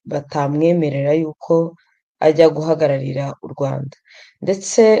nawe batamwemerera yuko ajya guhagararira u Rwanda.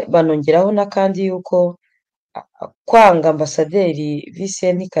 Ndetse banongeraho n'akandi yuko kwanga Ambasaderi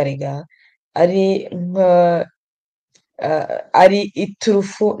Vincent Karega ari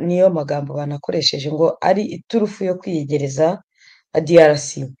iturufu, niyo magambo banakoresheje, ngo ari iturufu yo kwiyegereza DRC.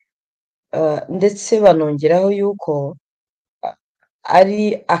 Ndetse banongeraho yuko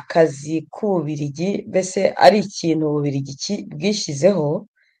ari akazi k'Ububirigi, mbese ari ikintu Ububirigi bwishyizeho,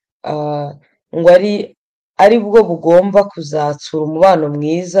 ngo ari bwo bugomba kuzatsura umubano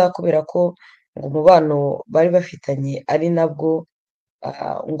mwiza, kubera ko ngo umubano bari bafitanye ari nabwo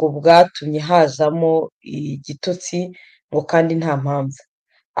ngo bwatumye hazamo igitotsi, ngo kandi nta mpamvu.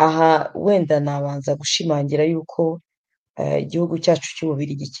 Aha wenda nabanza gushimangira yuko igihugu cyacu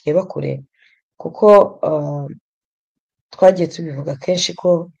cy'Ububirigi kireba kure, kuko twagiye tubivuga kenshi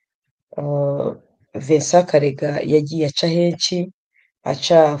ko Vincent Karega yagiye aca henshi,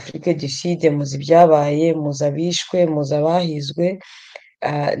 aca Afurika du Sud, muzi ibyabaye, muzi abishwe, muzi abahizwe,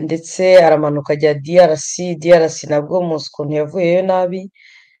 ndetse aramanuka ajya DRC nabwo muzi ukuntu yavuyeyo nabi,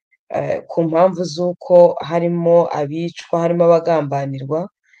 ku mpamvu z'uko harimo abicwa, harimo abagambanirwa.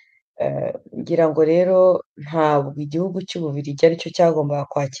 Ngira ngo rero ntabwo igihugu cy'Ububirigi aricyo cyagombaga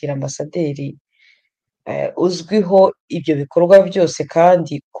kwakira ambasaderi uzwiho ibyo bikorwa byose,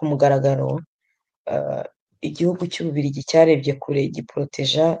 kandi ku mugaragaro igihugu cy'Ububirigi cyarebye kure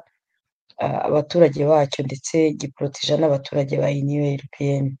giporoteja abaturage bacyo, ndetse giporoteja n'abaturage ba Union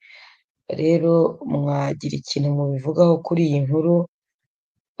Européenne. Rero mwagira ikintu mubivugaho kuri iyi nkuru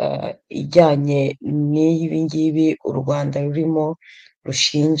ijyanye n'ibi ngibi u Rwanda rurimo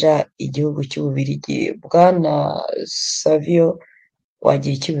rushinja igihugu cy'Ububirigi? Bwana Savio,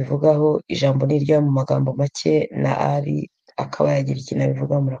 wagira icyo ubivugaho? Ijambo ni iryawe mu magambo make, na ari akaba yagira ikintu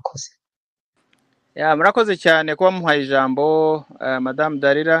abivugaho. Murakoze. Murakoze cyane kuba muhaye ijambo Madame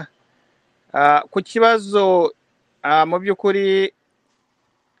Dalila. Ku kibazo mu by'ukuri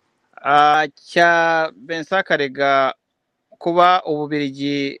cya Vincent Karega kuba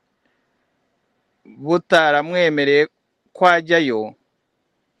Ububirigi butaramwemereye ko ajyayo,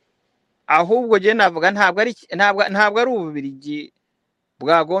 ahubwo njye navuga ntabwo ari Ububirigi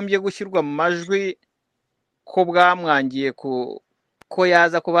bwagombye gushyirwa mu majwi ko bwamwangiye ko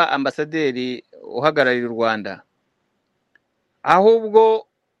yaza kuba ambasaderi uhagarariye u Rwanda, ahubwo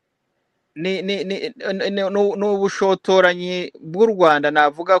ni ubushotoranyi bw'u Rwanda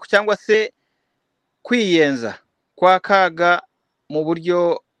navuga, cyangwa se kwiyenza kwa Kaga mu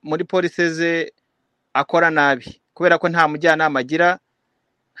buryo muri polisi ze akora nabi, kubera ko nta mujyanama agira,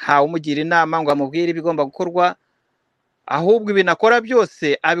 ntawe umugira inama ngo amubwire ibigomba gukorwa, ahubwo ibintu akora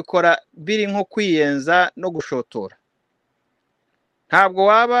byose abikora biri nko kwiyenza no gushotora. Ntabwo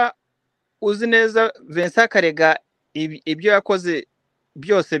waba uzi neza Vincent Karega ibyo yakoze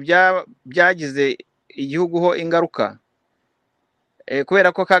byose byagize igihugu ho ingaruka,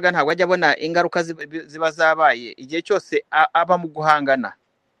 kubera ko Kaga ntabwo ajya abona ingaruka ziba zabaye igihe cyose aba mu guhangana.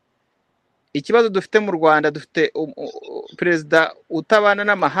 Ikibazo dufite mu Rwanda, dufite perezida utabana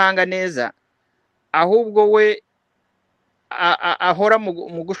n'amahanga neza, ahubwo we ahora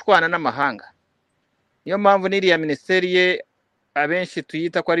mu gushwana n'amahanga. Niyo mpamvu n'iriya minisiteri ye abenshi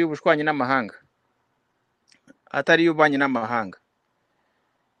tuyita ko ari ubushwanyi n'amahanga, atari ubanye n'amahanga.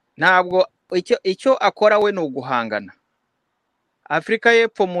 Ntabwo icyo akora we ni uguhangana. Afurika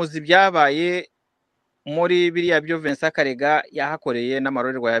y'Epfo muzi byabaye muri biriya byo Vincent Karega yahakoreye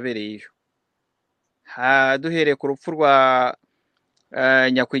n'amarorerwa yabereyeyo. Duhereye ku rupfu rwa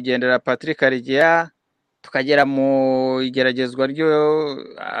nyakwigendera Patrick Karegeya, tukagera mu igeragezwa ryo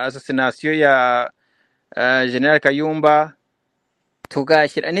assassination ya General Kayumba,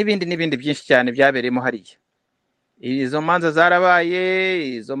 tugashyira n'ibindi byinshi cyane byabereyemo hariya. Izo manza zarabaye,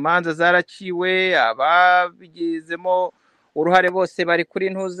 izo manza zaraciwe, ababigizemo uruhare bose bari kuri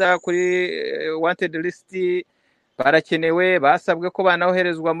ntuza, kuri wanted list, barakenewe, basabwe ko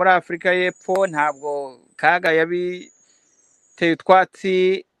banahoherezwa muri Afurika y'Epfo. Ntabwo Kaga yabiteye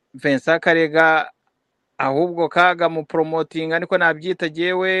utwatsi Vincent Karega, ahubwo Kaga mu promoting niko nabyita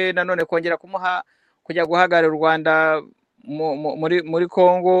jewe, nanone kongera kujya guhagarara u Rwanda muri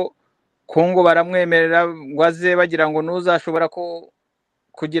Kongo baramwemerera ngo aze, bagira ngo nuzashobora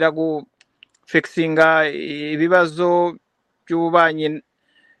kugira fixinga ibibazo by'ububanyi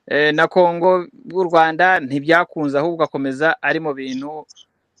na Kongo bw'u Rwanda. Ntibyakunze, ahubwo akomeza ari mu bintu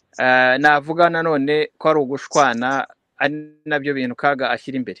navuga nanone ko ari ugushwana, ari nabyo bintu Kaga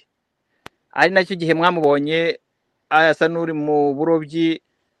ashyira imbere. Ari nacyo gihe mwamubonye asa n'uri mu burobyi,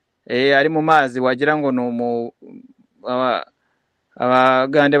 ari mu mazi, wagira ngo ni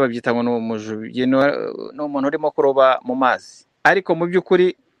abagande babyita ngo ni umujubi, ni umuntu urimo kuroba mu mazi. Ariko mu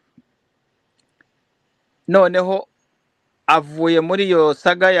by'ukuri noneho avuye muri iyo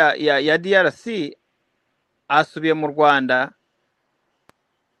saga ya DRC, asubiye mu Rwanda,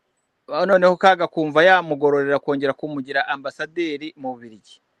 noneho Kaga kumva yamugororera kongera kumugira ambasaderi mu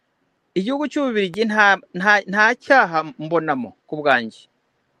Bubirigi. Igihugu cy'Ububirigi nta cyaha mbonamo ku bwanjye,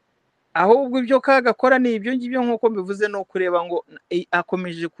 ahubwo ibyo Kaga akora ni ibyo ngibyo nk'uko mbivuze, no kureba ngo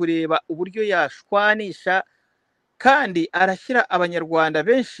akomeje kureba uburyo yashwanisha, kandi arashyira abanyarwanda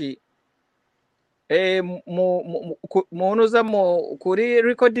benshi munuza kuri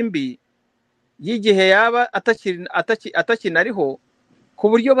record mbi y'igihe yaba atakinariho, ku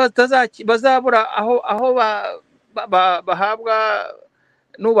buryo bazabura aho bahabwa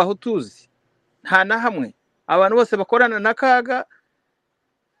n'ubahutuzi. Nta na hamwe abantu bose bakorana na Kaga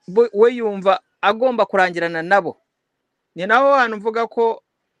we yumva agomba kurangirana nabo. Ni naho hantu mvuga ko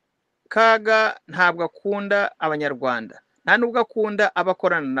Kaga ntabwo akunda abanyarwanda, nta nubwo akunda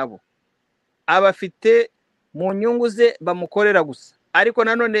abakorana nabo, abafite mu nyungu ze bamukorera gusa, ariko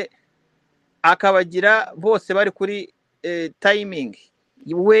nanone akabagira bose bari kuri timing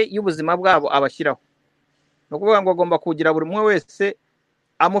we y'ubuzima bwabo abashyiraho. No kuvuga ngo agomba kugira buri umwe wese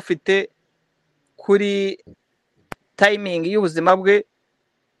amufite kuri timing y'ubuzima bwe,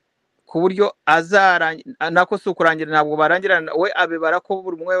 ku buryo nako si ukurangira, ntabwo barangirana, we abibara ko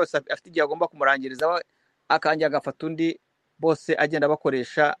buri umwe wese afite igihe agomba kumurangiriza, we akanjya agafata undi, bose agenda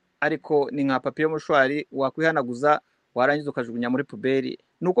bakoresha, ariko ni nka papiye mushwari wakwihanaguza warangiza ukajugunya muri puberi.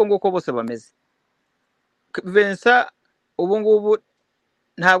 Nuko nguko bose bameze. Vincent ubu ngubu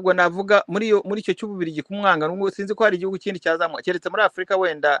ntabwo navuga muri icyo cy'Ububirigi kumwanga, n'ubwo sinzi ko hari igihugu kindi cyazamwa keretse muri Afurika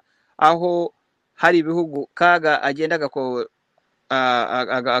wenda, aho hari ibihugu Kaga agenda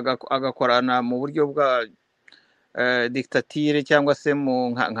agakorana mu buryo bwa dictature, cyangwa se mu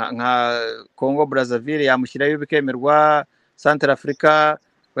nka Congo Brazzaville yamushyirayo bikemerwa, Central Africa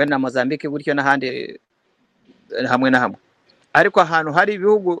wenda Mozambique gutyo n'ahandi hamwe na hamwe. Ariko ahantu hari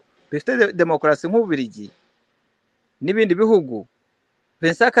ibihugu bifite demokarasi nk'Ububirigi n'ibindi bihugu,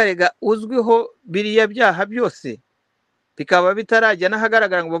 Vincent Karega uzwiho biriya byaha byose bikaba bitarajya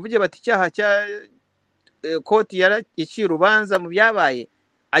n'ahagaragara ngo bavuge bati icyaha cya koti iciye urubanza mu byabaye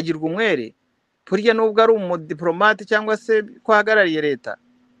agirwa umwere, burya nubwo ari umudipolomate cyangwa se ko ahagarariye leta.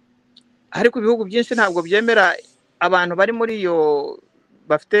 Ariko ibihugu byinshi ntabwo byemera abantu bari muri iyo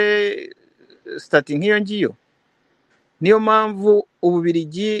bafite stati nk'iyo ngiyo. Niyo mpamvu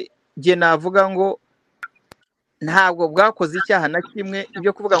Ububirigi jye navuga ngo ntabwo bwakoze icyaha na kimwe.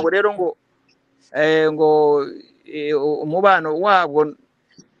 Ibyo kuvuga ngo rero ngo umubano wabwo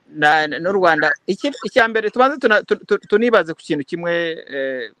n'u Rwanda, icya mbere tubanze tunibaze ku kintu kimwe,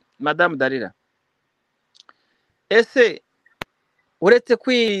 Madame Dalila. Ese uretse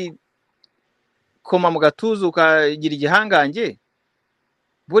kwikoma mu gatuza ukagira igihangange,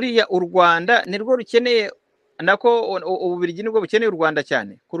 buriya u Rwanda nirwo rukeneye, nako Ububirigi nibwo bukeneye u Rwanda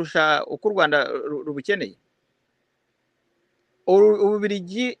cyane kurusha uko u Rwanda rubukeneye?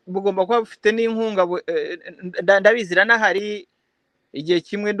 Ububirigi bugomba kuba bufite n'inkunga, ndabizira n'ahari igihe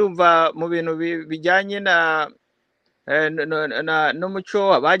kimwe ndumva mu bintu bijyanye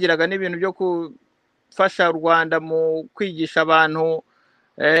n'umuco bagiraga n'ibintu byo gufasha u Rwanda mu kwigisha abantu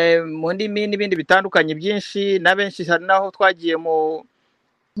mu ndimi n'ibindi bitandukanye byinshi, na benshi hari naho twagiye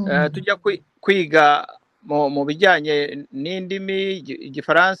tujya kwiga mu bijyanye n'indimi,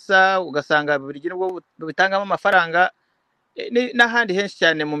 Igifaransa, ugasanga Ububirigi nibwo bitangamo amafaranga, n'ahandi henshi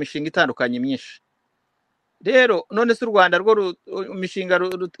cyane mu mishinga itandukanye myinshi. Rero none se u Rwanda rwo imishinga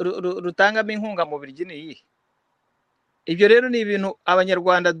rutangamo inkunga mu Ububirigi ni iyihe? Ibyo rero ni ibintu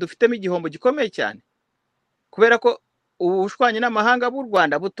abanyarwanda dufitemo igihombo gikomeye cyane, kubera ko ubushwanye n'amahanga bw'u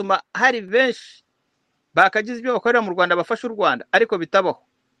Rwanda butuma hari benshi bakagize ibyo bakorera mu Rwanda bafasha u Rwanda, ariko bitabaho.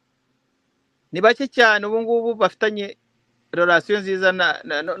 Ni bake cyane ubu ngubu bafitanye relation nziza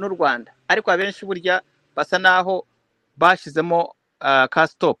n'u Rwanda, ariko abenshi burya basa naho bashyizemo ka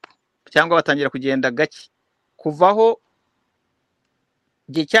stop, cyangwa batangira kugenda gake. Kuvaho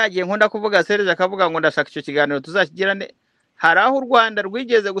gihe cyagiye nkunda kuvuga Serge akavuga ngo ndashaka icyo kiganiro tuzakigirane, hari aho u Rwanda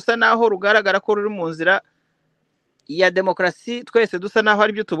rwigeze gusa naho rugaragara ko ruri mu nzira ya demokarasi, twese dusa naho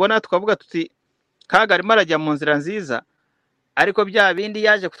ari byo tubona, tukavuga tuti Kaga arimo arajya mu nzira nziza, ariko bya bindi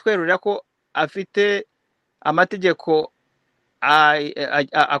yaje kutwerurira ko afite amategeko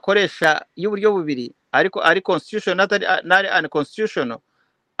akoresha y'uburyo bubiri, ariko ari constitutional nari unconstitutional,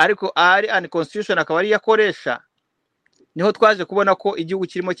 ariko ari unconstitutional akaba ari yakoresha, niho twaje kubona ko igihugu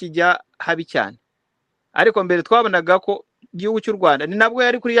kirimo kijya habi cyane. Ariko mbere twabonaga ko igihugu cy'u Rwanda, ni nabwo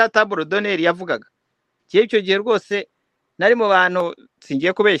yari kuri ya table d'honneur yavugaga. Icyo gihe rwose nari mu bantu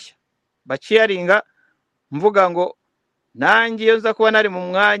singiye kubeshya baciyaringa, mvuga ngo nanjye iyo nza kuba nari mu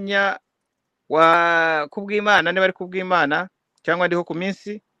mwanya wa kubw'Imana, niba ari kubw'Imana cyangwa ndiho ku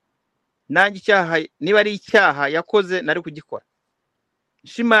minsi, nanjye icyaha niba ari icyaha yakoze nari kugikora.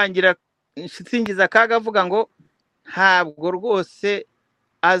 Nshimangira nsingiza Kaga avuga ngo ntabwo rwose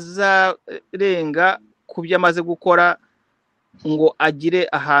azarenga ku byo amaze gukora ngo agire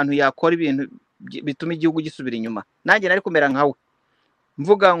ahantu yakora ibintu bituma igihugu gisubira inyuma. Nanjye nari kumera nkawe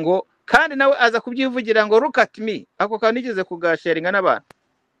mvuga ngo, kandi nawe aza kubyivugira ngo look at me, ako kantu nigeze kugasharinga n'abantu.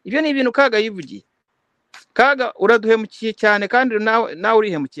 Ibyo ni ibintu Kaga yivugiye. Kaga uraduhemukiye cyane, kandi nawe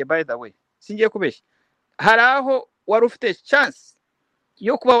urihemukiye by the way, singiye kubeshya. Hari aho wari ufite chance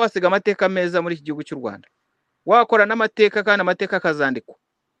yo kuba wasiga amateka meza muri iki gihugu cy'u Rwanda, wakora n'amateka, kandi amateka akazandikwa,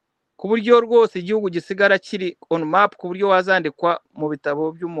 ku buryo rwose igihugu gisigara kiri on map, ku buryo wazandikwa mu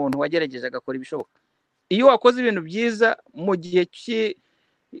bitabo by'umuntu wagerageje agakora ibishoboka. Iyo wakoze ibintu byiza mu gihe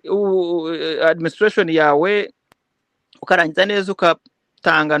administration yawe, ukarangiza neza,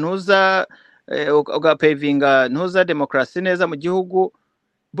 ugatanga ntuza ugapavinga ntuza demokarasi neza mu gihugu,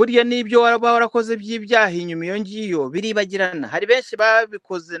 burya n'ibyo waba warakoze by'ibyaha inyuma iyo ngiyo biribagirana. Hari benshi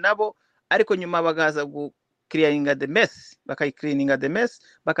babikoze nabo, ariko nyuma bagaza clearinga the mess, bakayicleaninga the mess,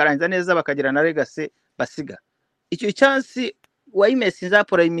 bakarangiza neza bakagira na legacy basiga. Icyo chance wayimesi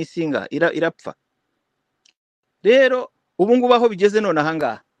nzapora imisinga irapfa. Rero ubu ngubu aho bigeze none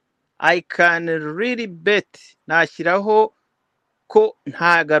ahangaha, I can really bet nashyiraho ko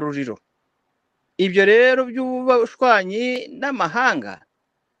nta garuriro. Ibyo rero by'ubushwanyi n'amahanga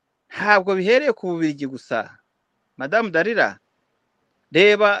ntabwo bihereye ku Bubirigi gusa. Madame Darira,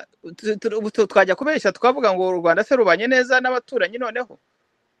 reba twajya kubeshya twavuga ngo u Rwanda se rubanye neza n'abaturanyi, noneho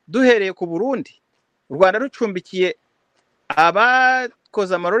duhereye ku Burundi. U Rwanda rucumbikiye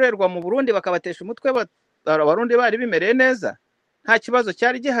abakoze amarorerwa mu Burundi bakabatesha umutwe, abarundi bari bimereye neza, nta kibazo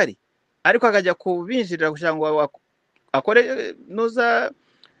cyari gihari, ariko akajya kubinjirira kugira ngo akore nuza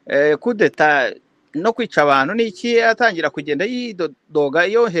kudeta no kwica abantu. N'iki atangira kugenda yidoga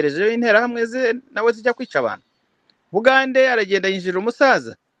yohereje interahamwe ze nawe zijya kwica abantu. Bugande aragenda yinjira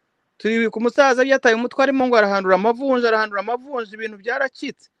umusaza, turi ku musaza yataye umutwe arimo ngo arahandura amavunja, ibintu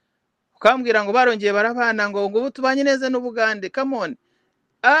byaracitse. Ukambwira ngo barongeye barabana ngo ubu tubanye neza n'Ubugande. Come on,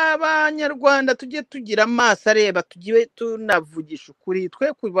 Abanyarwanda tujye tugira amaso areba, tugiye tunavugisha ukuri,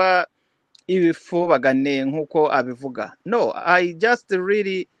 twe kuba ibifobagane nk'uko abivuga. No, I just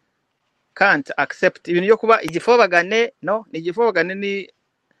really can't accept ibintu byo kuba igifobagane. No, ni igifobagane, ni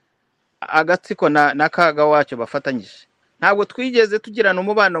agatsiko na kaga wacyo bafatanyije. Ntabwo twigeze tugirana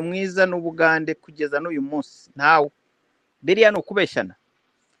umubano mwiza n'Ubugande kugeza n'uyu munsi, ntawe. Biriya ni ukubeshyana.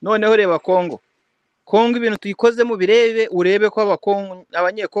 Noneho reba Kongo ibintu tuyikozemo birebe, urebe ko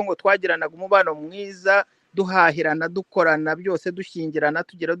abanyekongo twagiranaga umubano mwiza, duhahirana, dukorana, byose dushyingirana,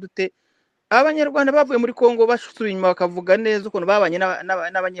 tugira dute. Abanyarwanda bavuye muri Kongo basubiye inyuma bakavuga neza ukuntu babanye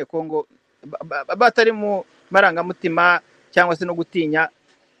n'abanyekongo batari mu marangamutima cyangwa se no gutinya.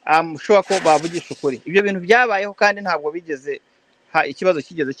 Sure ko bavugisha ukuri. Ibyo bintu byabayeho kandi ntabwo bigeze ikibazo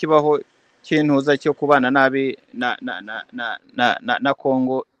kigeze kibaho cy'intuza cyo kubana nabi na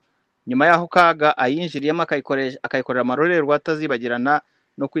Kongo. Nyuma yaho Kaga ayinjiriyemo akayikorera amarorerwa atazibagirana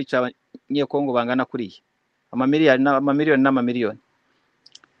no kwica abanyekongo bangana kuriya amamiliyoni n'amamiliyoni.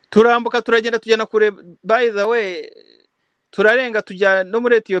 Turambuka turagenda tujyana kure. By the way, turarenga tujya no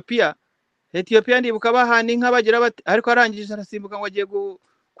muri Ethiopia. Ndibuka bahana inka bagira bati, ariko arangije arasimbuka ngo agiye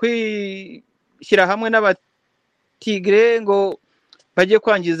kwishyira hamwe n'abatigre ngo bagiye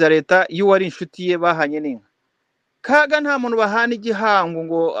kwangiza leta y'uwari inshuti ye bahanye n'inka. Kaga nta muntu bahana igihango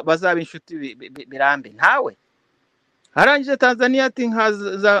ngo bazaba inshuti birambe, ntawe. Arangije Tanzania ati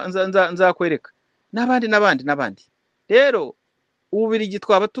nzakwereka, n'abandi. Rero Ububirigi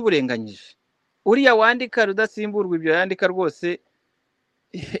twaba tuburenganyije. Uriya wandika rudasimburwa ibyo yandika rwose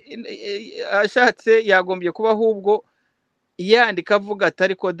ashatse yagombye kuba ahubwo yandika avuga ati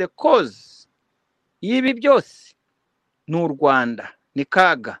ariko the cause y'ibi byose ni u Rwanda, ni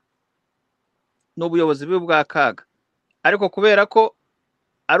Kaga, n'ubuyobozi bwa Kaga. Ariko kubera ko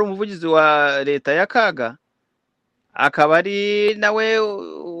ari umuvugizi wa leta ya Kaga, akaba ari nawe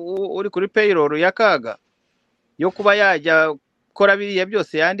uri kuri payroll ya Kaga yo kuba yajya kora biriya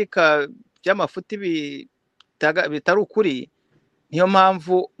byose yandika by'amafuti bitari ukuri, niyo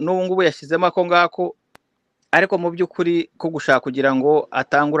mpamvu n'ubu ngubu yashyizemo ako ngako. Ariko mu by'ukuri ko gushaka kugira ngo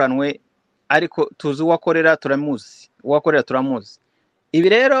atanguranwe, ariko tuzi uwakorera turamuzi. Ibi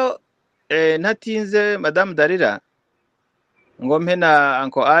rero ntatinze Madame Darira ngo mpe na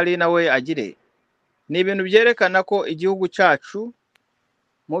Uncle Ali nawe agire, ni ibintu byerekana ko igihugu cyacu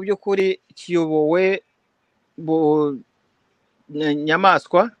mu by'ukuri kiyobowe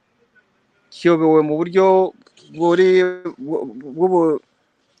nyamaswa, kiyobowe mu buryo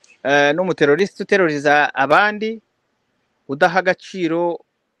n'umuteroriste uteroriza abandi, udaha agaciro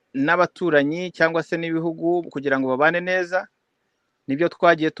n'abaturanyi cyangwa se n'ibihugu kugira ngo babane neza. Nibyo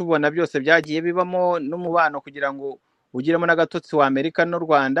twagiye tubona byose byagiye bibamo n'umubano kugira ngo ugiremo n'agatotsi wa Amerika n'u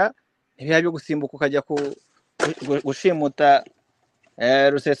Rwanda. Ntibiha byo gusimbuka ukajya gushimuta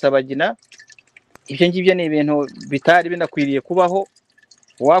Rusesabagina. Ibyo ngibyo ni ibintu bitari binakwiriye kubaho.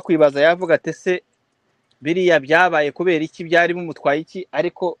 Wakwibaza yavuga ati se biriya byabaye kubera iki, byari bimutwaye iki?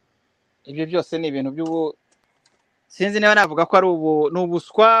 Ariko ibyo byose ni ibintu by'ubu, sinzi niba navuga ko ari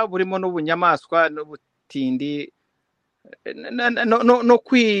n'ubuswa burimo n'ubunyamaswa n'ubutindi no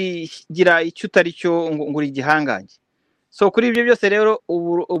kwigira icyo utari cyo ngo uri igihangange. so kuri ibyo byose rero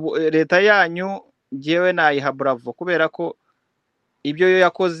ubu leta yanyu ngewe nayiha bravo kubera ko ibyo yo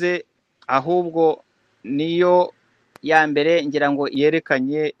yakoze ahubwo niyo ya mbere ngira ngo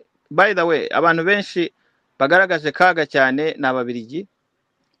yerekanye. By the way, abantu benshi bagaragaje kaga cyane ni Ababirigi,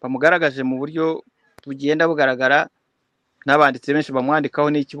 bamugaragaje mu buryo bugenda bugaragara, n'abanditsi benshi bamwandikaho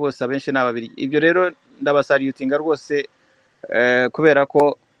n'iki bose abenshi ni Ababirigi. Ibyo rero ndabasariutinga rwose kubera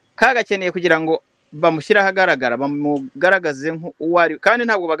ko kaga akeneye kugira ngo bamushyire ahagaragara, bamugaragaze nk'uwari, kandi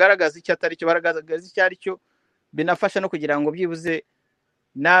ntabwo bagaragaza icyo atari cyo, bagaragaza icyo ari cyo, binafasha no kugira ngo byibuze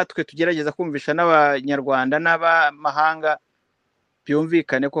natwe tugerageza kumvisha n'abanyarwanda n'abamahanga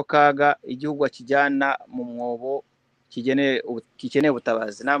byumvikane ko kaga igihugu akijyana mu mwobo kikeneye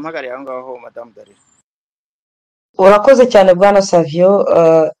ubutabazi. Namuhagarariye aho ngaho Madamu Darira. urakoze cyane bwana Savio.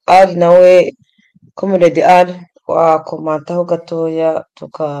 ari nawe comrade ari wakomantaho gatoya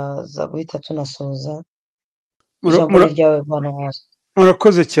tukaza guhita tunasoza ijambo ryawe bwana ari.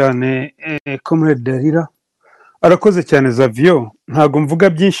 murakoze cyane comrade Darira, arakoze cyane Savio. Ntago mvuga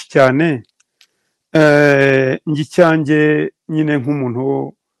byinshi cyane, ngicyange nyine nk'umuntu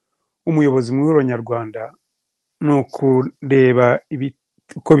w'umuyobozi mu Rwanda ni ukureba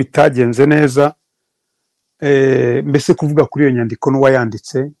ko bitagenze neza, mbese kuvuga kuri iyo nyandiko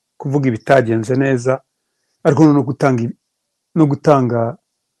n'uwayanditse, kuvuga ibitagenze neza, ariko no gutanga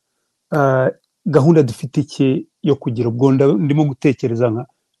gahunda dufite iki yo kugira ubwo ndimo gutekereza nka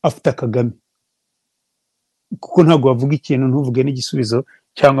afite Kagame, kuko ntabwo wavuga ikintu ntuvuge n'igisubizo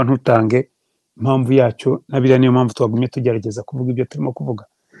cyangwa ntutange impamvu yacyo. Nabiriya niyo mpamvu twagumye tugerageza kuvuga ibyo turimo kuvuga,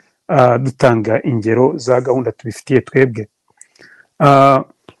 dutanga ingero za gahunda tubifitiye twebwe.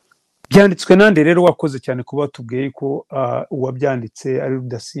 Byanditswe nande rero, wakoze cyane kuba tubwiye ko uwabyanditse ari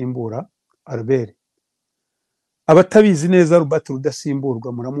Rudasimbura Albert. Abatabizi neza, Robert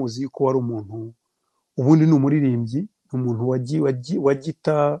Rudasimburwa muramuzi yuko wari umuntu, ubundi ni umuririmbyi, ni umuntu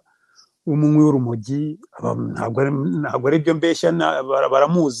wagita umunywi w'urumogi, ntabwo ari byo mbeshya,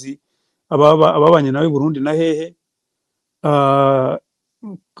 baramuzi ababanye nawe Burundi na hehe.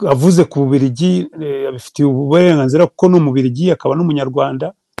 Avuze ku Bubirigi abifitiye uburenganzira kuko ni Umubirigi akaba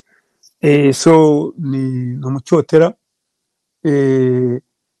n'Umunyarwanda, so ni umucyotera,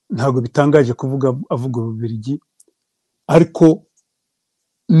 ntabwo bitangaje avuga Bubirigi, ariko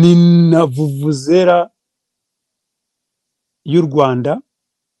ni na vuvuzera y'u Rwanda,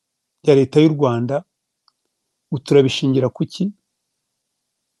 ya leta y'u Rwanda. Turabishingira kuki?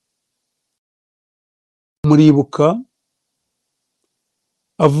 Muribuka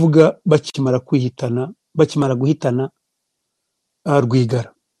avuga bakimara guhitana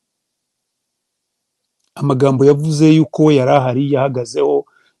Rwigara, amagambo yavuze yuko we yari ahari, yahagazeho,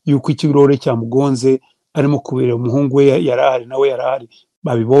 yuko ikirore cyamugonze arimo kubera umuhungu we yari ahari, nawe yari ahari,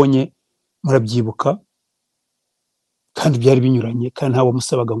 babibonye, murabyibuka, kandi byari binyuranye, kandi ntawe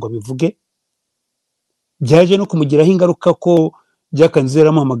wamusabaga ngo abivuge. Byaje no kumugiraho ingaruka ko byakanze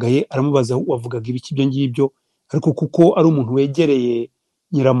yaramuhamagaye aramubaza wavugaga ibiki ibyo ngibyo, ariko kuko ari umuntu wegereye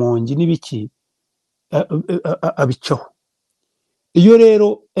Nyiramongi n'ibiki, abicaho. Iyo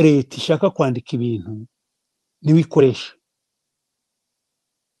rero leta ishaka kwandika ibintu niwikoresha,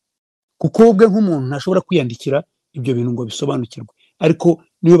 kuko ubwe nk'umuntu ntashobora kwiyandikira ibyo bintu ngo bisobanukirwe, ariko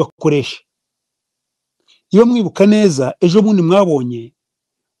niwe bakoresha. Iyo mwibuka neza, ejo bundi mwabonye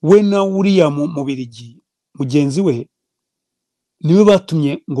we na uriya Mubirigi mugenzi we niwe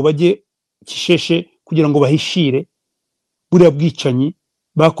batumye ngo bajye Kisheshe kugira ngo bahishire buriya bwicanyi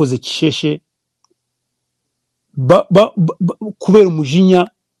bakoze Kisheshe, kubera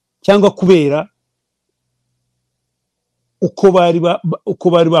umujinya cyangwa kubera uko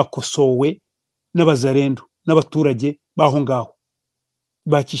bari bakosowe n'abazarendo n'abaturage baho ngaho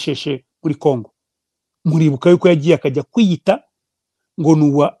ba Kisheshe muri Kongo. Muribuka yuko yagiye akajya kwiyita ngo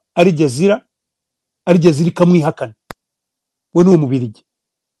nuwa ari Jazira ikamwihakana, we n'uwo Mubirigi,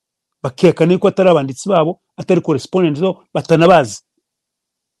 bakekana ko atari abanditsi babo, atari correspondent zo, batanabazi.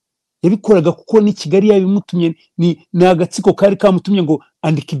 Yabikoraga kuko ni Kigali yabimutumye, ni agatsiko kari kamutumye ngo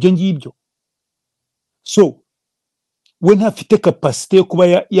andika ibyo ngibyo. So we ntafite capacity yo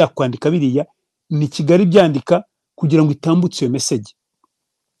kuba yakwandika biriya, ni Kigali byandika kugira ngo itambutse iyo message.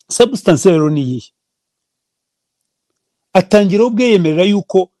 Substance rero ni iyi, atangira ubwe yemerera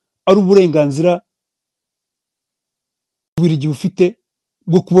yuko ari uburenganzira Bubirigi bufite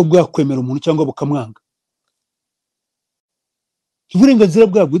bwo kuba bwakwemera umuntu cyangwa bukamwanga. Uburenganzira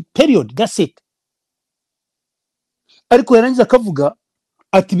bwabwo, period, that's it. Ariko yarangiza akavuga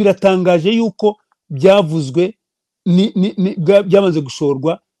ati biratangaje yuko byavuzwe byamaze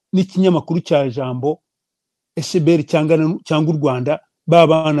gushorwa n'ikinyamakuru cya Jambo SBR cyangwa u Rwanda,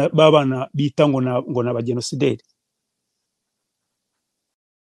 babana bita ngo na bagenosideri.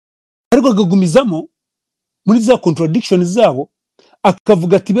 ariko akagumizamo muri za contradiction zabo,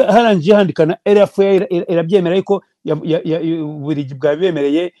 akavuga ati harangije handikana RFA irabyemera yuko Bubirigi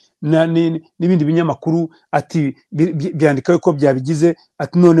bwabemereye n'ibindi binyamakuru ati byandika yuko byabigize,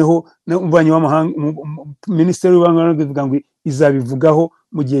 ati noneho umubanye w'amahanga minisiteri y'ububanyi bivuga ngo izabivugaho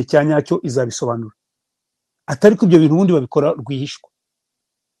mu gihe cya nyacyo izabisobanura, atari ko ibyo bintu ubundi babikora rwihishwa.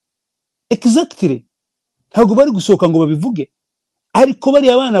 Exactly, ntabwo bari gusohoka ngo babivuge, ariko bari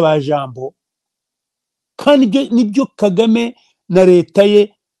abana ba jambo, kandi ibyo nibyo Kagame na leta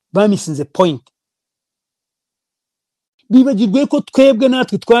ye bamisinze point. Bibagirwe ko twebwe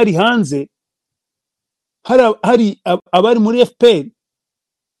natwe twari hanze, hari abari muri FPR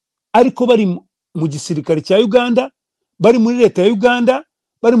ariko bari mu gisirikare cya Uganda, bari muri leta ya Uganda,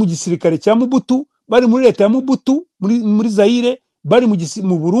 bari mu gisirikare cya Mobutu, bari muri leta ya Mobutu muri Zaire, bari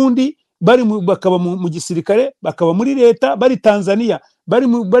mu Burundi, bakaba mu gisirikare, bakaba muri leta, bari Tanzania,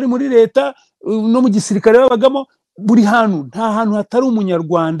 bari muri leta no mu gisirikare babagamo. Buri hantu, nta hantu hatari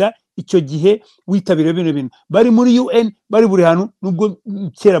umunyarwanda icyo gihe witabira bino bintu. Bari muri UN, bari buri hantu, nubwo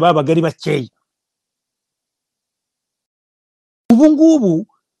kera babaga ari bakeya. Ubu ngubu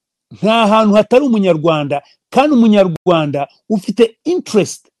nta hantu hatari umunyarwanda, kandi umunyarwanda ufite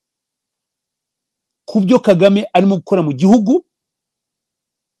interest ku byo Kagame arimo gukora mu gihugu,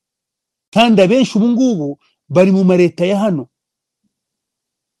 kandi abenshi ubu ngubu bari mu mareta ya hano.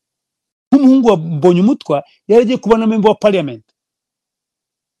 Nk'umuhungu wa Mbonyumutwa yaragiye kubona member wa parliament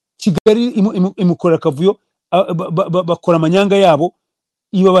Kigali, imukora akavuyo, bakora amanyanga yabo,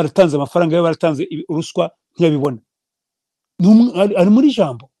 iyo baratanze amafaranga, iyo baratanze uruswa ntiyabibona, ari muri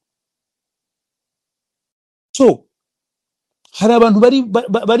jambo. So hari abantu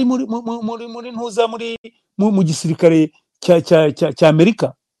bari muri ntuza mu gisirikare cya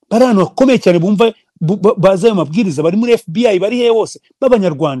Amerika, bari ahantu bakomeye cyane, bumva baza ayo mabwiriza, bari muri FBI, bari he hose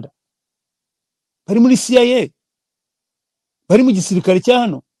b'abanyarwanda, bari muri CIA, bari mu gisirikare cya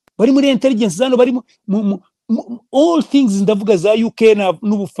hano, bari muri intelligence zano, bari all things, ndavuga za UK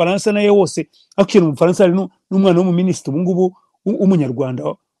n'Ubufaransa nayo hose. Actually mu Bufaransa hari n'umwana wo mu minister ubu ngubu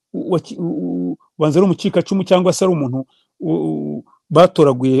w'umunyarwanda, wanze ari umukikacumu cyangwa se ari umuntu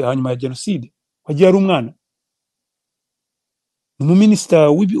batoraguye hanyuma ya genocide, wagiye ari umwana, mu minister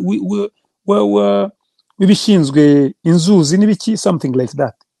w'ibishinzwe inzuzi n'ibiki, something like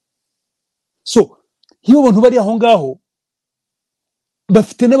that. So iyo abantu bari aho ngaho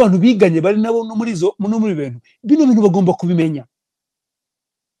bafite n'abantu biganye, bari nabo no muri bintu bino bintu bagomba kubimenya.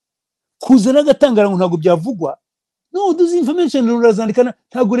 Kuzana agatangara ngo ntabwo byavugwa, no, duzi information rurazandikana,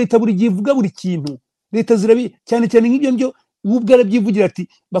 ntabwo leta buri gihe ivuga buri kintu. Leta zirabi cyane cyane nk'ibyo byo ubwo arabyivugira ati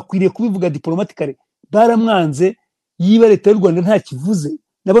bakwiriye kubivuga diplomatically. Baramwanze, yiba leta y'u Rwanda nta kivuze,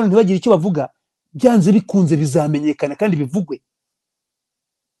 n'abantu ntibagira icyo bavuga, byanze bikunze bizamenyekana kandi bivugwe.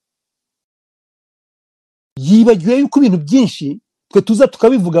 Yibagiwe yuko ibintu byinshi twe tuza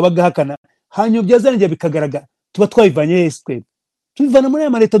tukabivuga bagahakana, hanyuma byazangira bikagaragara, tuba twabivanye hese, tubivana muri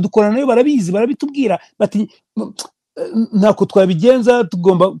aya leta dukorana nayo, barabizi, barabitubwira bati ntako twabigenza,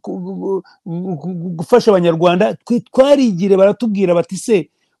 tugomba gufasha abanyarwanda. Twarigire, baratubwira bati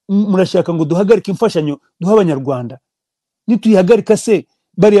se murashaka ngo duhagarike imfashanyo duha abanyarwanda, nituyihagarika se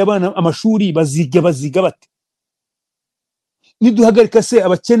bari abana amashuri baziga bate? Niduhagarika se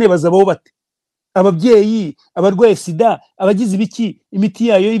abakene bazabaho bate? Ababyeyi, abarwaye sida, abagize ibiki, imiti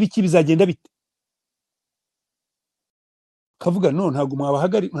yayo y'ibiki bizagenda bite? Kavuga no, ntago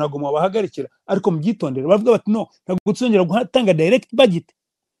mwabahagarikira, ariko mubyitondera. Bavuga bati no, ntago tuzongera gutanga direct budget,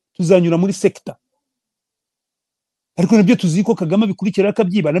 tuzanyura muri sector. Ariko nabyo tuzi ko Kagame bikurikira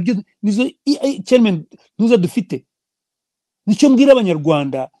akabyiba, nabyo nizo chairman nuza dufite. Nicyo mbwira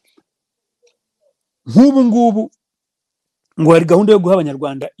abanyarwanda, nk'ubu ngubu ngo hari gahunda yo guha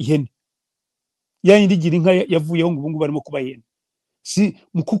abanyarwanda ihene, yayindi gira inka yavuyeho ngo ubu ngubu barimo kuba ihene. Si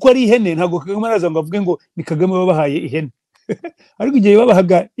kuko ari ihene, ntago Kagame araza ngo avuge ngo ni Kagame babahaye ihene. Ariko igihe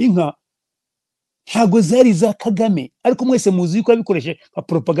babahaga inka ntago zari za Kagame, ariko mwese muzi ko abikoreshe nka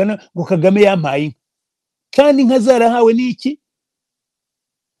propaganda ngo Kagame yampaye inka. Kandi inka zarahawe n'iki?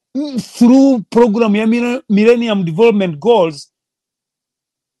 Through program ya Millennium Development Goals,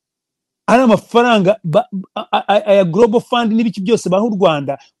 ari amafaranga aya Global Fund n'ibiki byose baha u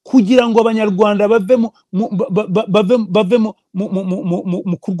Rwanda, kugira ngo abanyarwanda bave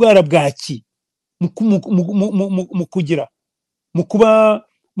mu kurwara bwaki, mu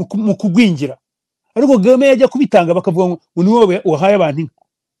kugwingira. Ariko Kagame yajya kubitanga bakavuga ngo ni wowe wahaye abantu inka,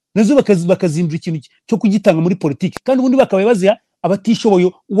 nazo bakazindura ikintu cyo kugitanga muri politiki, kandi ubundi bakabaye baziha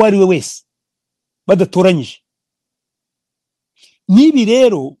abatishoboye uwo ari we wese badatoranyije. Nibi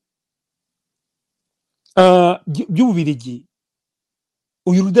rero by'Ububirigi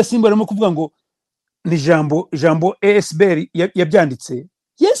uyu Rudasimba arimo kuvuga ngo ni jambo ASBR yabyanditse.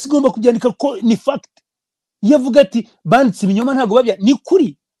 Yes, igomba kubyandika ko ni fact. Yavuga ati banditse ibinyoma ntago babya ni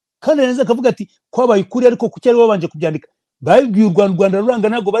kuri, kandi neza akavuga ati kwabaye kuri ariko kuki ari babanje kubyandika. Babibwiye u Rwanda ruranga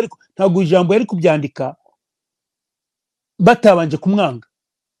ntago ijambo yari kubyandika batabanje kumwanga.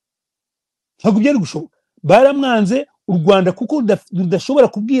 Ntago byari gushoboka. Baramwanze u Rwanda kuko rudashobora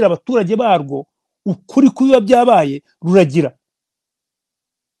kubwira abaturage barwo ukuri kubiba byabaye ruragira.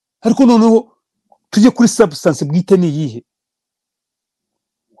 Ariko noneho tujye kuri substance bwite ni yihe?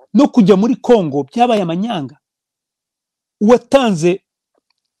 No kujya muri Congo byabaye amanyanga. Uwatanze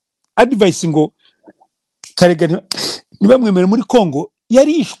advice ngo Karega nibamwemere muri Congo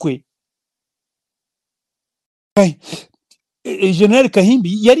yarishwe. General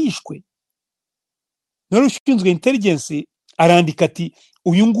Kahimbi yarishwe. Nari ushinzwe intelligence arandika ati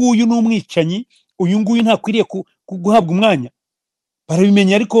uyu nguyu n'umwicanyi, uyu nguyu ntakwiriye guhabwa umwanya.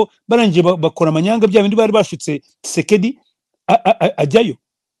 Barabimenya ariko barangije bakora amanyanga bya bindi bari bashutse Tshisekedi ajyayo.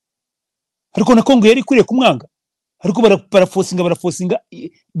 Ariko na Congo yari kwiriye kumwanga. Ariko barafosinga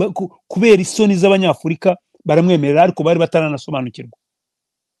kubera isoni z'abanyafurika baramwemerera, ariko bari bataranasobanukirwa.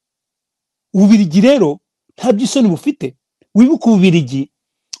 Ububirigi rero nta by'isoni bufite. Wibuka Ububirigi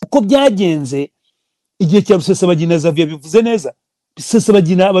uko byagenze igihe cya Rusesabagina. Xavier bivuze neza.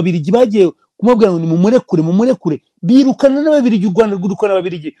 Rusesabagina ababirigi bagiye kumubwira ngo ni mumurekure birukana n'ababirigi. U Rwanda rwirukana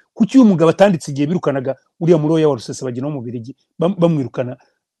ababirigi. Kuki uyu mugabo atanditse igihe birukanaga uriya muroya wa Rusesabagina wo mu Birigi bamwirukana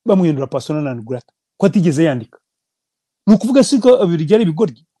bamwindura persona non grata ko atigeze yandika? Ni ukuvuga siko ababirigi ari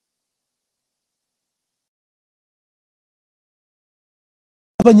ibigoryi.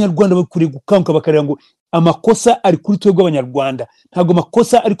 Abanyarwanda bakuriye gukanguka bakareba ngo amakosa ari kuri twebwe abanyarwanda, ntago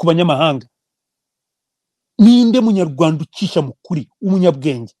amakosa ari ku banyamahanga. Ninde munyarwanda ucisha mu kuri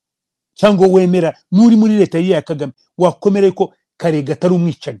umunyabwenge cyangwa wemera muri leta ya Kagame wakomere ko Karega atari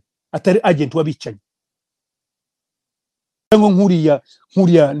umwicanyi, atari agent w'abicanyi? Cyangwa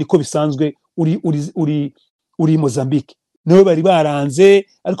nkuriya niko bisanzwe uri Mozambique nawe bari baranze,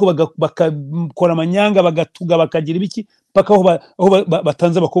 ariko bakakora amanyanga bagatuga bakagira ibiki paka aho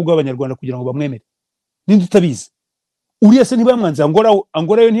batanze abakobwa b'abanyarwanda kugira ngo bamwemere. Ninde utabizi? Uriya se ntibamwanze?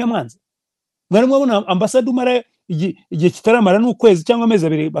 Angola yo ntiyamwanze? Mwari mwabona ambasade umara igihe kitaramara n'ukwezi cyangwa amezi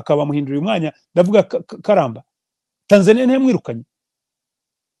abiri bakaba bamuhindura umwanya, ndavuga Karamba. Tanzania ntiyamwirukanye?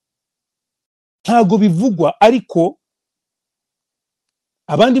 Ntago bivugwa, ariko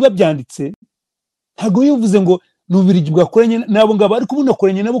abandi babyanditse. Ntago bivuze ngo n'Ububirigi bwakoranye nabo ngabo, ariko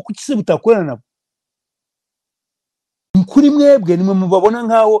bunakoranye nabo kuki se butakorana nabo? Kuri mwebwe nimwe mubabona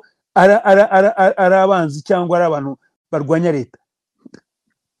nkaho ari abanzi cyangwa ari abantu barwanya leta.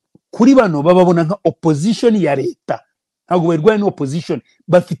 Kuri bano bababona nka opposition ya leta. Ntago barwanya no opposition,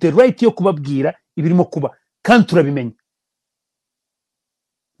 bafite right yo kubabwira ibirimo kuba, kandi turabimenya.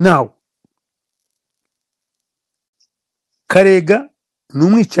 Now Karega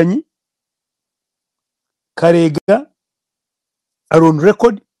n'umwicanyi. Karega are on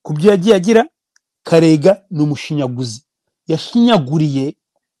record kubyo yagiye agira. Karega n'umushinyaguzi, yashinyaguriye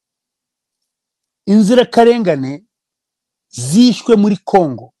inzira karengane zishwe muri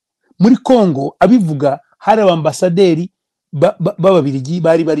Congo. Muri Congo abivuga hari abambasaderi b'ababirigi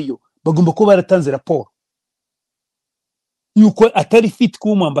bari bariyo, bagomba kuba baratanze raporo yuko atari fit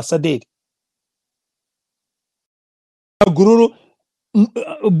kuba mu ambasaderi. Agororo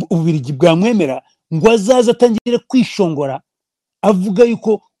Ububirigi bwamwemera ngo azaza atangire kwishongora avuga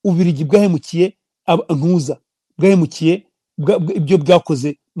yuko Ububirigi bwahemukiye bwahemukiye ibyo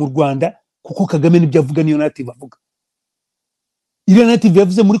bwakoze mu Rwanda, kuko Kagame nibyo avuga, niyo native avuga. Iyo native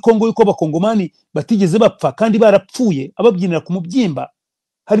yavuze muri Congo yuko abakongomani batigeze bapfa kandi barapfuye, ababyinira ku mubyimba.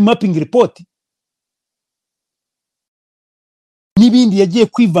 Hari mapping report n'ibindi yagiye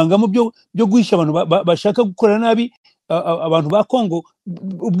kwivangamo byo guhisha abantu bashaka gukora nabi abantu ba Congo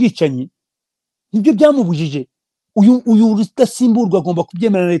ubwicanyi. Nibyo byamubujije. Uyu Rudasimburwa agomba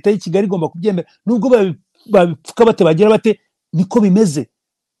kubyemera, leta y'i Kigali igomba kubyemera, nubwo babipfuka bate bagira bate, niko bimeze.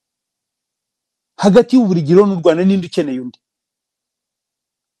 Hagati y'Ububirigi n'u Rwanda ninde ukeneye undi?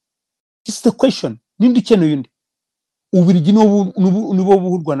 It's the question. Ninde ukeneye undi? Ububirigi nibo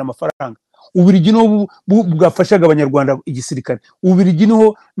buha u Rwanda amafaranga. Ububirigi nibo bwafashaga abanyarwanda igisirikare. Ububirigi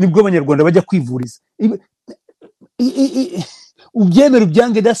nibwo abanyarwanda bajya kwivuriza. Ubyemera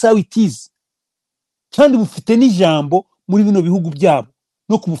ubyange, that's how it is. Kandi bufite n'ijambo muri bino bihugu byabo.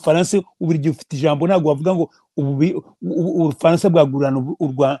 No ku Bufaransa Ububirigi bufite ijambo, ntabwo bavuga ngo Ubufaransa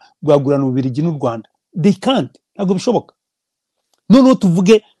bwagurana Ububirigi n'u Rwanda. They can't. Ntabwo bishoboka. Noneho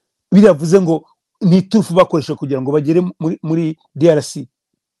tuvuge biravuze ngo ni tufu bakoresha kugira ngo bagere muri DRC.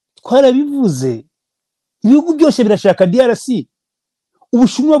 Twarabivuze. Ibihugu byose birashaka DRC.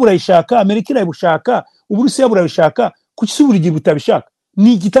 Ubushinwa burayishaka, Amerika irabushaka, Uburusiya burabishaka, kuki se Ububiligi butabishaka?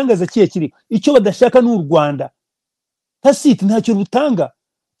 Ni igitangaza kiye kiri. Icyo badashaka ni u Rwanda. Tasiti ntacyo rutanga.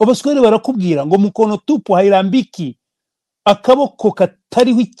 Abaswere barakubwira ngo mukono tupu hairambiki, akaboko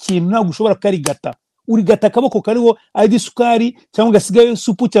katariho ikintu ntabwo ushobora karigata. Urigata akaboko kariho ari isukari cyangwa gasigaye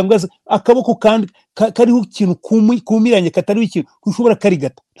supu cyangwa akaboko kandi kariho ikintu kumiranye katariho ikintu ushobora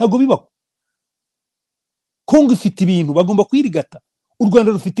karigata. Ntabwo bibaho. Kongo ifite ibintu bagomba kwirigata. U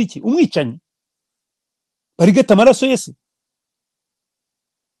Rwanda rufite iki? Umwicanyi. Barigata amaraso yese.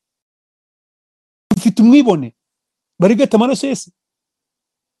 Rufite umwibone. Barigata amaraso yese.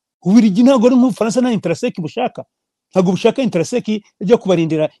 Ubirigi ntabwo ari nk'Ubufaransa nta Interaseki bushaka. Ntabwo bushaka Interaseki ijya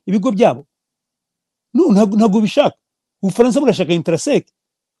kubarindira ibigo byabo. No, ntabwo bishaka. Ubufaransa burashaka Interaseki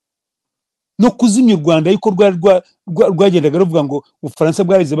no kuzimya u Rwanda yuko rwagendaga ruvuga ngo Ubufaransa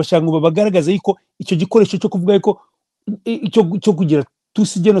bwarize bashaka ngo bagaragaze yuko icyo gikoresho cyo kuvuga yuko cyo kugira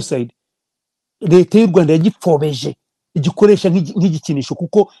tusi genocide leta y'u Rwanda yagipfobeje igikoresha nk'igikinisho,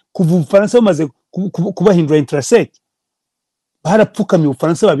 kuko kuva Ubufaransa bamaze kubahindura Interaseki barapfukamye.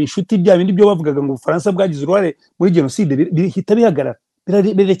 Ubufaransa babishuti bya bindi byo bavugaga ngo Ubufaransa bwagize uruhare muri genocide bihita bihagarara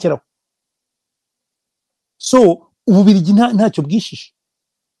birekeraho. So Ububirigi ntacyo bwishishe.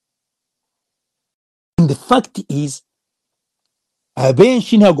 And the fact is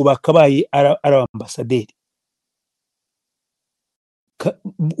abenshi ntabwo bakabaye ari ambasaderi.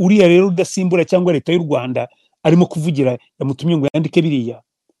 Uriya rero udasimbura cyangwa leta y'u Rwanda arimo kuvugira yamutumye ngo yandike biriya,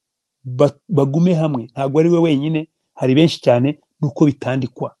 bagume hamwe. Ntabwo ari we wenyine, hari benshi cyane nuko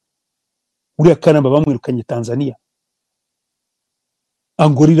bitandikwa. Uriya Kanamba bamwirukanye Tanzania,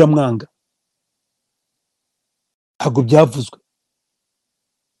 Angola iramwanga, ntabwo byavuzwe.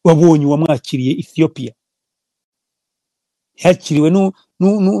 Wabonye uwamwakiriye Ethiopia yakiriwe ngo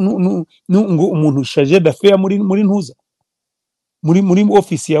umuntu chargé d'affaires muri ntuza muri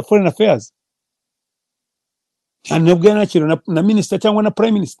office ya foreign affairs. Ntabwo yanakiriwe na minister cyangwa na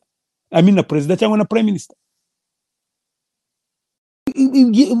prime minister, na president cyangwa na prime minister.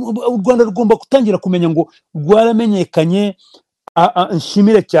 U Rwanda rugomba gutangira kumenya ngo rwaramenyekanye.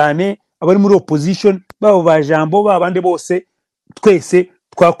 Nshimire cyane abari muri opposition babo bajambo babande bose, twese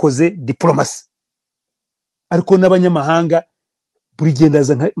twakoze diplomasi. Ariko n'abanyamahanga buri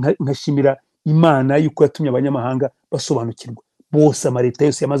gendaza nkashimira Imana yuko yatumye abanyamahanga basobanukirwa bose. Amareta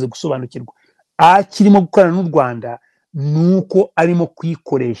yose yamaze gusobanukirwa. Akirimo gukorana n'u Rwanda nuko arimo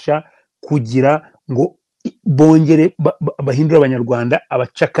kwikoresha kugira ngo bongere bahindura abanyarwanda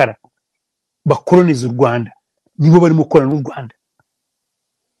abacakara, bakolonize u Rwanda. Nibo barimo gukorana n'u Rwanda,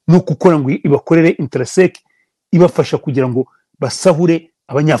 nuko ukora ngo ibakorere Interaseki ibafasha kugira ngo basahure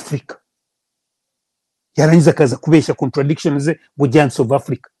Abanyafrika. Yarangiza akaza kubeshya contradictions ze ngo Giants of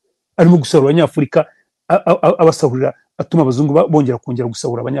Africa. Arimo gusahura Abanyafrika, abasahurira, atuma abazungu bongera kongera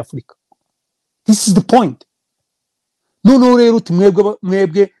gusahura Abanyafrika. This is the point. None rero uti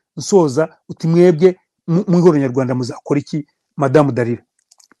mwebwe nsoza, uti mwebwe mw'ihoro nyarwanda muzakora iki Madame Darira?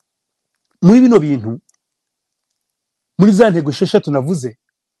 Muri bino bintu, muri za ntego 6 navuze,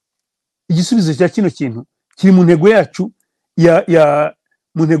 igisubizo cya kino kintu kiri mu ntego yacu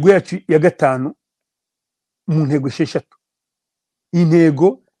mu ntego yacu ya 5 mu ntego 6.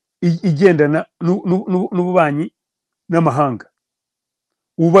 Intego igendana n'ububanyi n'amahanga,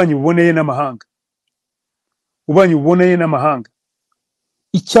 ububanyi buboneye n'amahanga, ububanyi buboneye n'amahanga.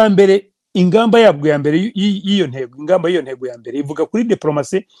 Icyambere, ingamba yabwo ya mbere y'iyo ntego, ingamba y'iyo ntego ya mbere ivuga kuri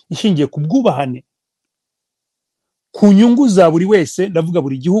diplomasi ishingiye ku bwubahane, ku nyungu za buri wese, ndavuga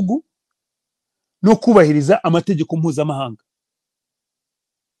buri gihugu, no kubahiriza amategeko mpuzamahanga.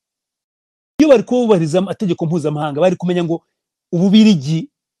 Iyo bari kubahiriza amategeko mpuzamahanga, bari kumenya ngo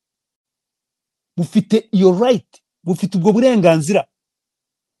Ububirigi bufite iyo right, bufite ubwo burenganzira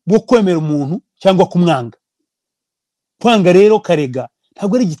bwo kwemera umuntu cyangwa kumwanga. Kwanga rero karega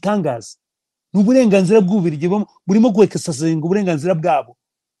ntabwo ari igitangaza, n'uburenganzira bw'Ububirigi burimo guhekasasenga uburenganzira bwabo.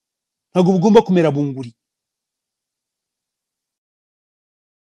 Ntabwo bugomba kumera bunguri.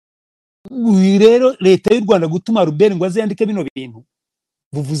 Rero leta y'u Rwanda gutuma Ruberi ngo azandike bino bintu,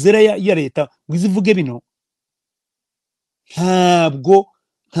 buvuzera ya leta ngo izivuge bino,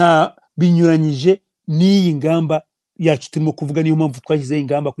 nta binyuranyije n'iyi ngamba yacu turimo kuvuga. Niyo mpamvu twashyize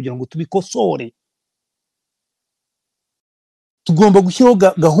ingamba kugira ngo tubikosore. Tugomba gushyiraho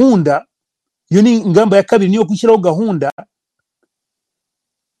gahunda. Iyo ni ingamba ya kabiri, niyo gushyiraho gahunda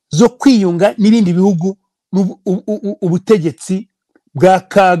zo kwiyunga n'ibindi bihugu ubutegetsi bwa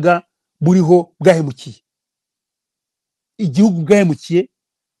kaga buriho bwahemukiye. Igihugu bwahemukiye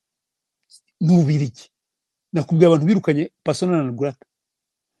n'Ububirigi. Nakubwiye abantu birukanye persona non grata.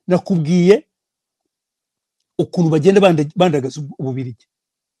 Nakubwiye ukuntu bagenda bandagaza Ububirigi.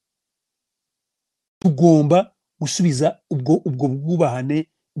 Tugomba gusubiza ubwo bwubahane,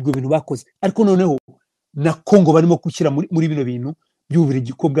 ubwo bintu bakoze. Ariko noneho na Kongo barimo gushyira muri bino bintu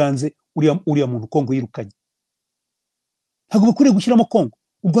by'Ububirigi ko bwanze uriya muntu Kongo yirukanye. Ntabwo bakwiriye gushyiramo Kongo.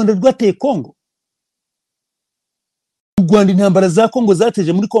 U Rwanda rwateye Kongo. U Rwanda intambara za Kongo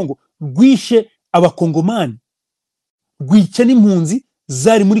zateje muri Kongo rwishe abakongomani, rwica n'impunzi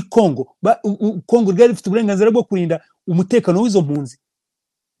zari muri Kongo. Kongo rwari rifite uburenganzira bwo kurinda umutekano w'izo mpunzi.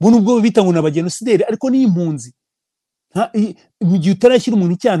 Bo nubwo bita ngo n'abagenosideri, ariko ni impunzi. Mu gihe utarashyira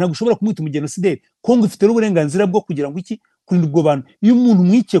umuntu icyaha ntabwo ushobora kumwita umugenosideri. Kongo ifite n'uburenganzira bwo kugira ngo iki, kurinda ubwo bantu. Iyo umuntu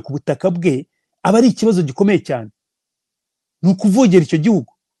mwiciye ku butaka bwe aba ari ikibazo gikomeye cyane. Ni ukuvogera icyo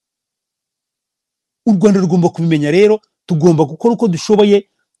gihugu. U Rwanda rugomba kubimenya rero. Tugomba gukora uko dushoboye,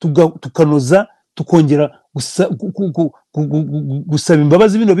 tukanoza, tukongera gusaba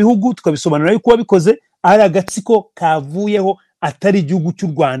imbabazi bino bihugu, tukabisobanura yuko wabikoze ari agatsiko kavuyeho, atari igihugu cy'u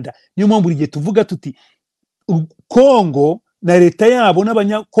Rwanda. Niyo mpamvu buri gihe tuvuga tuti Kongo na leta yabo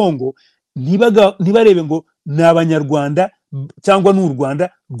n'abanyakongo ntibarebe ngo ni abanyarwanda cyangwa n'u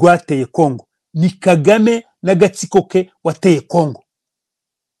Rwanda rwateye Kongo. Ni Kagame n'agatsiko ke wateye Kongo.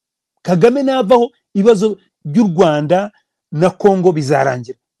 Kagame navaho, ibibazo by'u Rwanda na Kongo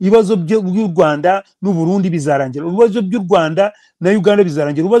bizarangira. Ibibazo by'u Rwanda n'u Burundi bizarangira. Ibibazo by'u Rwanda na Uganda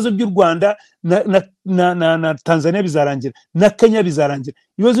bizarangira. Ibibazo by'u Rwanda na Tanzania bizarangira. Na Kenya bizarangira.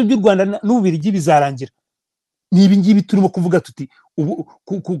 Ibibazo by'u Rwanda n'Ububirigi bizarangira. Ni ibi ngibi turimo kuvuga tuti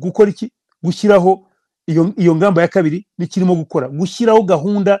gukora iki? Gushyiraho iyo ngamba ya kabiri nikirimo gukora. Gushyiraho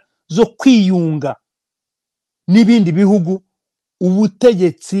gahunda zo kwiyunga n'ibindi bihugu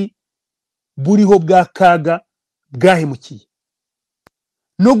ubutegetsi buriho bwa kaga bwahemukiye,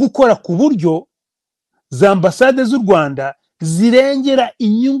 no gukora ku buryo za ambasade z'u Rwanda zirengera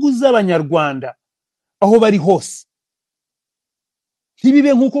inyungu z'abanyarwanda aho bari hose.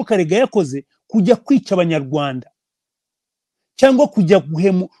 Ntibibe nk'uko Karega yakoze, kujya kwica abanyarwanda cyangwa kujya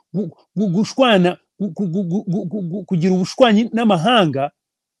gushwana, kugira ubushwanyi n'amahanga.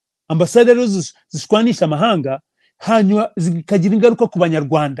 Ambasade rero zishwanisha amahanga, hanyuma zikagira ingaruka ku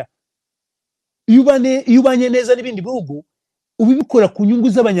banyarwanda. Iyo ubanye neza n'ibindi bihugu, ubibikora ku nyungu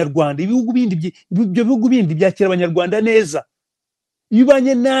z'abanyarwanda. Ibyo bihugu bindi byakira abanyarwanda neza. Iyo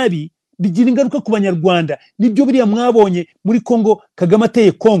ubanye nabi, bigira ingaruka ku banyarwanda. Nibyo biriya mwabonye muri Kongo, Kagame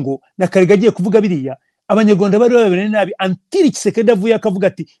ateye Kongo na Karega agiye kuvuga biriya, abanyarwanda bari babere nabi. Antiri Kisekedi avuye akavuga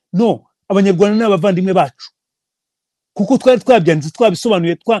ati no, abanyarwanda ni abavandimwe bacu, kuko twari twabyanditse,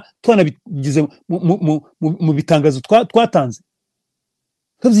 twabisobanuye, twanabigize mu bitangazo twatanze.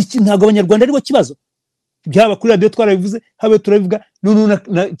 Ntabwo abanyarwanda ari bo kibazo. Byaba kuri radio twarabivuze, habe turabivuga, none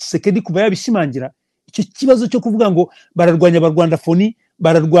na Kisekedi kuva yabishimangira icyo kibazo cyo kuvuga ngo bararwanya abarwanda foni,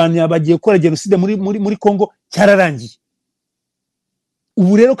 bararwanya bagiye gukora genocide muri Kongo, cyararangiye.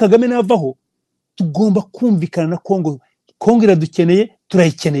 Ubu rero Kagame navaho, tugomba kumvikana na Kongo. Kongo iradukeneye,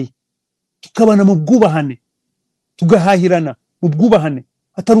 turayikeneye, tukabana mu bwubahane, tugahahirana mu bwubahane,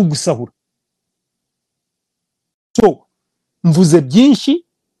 atari ugusahura. So mvuze byinshi,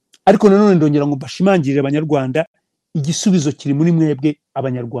 ariko nanone ndongera ngo mbashimangirire abanyarwanda, igisubizo kiri muri mwebwe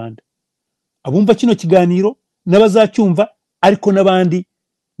abanyarwanda, abumva kino kiganiro n'abazacyumva, ariko n'abandi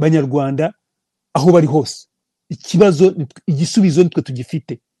banyarwanda aho bari hose. Igisubizo nitwe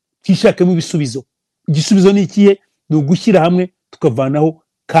tugifite, twishakemo ibisubizo. Igisubizo ni ikihe? Ni ugushyira hamwe tukavanaho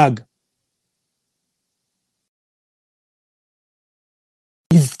kaga.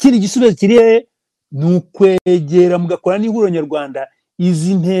 Ikindi gisubizo kiri ni ukwegera mugakora n'ihuriro nyarwanda,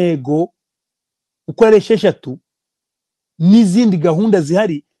 izi ntego uko ari 6 n'izindi gahunda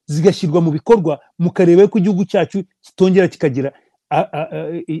zihari zigashyirwa mu bikorwa, mukareba ko igihugu cyacu kitongera kikagira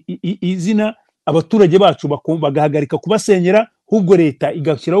izina, abaturage bacu bagahagarika kubasenyera, ahubwo leta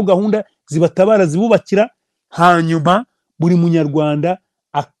igashyiraho gahunda zibatabara, zibubakira, hanyuma buri munyarwanda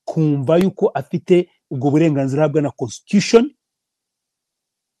akumva yuko afite ubwo burenganzira bwa na constitution,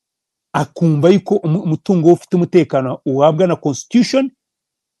 akumva yuko umutungo ufite umutekano uhabwa na constitution,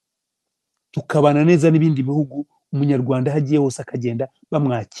 tukabana neza n'ibindi bihugu. Umunyarwanda hagiye hose akagenda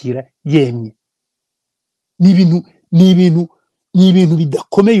bamwakira yemye. Ni ibintu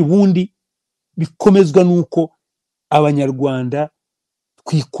bidakomeye, ubundi bikomezwa nuko abanyarwanda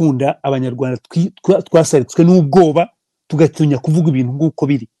twikunda, abanyarwanda twasaritswe n'ubwoba, tugatinya kuvuga ibintu nk'uko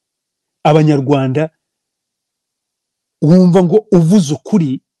biri. Abanyarwanda wumva ngo uvuze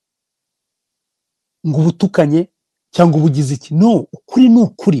ukuri ngo ubutukanye cyangwa ubugize iki. No, ukuri ni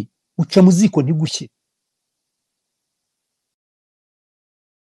ukuri, uca mu ziko ntigushye.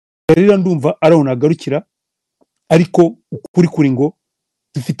 Rero ndumva araho nagarukira, ariko ukuri kuri ngo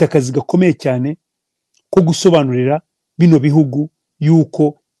dufite akazi gakomeye cyane ko gusobanurira bino bihugu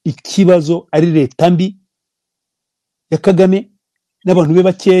yuko ikibazo ari leta mbi ya Kagame n'abantu be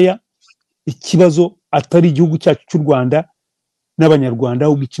bakeya, ikibazo atari igihugu cyacu cy'u Rwanda n'abanyarwanda,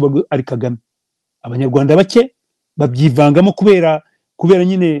 ahubwo ikibazo ari Kagame. Abanyarwanda bake babyivangamo kubera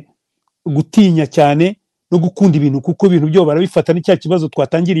nyine gutinya cyane no gukunda ibintu, kuko ibintu byo barabifata ni cya kibazo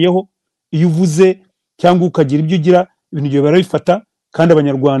twatangiriyeho. Iyo uvuze cyangwa ukagira ibyo ugira, ibintu byo barabifata, kandi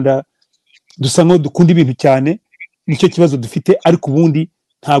abanyarwanda dusa nko dukunda ibintu cyane, nicyo kibazo dufite. Ariko ubundi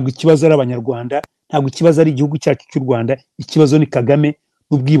ntabwo ikibazo ari abanyarwanda, ntabwo ikibazo ari igihugu cyacu cy'u Rwanda, ikibazo ni Kagame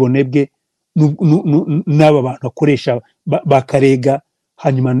n'ubwibone bwe n'aba bantu akoresha bakarega,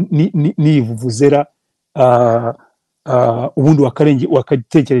 hanyuma n'iyivuvuzera ubundi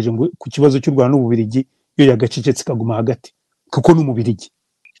wakatekereje ngo ku kibazo cy'u Rwanda n'Ububirigi iyo yagacecetse kaguma hagati, kuko n'Umubirigi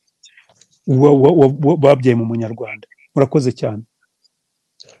babyaye mu munyarwanda. Murakoze cyane.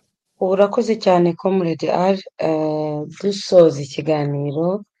 Urakoze cyane Comrade R. Dusoza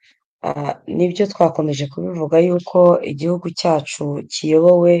ikiganiro, nibyo twakomeje kubivuga yuko igihugu cyacu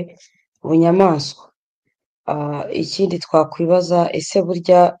kiyobowe bunyamaswa. Ikindi twakwibaza, ese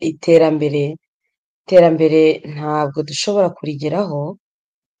burya iterambere ntabwo dushobora kurigeraho,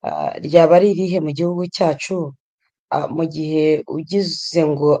 ryaba ari irihe mu gihugu cyacu, mu gihe ugize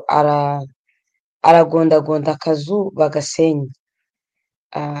ngo aragondagonda akazu bagasenya.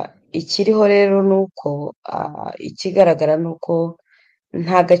 Ikiriho rero ni uko ikigaragara ni uko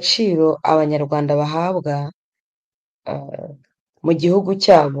nta gaciro abanyarwanda bahabwa mu gihugu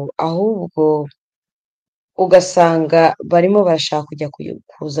cyabo, ahubwo ugasanga barimo barashaka kujya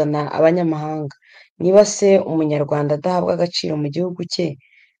kuzana abanyamahanga. Niba se umunyarwanda adahabwa agaciro mu gihugu cye,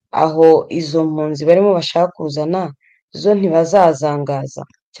 aho izo mpunzi barimo bashaka kuzana zo ntibazazangaza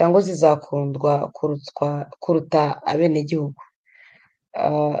cyangwa zizakundwa kuruta abenegihugu.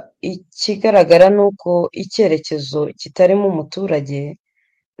 Ikigaragara ni uko icyerekezo kitarimo umuturage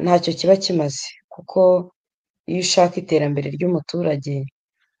ntacyo kiba kimaze, kuko iyo ushaka iterambere ry'umuturage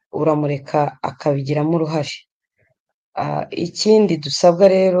uramureka akabigiramo uruhare. Ikindi dusabwa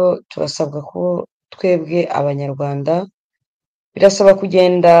rero, turasabwa ko twebwe abanyarwanda birasaba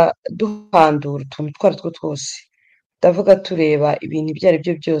kugenda duhandura utuntu utwo ari two twose, ndavuga tureba ibintu ibyo ari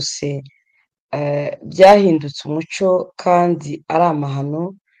byo byose byahindutse umuco kandi ari amahano,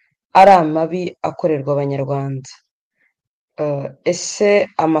 ari amabi akorerwa abanyarwanda. Ese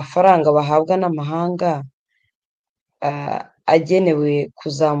amafaranga bahabwa n'amahanga agenewe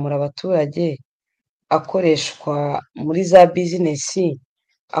kuzamura abaturage akoreshwa muri za bizinesi,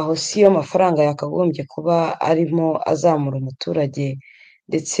 aho si yo mafaranga yakagombye kuba arimo azamura umuturage,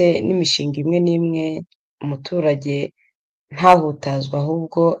 ndetse n'imishinga imwe n'imwe umuturage ntahutazwe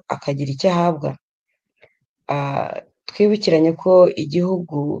ahubwo akagira icyo ahabwa. Twibukiranye ko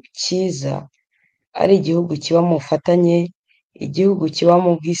igihugu cyiza ari igihugu kibamo ubufatanye, igihugu kibamo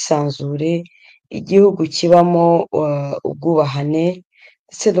ubwisanzure, igihugu kibamo ubwubahane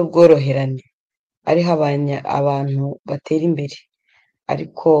ndetse n'ubworoherane, ariho abantu batera imbere.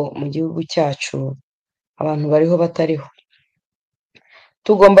 Ariko mu gihugu cyacu abantu bariho batariho.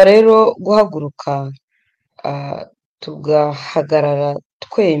 Tugomba rero guhaguruka tugahagarara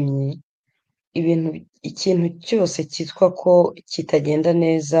twemye, ikintu cyose cyitwa ko kitagenda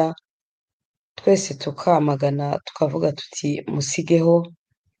neza twese tukamagana, tukavuga tuti musigeho,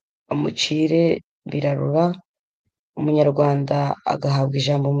 mucire birarura, umunyarwanda agahabwa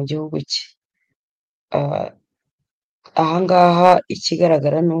ijambo mu gihugu cye. Ahangaha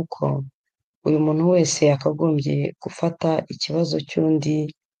ikigaragara ni uko buri muntu wese yakagombye gufata ikibazo cy'undi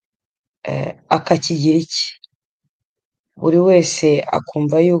akakigira icye. Buri wese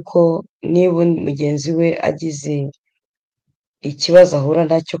akumva yuko niba mugenzi we agize ikibazo ahura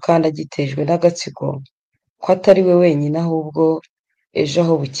nacyo kandi agitejwe n'agatsiko, ko atari we wenyine, ahubwo ejo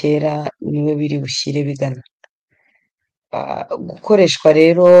aho bukera niwe biri bushyire bigana. Gukoreshwa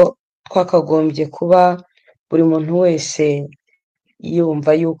rero twakagombye kuba buri muntu wese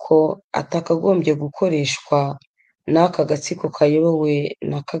yumva yuko atakagombye gukoreshwa n'aka gatsiko kayobowe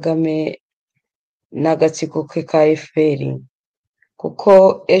na Kagame n'agatsiko ke ka FPR, kuko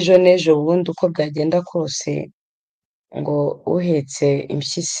ejo n'ejo bundi uko byagenda kose ngo uhetse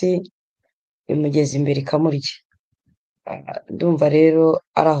impyisi imugeza imbere ikamurya. Ndumva rero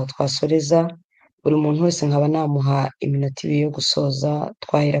ari aho twasoreza, buri muntu wese nkaba namuha iminota ibiri yo gusoza.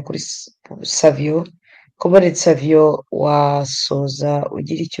 Twahera kuri Savio. Comrade Savio, wasoza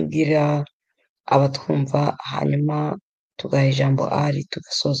ugira icyo ubwira abatwumva, hanyuma tugaha ijambo ari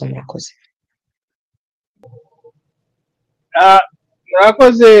tugasoza. Murakoze.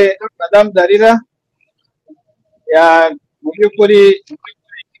 murakoze Madame Dalila. Mu by'ukuri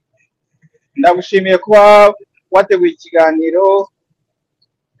ndagushimiye kuba wateguye ikiganiro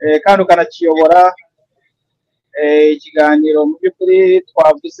kandi ukanakiyobora. Ikiganiro mu by'ukuri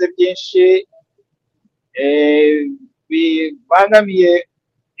twavuze byinshi bibangamiye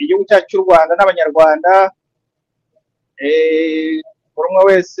igihugu cyacu cy'u Rwanda n'abanyarwanda. Buri umwe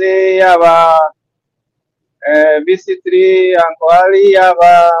wese, yaba bisitiri ankwari,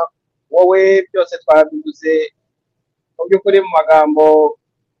 yaba wowe, byose twabivuze mu by'ukuri mu magambo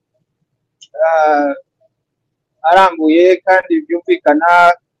arambuye kandi byumvikana,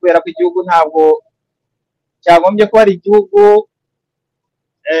 kubera ko igihugu ntabwo cyagombye kuba ari igihugu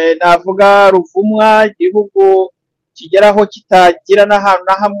navuga ruvumwa, igihugu kigeraho kitagira n'ahantu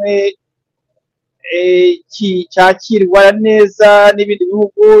na hamwe cyakirwa neza n'ibindi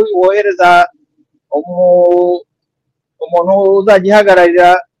bihugu, wohereza umuntu uzagihagararira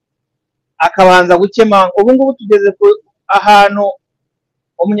akabanza gukemanga. Ubu ngubu tugeze ahantu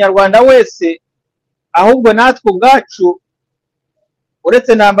umunyarwanda wese, ahubwo natwe ubwacu,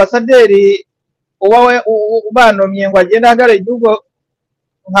 uretse na ambasaderi uba ubanomye ngo agende ahagarare igihugu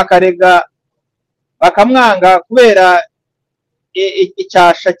nka Karega, bakamwanga kubera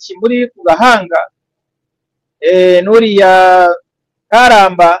icyasha kimuri ku gahanga, n'uriya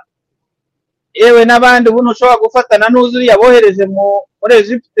Karamba, yewe n'abandi. Ubu ntushobora gufatana n'uzuriya bohereje muri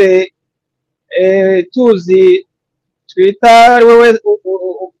Egypte, tuzi twita ari wowe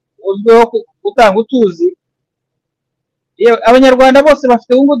uzwiho gutanga utuzi. Abanyarwanda bose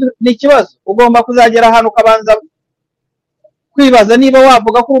bafite ni ikibazo. Ugomba kuzagera ahantu ukabanza kwibaza niba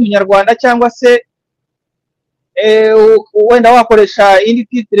wavuga ko uri umunyarwanda, cyangwa se wenda wakoresha indi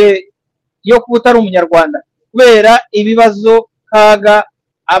titire yo kuba utari umunyarwanda, kubera ibibazo kaga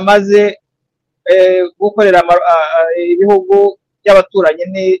amaze gukorera ibihugu by'abaturanyi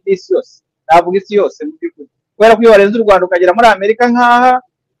n'isi yose. Navuga isi yose mu by'ukuri, kubera ko iyo warenze u Rwanda ukagera muri Amerika nk'aha,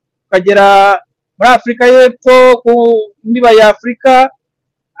 ukagera muri Afurika y'Epfo ku mbiba ya Afurika,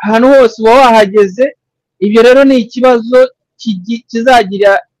 ahantu hose uba wahageze. Ibyo rero ni ikibazo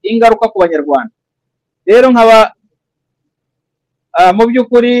kizagira ingaruka ku banyarwanda. Rero nkaba mu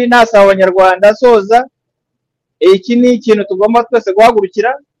by'ukuri nasaba abanyarwanda soza, iki ni ikintu tugomba twese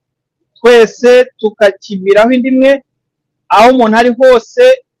guhagurukira, twese tukakibiraho indi imwe, aho umuntu ari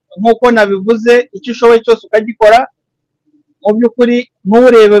hose. Nk'uko nabivuze, icyo ushoboye cyose ukagikora. Mu by'ukuri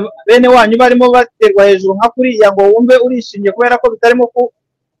nturebe bene wanyu barimo baterwa hejuru nka kuriya ngo wumve urishimye kubera ko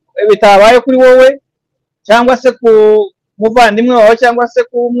bitabaye kuri wowe, cyangwa se ku muvandimwe wawe, cyangwa se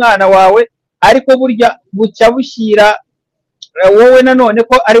ku mwana wawe, ariko burya bucya bushyira wowe nanone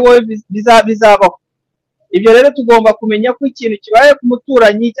ko ari wowe bizabaho. Ibyo rero tugomba kumenya ko ikintu kibaye ku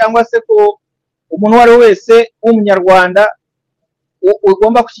muturanyi cyangwa se ku umuntu uwo ari we wese w'umunyarwanda,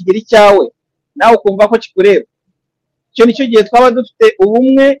 ugomba kukigira icyawe, nawe ukumva ko kikureba. Icyo nicyo gihe twaba dufite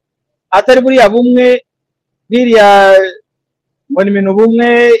ubumwe, atari buriya bumwe biriya ngo ni ibintu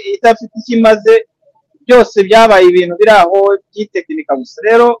bumwe idafite ikimaze, byose byabaye ibintu biri aho by'itekinika gusa.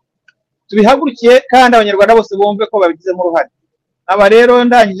 Rero tubihagurukiye, kandi abanyarwanda bose bumve ko babigizemo uruhare. Aba rero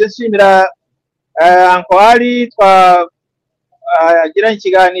ndangije nshimira ankwari twagiranye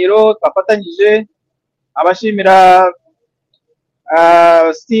ikiganiro twafatanyije, abashimira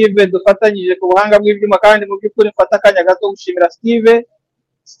Steve dufatanyije ku buhanga bw'ibyuma, kandi mu by'ukuri mfata akanya gato gushimira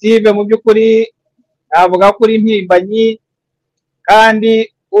Steve. Mu by'ukuri navuga ko uri impirimbanyi kandi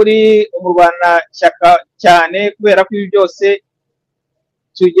uri umurwanashyaka cyane, kubera ko ibi byose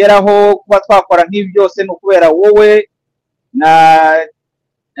tugeraho kuba twakora nk'ibi byose ni ukubera wowe na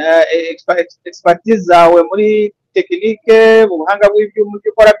expertise zawe muri tekinike, mu buhanga bw'ibyuma,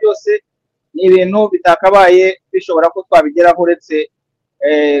 ibyo ukora byose ni ibintu bitakabaye bishobora ko twabigeraho, uretse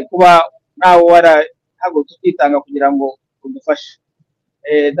kuba nawe warahagurutse ukitanga kugira ngo udufashe.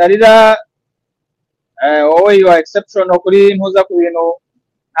 Darira, wowe you are exceptional kuri ntuza ku bintu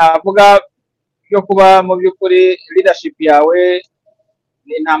navuga byo kuba mu by'ukuri leadership yawe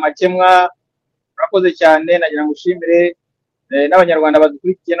ni nta makemwa. Urakoze cyane, nagira ngo ushimire n'abanyarwanda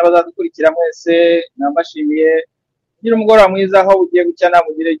badukurikiye n'abazadukurikira mwese, nabashimiye. Gira umugoroba mwiza, aho ugiye gucyana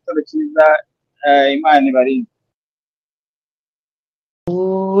mugire igitondo cyiza, Imana ibarinde.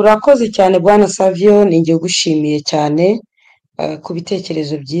 Urakoze cyane Bwana Savio, ninjye gushimiye cyane ku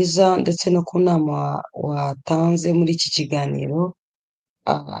bitekerezo byiza ndetse no ku nama watanze muri iki kiganiro.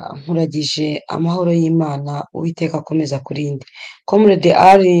 Nkuragije amahoro y'Imana, Uwiteka akomeza kurinde. Comrade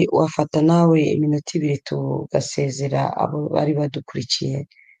Ali, wafata nawe iminota 2 tugasezera abo bari badukurikiye,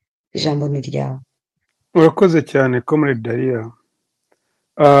 ijambo ni ryawe. urakoze cyane Comrade Daria.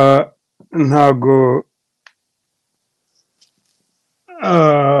 Ntago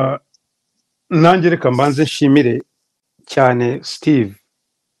nanjye reka mbanze nshimire cyane Steve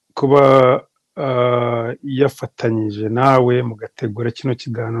kuba yafatanyije nawe mugategura kino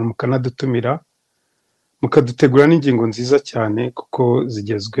kiganiro mukanadutumira mukadutegura n'ingingo nziza cyane kuko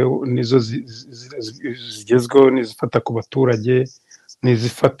zigezweho nizo zigezweho n'izifata ku baturage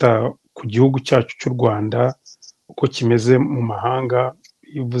n'izifata ku gihugu cyacu cy'u Rwanda uko kimeze mu mahanga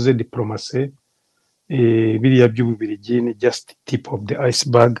iyo uvuze diplomasi biriya by'Ububirigi ni just tip of the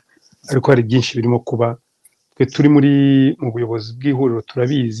iceberg ariko hari byinshi birimo kuba twe turi mu buyobozi bw'ihuriro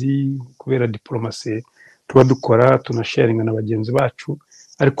turabizi kubera diplomasi tuba dukora tunasharinga na bagenzi bacu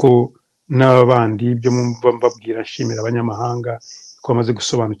ariko n'abandi ibyo mbabwira nshimira abanyamahanga ko bamaze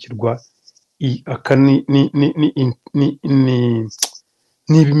gusobanukirwa aka ni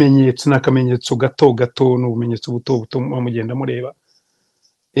ibimenyetso n'akamenyetso gato gato n'ubumenyetso buto buto mugenda mureba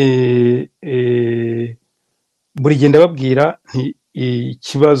buri genda babwira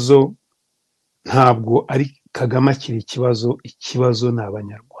ikibazo ntabwo ari Kagame akiri ikibazo ni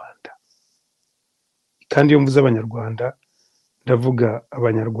abanyarwanda kandi iyo mvuze abanyarwanda ndavuga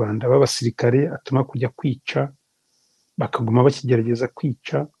abanyarwanda b'abasirikare atuma kujya kwica bakaguma bakigerageza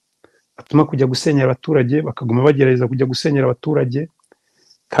kwica atuma kujya gusenyera abaturage bakaguma bagerageza kujya gusenyera abaturage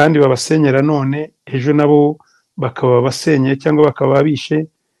kandi babasenyera none ejo nabo bakaba basenye cyangwa bakaba bishe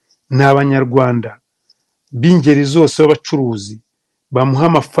ni abanyarwanda b'ingeri zose b'abacuruzi bamuha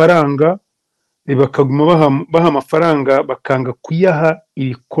amafaranga bakaguma baha amafaranga bakanga kuyaha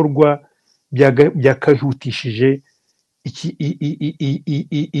ibikorwa byakahutishije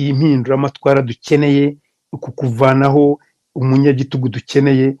iyi mpinduramatwara dukeneye kuvanaho umunyagitugu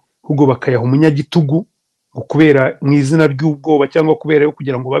dukeneye ahubwo bakayaha umunyagitugu kubera mu izina ry'ubwoba cyangwa kubera yo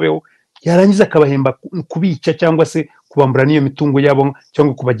kugira ngo babeho yarangiza akabahemba kubica cyangwa se kubambura n'iyo mitungo yabo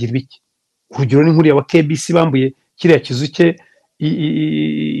cyangwa kubagira ibiki urugero ni nkuriya wa KBC bambuye kiriya kizu cye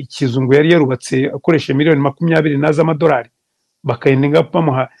ikizungu yari yarubatse akoresheje miliyoni 20 z'amadolari bakayenda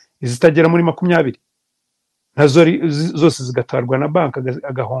bamuha izitagera muri 20 nazo zose zigatwarwa na banki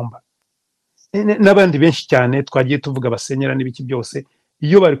agahomba n'abandi benshi cyane twagiye tuvuga basenyera n'ibiki byose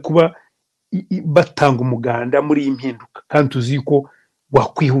iyo bari kuba batanga umuganda muri iyi mpinduka kandi tuzi ko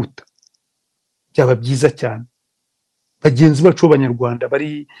wakwihuta byaba byiza cyane bagenzi bacu b'abanyarwanda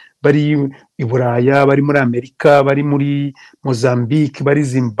bari i Buraya bari muri Amerika bari muri Mozambique bari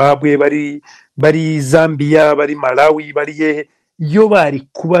Zimbabwe bari Zambia bari Malawi bari hehe iyo bari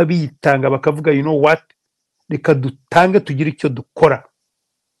kuba bitanga bakavuga you know what reka dutange tugire icyo dukora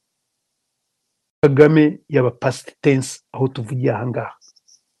Kagame yaba past tense aho tuvugiye ahangaha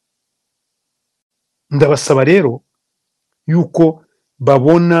ndabasaba rero yuko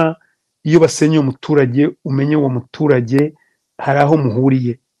babona iyo basenye umuturage umenye uwo muturage hari aho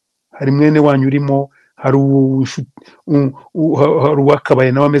muhuriye hari mwene wanyu urimo hari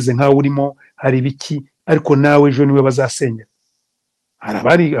uwakabaye nawe ameze nkawe urimo hari ibiki ariko nawe ejo niwe bazasenya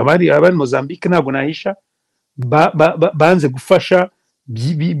abari Mozambique ntabwo nahisha banze gufasha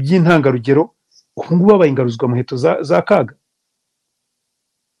by'intangarugero ubu ngubu babaye ingaruzwa muheto za kaga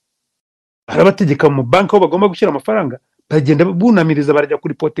barabategeka mu banki aho bagomba gushyira amafaranga bagenda bunamiriza barajya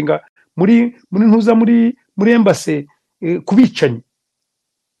kuri potinga muri embassy kubicanyi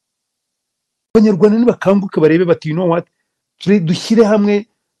abanyarwanda nibakanguke barebe bati you know what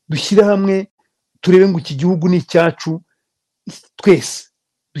dushyire hamwe turebe ngo iki gihugu ni icyacu twese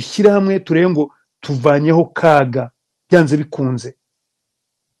dushyire hamwe turebe ngo tuvanyeho kaga byanze bikunze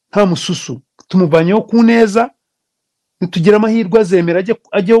nta mususu tumuvanyeho ku neza nitugira amahirwe azemera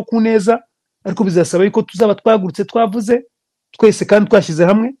ajyeho ku neza ariko bizasaba yuko tuzaba twagurutse twavuze twese kandi twashyize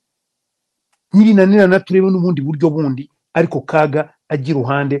hamwe nibinanirana turebe n'ubundi buryo bundi ariko kaga agira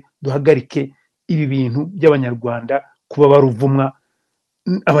uruhande duhagarike ibi bintu by'abanyarwanda kuba baruvumwa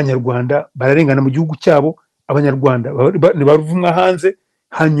abanyarwanda bararengana mu gihugu cyabo abanyarwanda baruvumwa hanze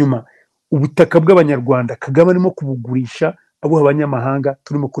hanyuma ubutaka bw'abanyarwanda Kagame arimo kubugurisha abo abanyamahanga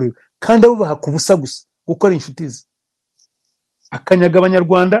turimo kureba kandi abo bahaka ubusa gusa gukora inshuti ze akanyaga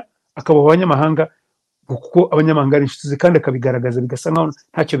abanyarwanda akabaha abanyamahanga kuko abanyamahanga ari inshuti ze kandi akabigaragaza bigasa nkaho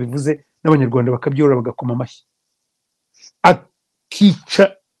ntacyo bivuze n'abanyarwanda bakabyorora bagakoma amashyi akica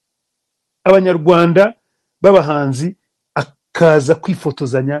abanyarwanda b'abahanzi akaza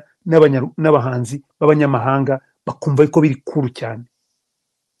kwifotozanya n'abahanzi b'abanyamahanga bakumva ko biri kuru cyane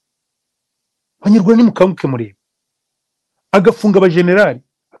abanyarwanda nimukanguke murebe agafunga abajenerali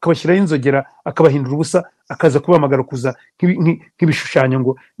akabashyiraho inzogera akabahindura ubusa akaza kubahamagara kuza nk'ibishushanyo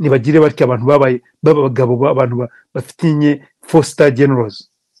ngo nibagire batya abantu babaye b'abagabo abantu bafitinye 4-star generals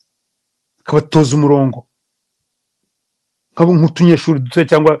akabatoza umurongo nk'utunyeshuri duto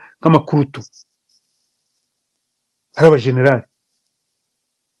cyangwa nk'amakurutu ari abajenerali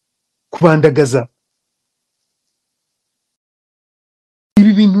kubandagaza ibi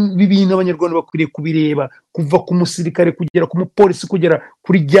ibi bintu abanyarwanda bakwiriye kubireba kuva ku musirikare kugera ku mupolisi kugera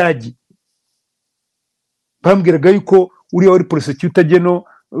kuri jyaji. Bambwiraga yuko uriya wari prosecutor geno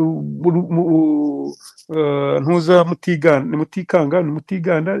ntuza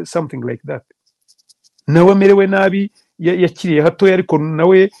mutiganda something like that, nawe amerewe nabi, yakiriye hatoya ariko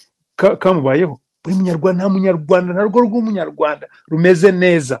nawe kamubayeho. Buri munyarwanda, nta munyarwanda nta rugo rw'umunyarwanda rumeze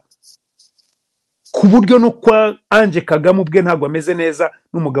neza, ku buryo no kwa Ange Kagame ubwe ntabwo ameze neza,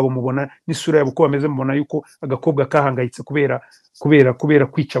 n'umugabo mubona n'isura yabo uko bameze, mubona yuko agakobwa kahangayitse kubera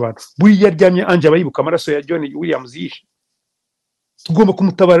kwica abantu. Buriya aryamye Ange aba yibuka amaraso ya John Williams yishe. Tugomba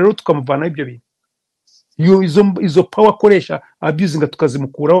kumutabara rero tukamuvana ibyo bintu, izo power akoresha abusing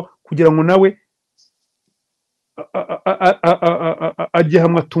tukazimukuraho, kugira ngo nawe ajye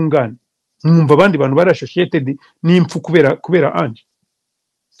hamwe atungane. Mwumva abandi bantu bari associated n'impfu kubera Ange.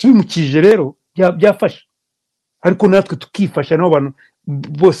 Tubimukije rero byafasha, ariko natwe tukifasha n'abo bantu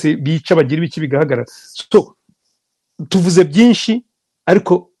bose bica bagira ibiki bigahagarara. So tuvuze byinshi,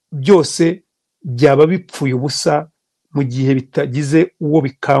 ariko byose byaba bipfuye ubusa mu gihe bitagize uwo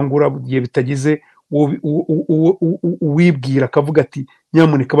bikangura, mu gihe bitagize uwibwira akavuga ati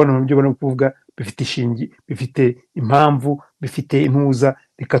nyamuneka bano byo bari kuvuga bifite ishingi, bifite impamvu, bifite intuza,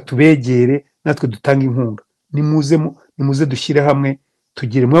 reka tubegere natwe dutanga inkunga. Nimuze dushyire hamwe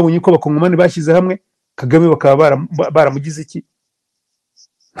tugire. Mwabonye ko abakongomani bashyize hamwe, Kagame bakaba baramugize iki?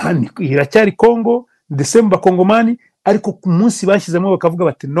 Iracyari Kongo ndetse mu bakongomani, ariko ku munsi bashyizemo bakavuga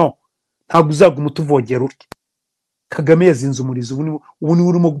bati no, ntabwo uzaguma utuvogera utya. Kagame yazinze umurizo, ubu ni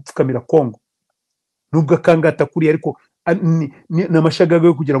urimo gupfukamira Kongo, nubwo akangata kuri, ariko n'amashagaga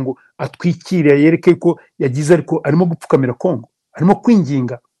yo kugira ngo atwikire yereke ko yagize, ariko arimo gupfukamira Kongo, arimo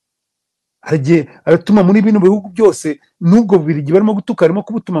kwinginga. Aratuma muri bino bihugu byose, nubwo Bubirigi barimo gutuka, arimo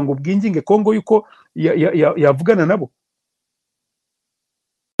kubutuma ngo bwinginge Kongo yuko yavugana nabo.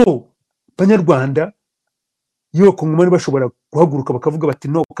 Banyarwanda, iyo Abakongomani bashobora guhaguruka bakavuga bati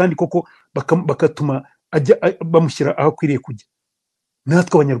no, kandi koko bakatuma bamushyira aho akwiriye kujya,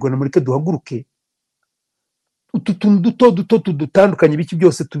 natwe Abanyarwanda mureke duhaguruke, utu tuntu duto tudutandukanye biki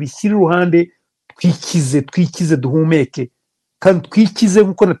byose tubishyire iruhande, twikize duhumeke, kandi twikize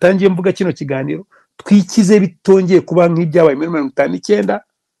nk'uko natangiye mvuga kino kiganiro, twikize bitongeye kuba nk'ibyabaye muri 1959,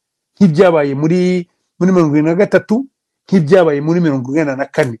 nk'ibyabaye muri 1973, nk'ibyabaye muri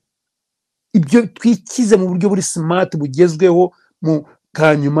 1994. Ibyo twikize mu buryo buri smart bugezweho, mu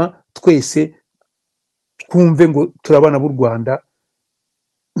kanyuma twese twumve ngo turabana b'u Rwanda.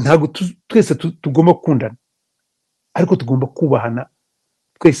 Ntabwo twese tugomba gukundana, ariko tugomba kubahana.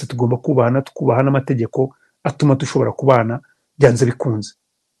 Twese tugomba kubahana, tukubahana amategeko atuma dushobora kubana byanze bikunze.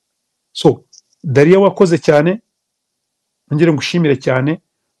 So Daria, wakoze cyane, ngire ngushimire cyane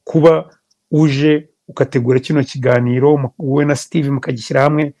kuba uje ukategura kino kiganiro, wowe na Steve mukagishyira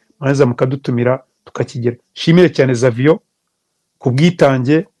hamwe, maze mukadutumira tukakigera. Shimire cyane Zavio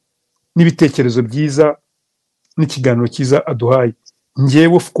kubwitange n'ibitekerezo byiza n'ikiganiro cyiza aduhaye.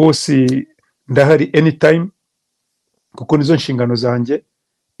 Ngewe of course ndahari anytime, kuko nizo nshingano zanjye.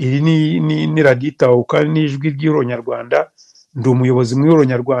 Iri ni Radio ITAHUKA, n'ijwi ry'Uronyarwanda. Ndi umuyobozi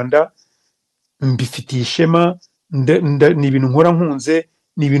mw'Uronyarwanda, mbifitiye ishema, ni ibintu nkora nkunze,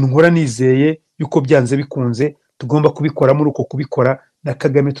 ni ibintu nkora nizeye yuko byanze bikunze tugomba kubikora. Muri uko kubikora na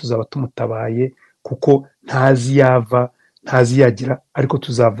Kagame tuzaba tumutabaye, kuko ntazi yava ntazi yagira, ariko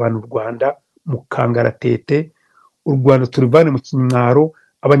tuzavana u Rwanda mu kangaratete. U Rwanda turivane mu kimwaro,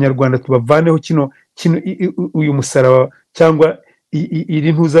 Abanyarwanda tubavaneho uyu musaraba cyangwa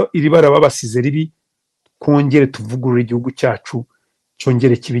iri ntuza, iri bara babasize ribi. Kongere tuvugurura igihugu cyacu,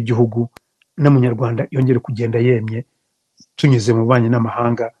 cyongere kiba igihugu, n'Umunyarwanda yongere kugenda yemye, tunyuze mu banyi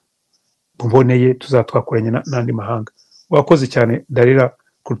n'amahanga buboneye, tuzatwakoranye n'andi mahanga. Wakoze cyane Darira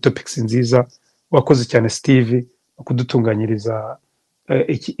ku topics nziza, wakoze cyane Steve kudutunganyiriza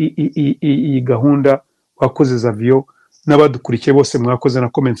iyi gahunda, wakoze Zavio, n'abadukurikiye bose mwakoze, na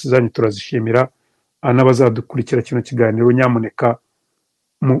comments zanyu turazishimira. N'abazadukurikira kino kiganiro, nyamuneka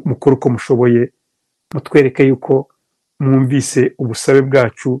mukuru ko mushoboye, mutwereke yuko mwumvise ubusabe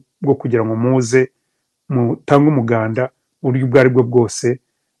bwacu bwo kugira ngo muze mutange umuganda uburyo ubwo aribwo bwose,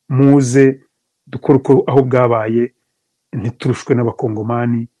 muze dukora uko aho bwabaye, ntiturushwe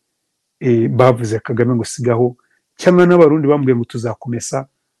n'Abakongomani bavuze Kagame ngo sigaho, cyangwa n'Abarundi bambwiye ngo tuzakomesa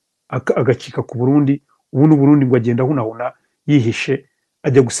agacika ku Burundi. Ubu n'Uburundi ngo agenda hunahuna yihishe,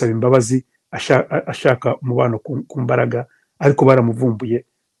 ajya gusaba imbabazi, ashaka umubano ku mbaraga, ariko baramuvumbuye,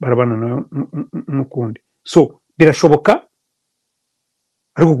 barabana n'ukundi. So birashoboka,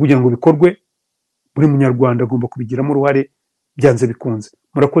 ariko kugira ngo bikorwe buri munyarwanda agomba kubigiramo uruhare byanze bikunze.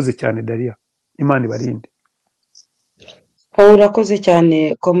 Murakoze cyane Daria, Imana ibarinde. urakoze cyane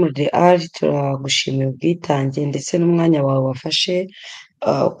komode ari turagushimira ubwitange ndetse n'umwanya wawe wafashe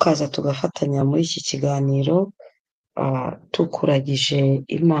ukaza tugafatanya muri iki kiganiro tukuragije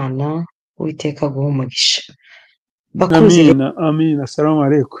imana uwiteka guha umugisha amina amina salamu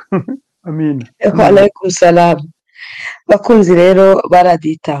alaikum amina alaikum salamu bakunzi rero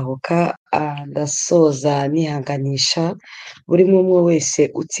baraditahuka ndasoza nihanganisha buri umwe wese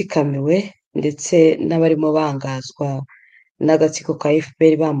utsikamiwe ndetse n'abarimo bangazwa n'agatsiko ka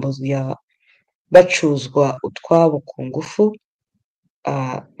FPR bacuzwa utwabo ku ngufu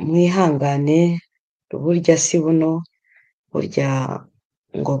mwihangane burya si buno burya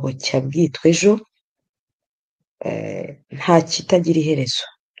ngo bucya bwitwa ejo nta kitagira iherezo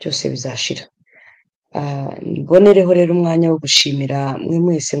byose bizashira mbonereho rero umwanya wo gushimira mwe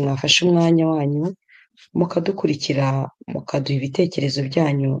mwese mwafashe umwanya wanyu mukadukurikira mukaduha ibitekerezo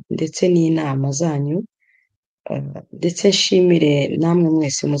byanyu ndetse n'inama zanyu ndetse nshimire namwe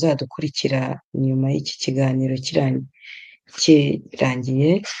mwese muzadukurikira nyuma y'iki kiganiro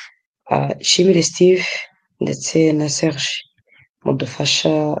kirangiye nshimire Steve ndetse na Serge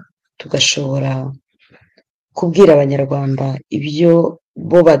mudufasha tugashobora kubwira abanyarwanda ibyo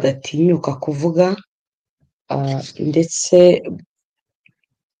bo badatinyuka kuvuga ndetse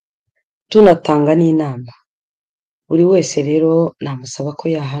tunatanga n'inama buri wese rero namusaba ko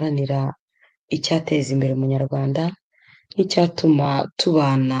yaharanira icyateza imbere umunyarwanda n'icyatuma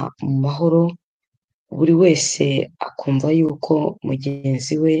tubana mu mahoro buri wese akumva yuko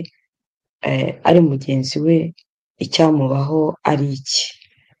mugenzi we ari mugenzi we icyamubaho ari iki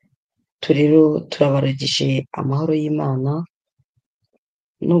rero turabaragije amahoro y'Imana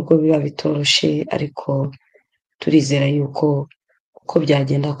nubwo biba bitoroshye ariko turizera yuko uko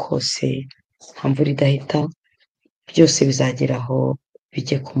byagenda kose nta mvura idahita byose bizageraho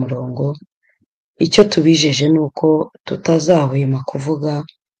bijye ku murongo icyo tubijeje ni uko tutazahwema kuvuga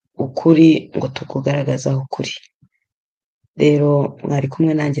ukuri ngo tukugaragazaho ukuri rero mwari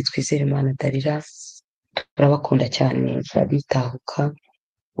kumwe nanjye Twizeyimana Dalila turabakunda cyane turabitahuka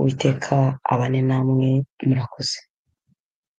uwiteka abane namwe murakoze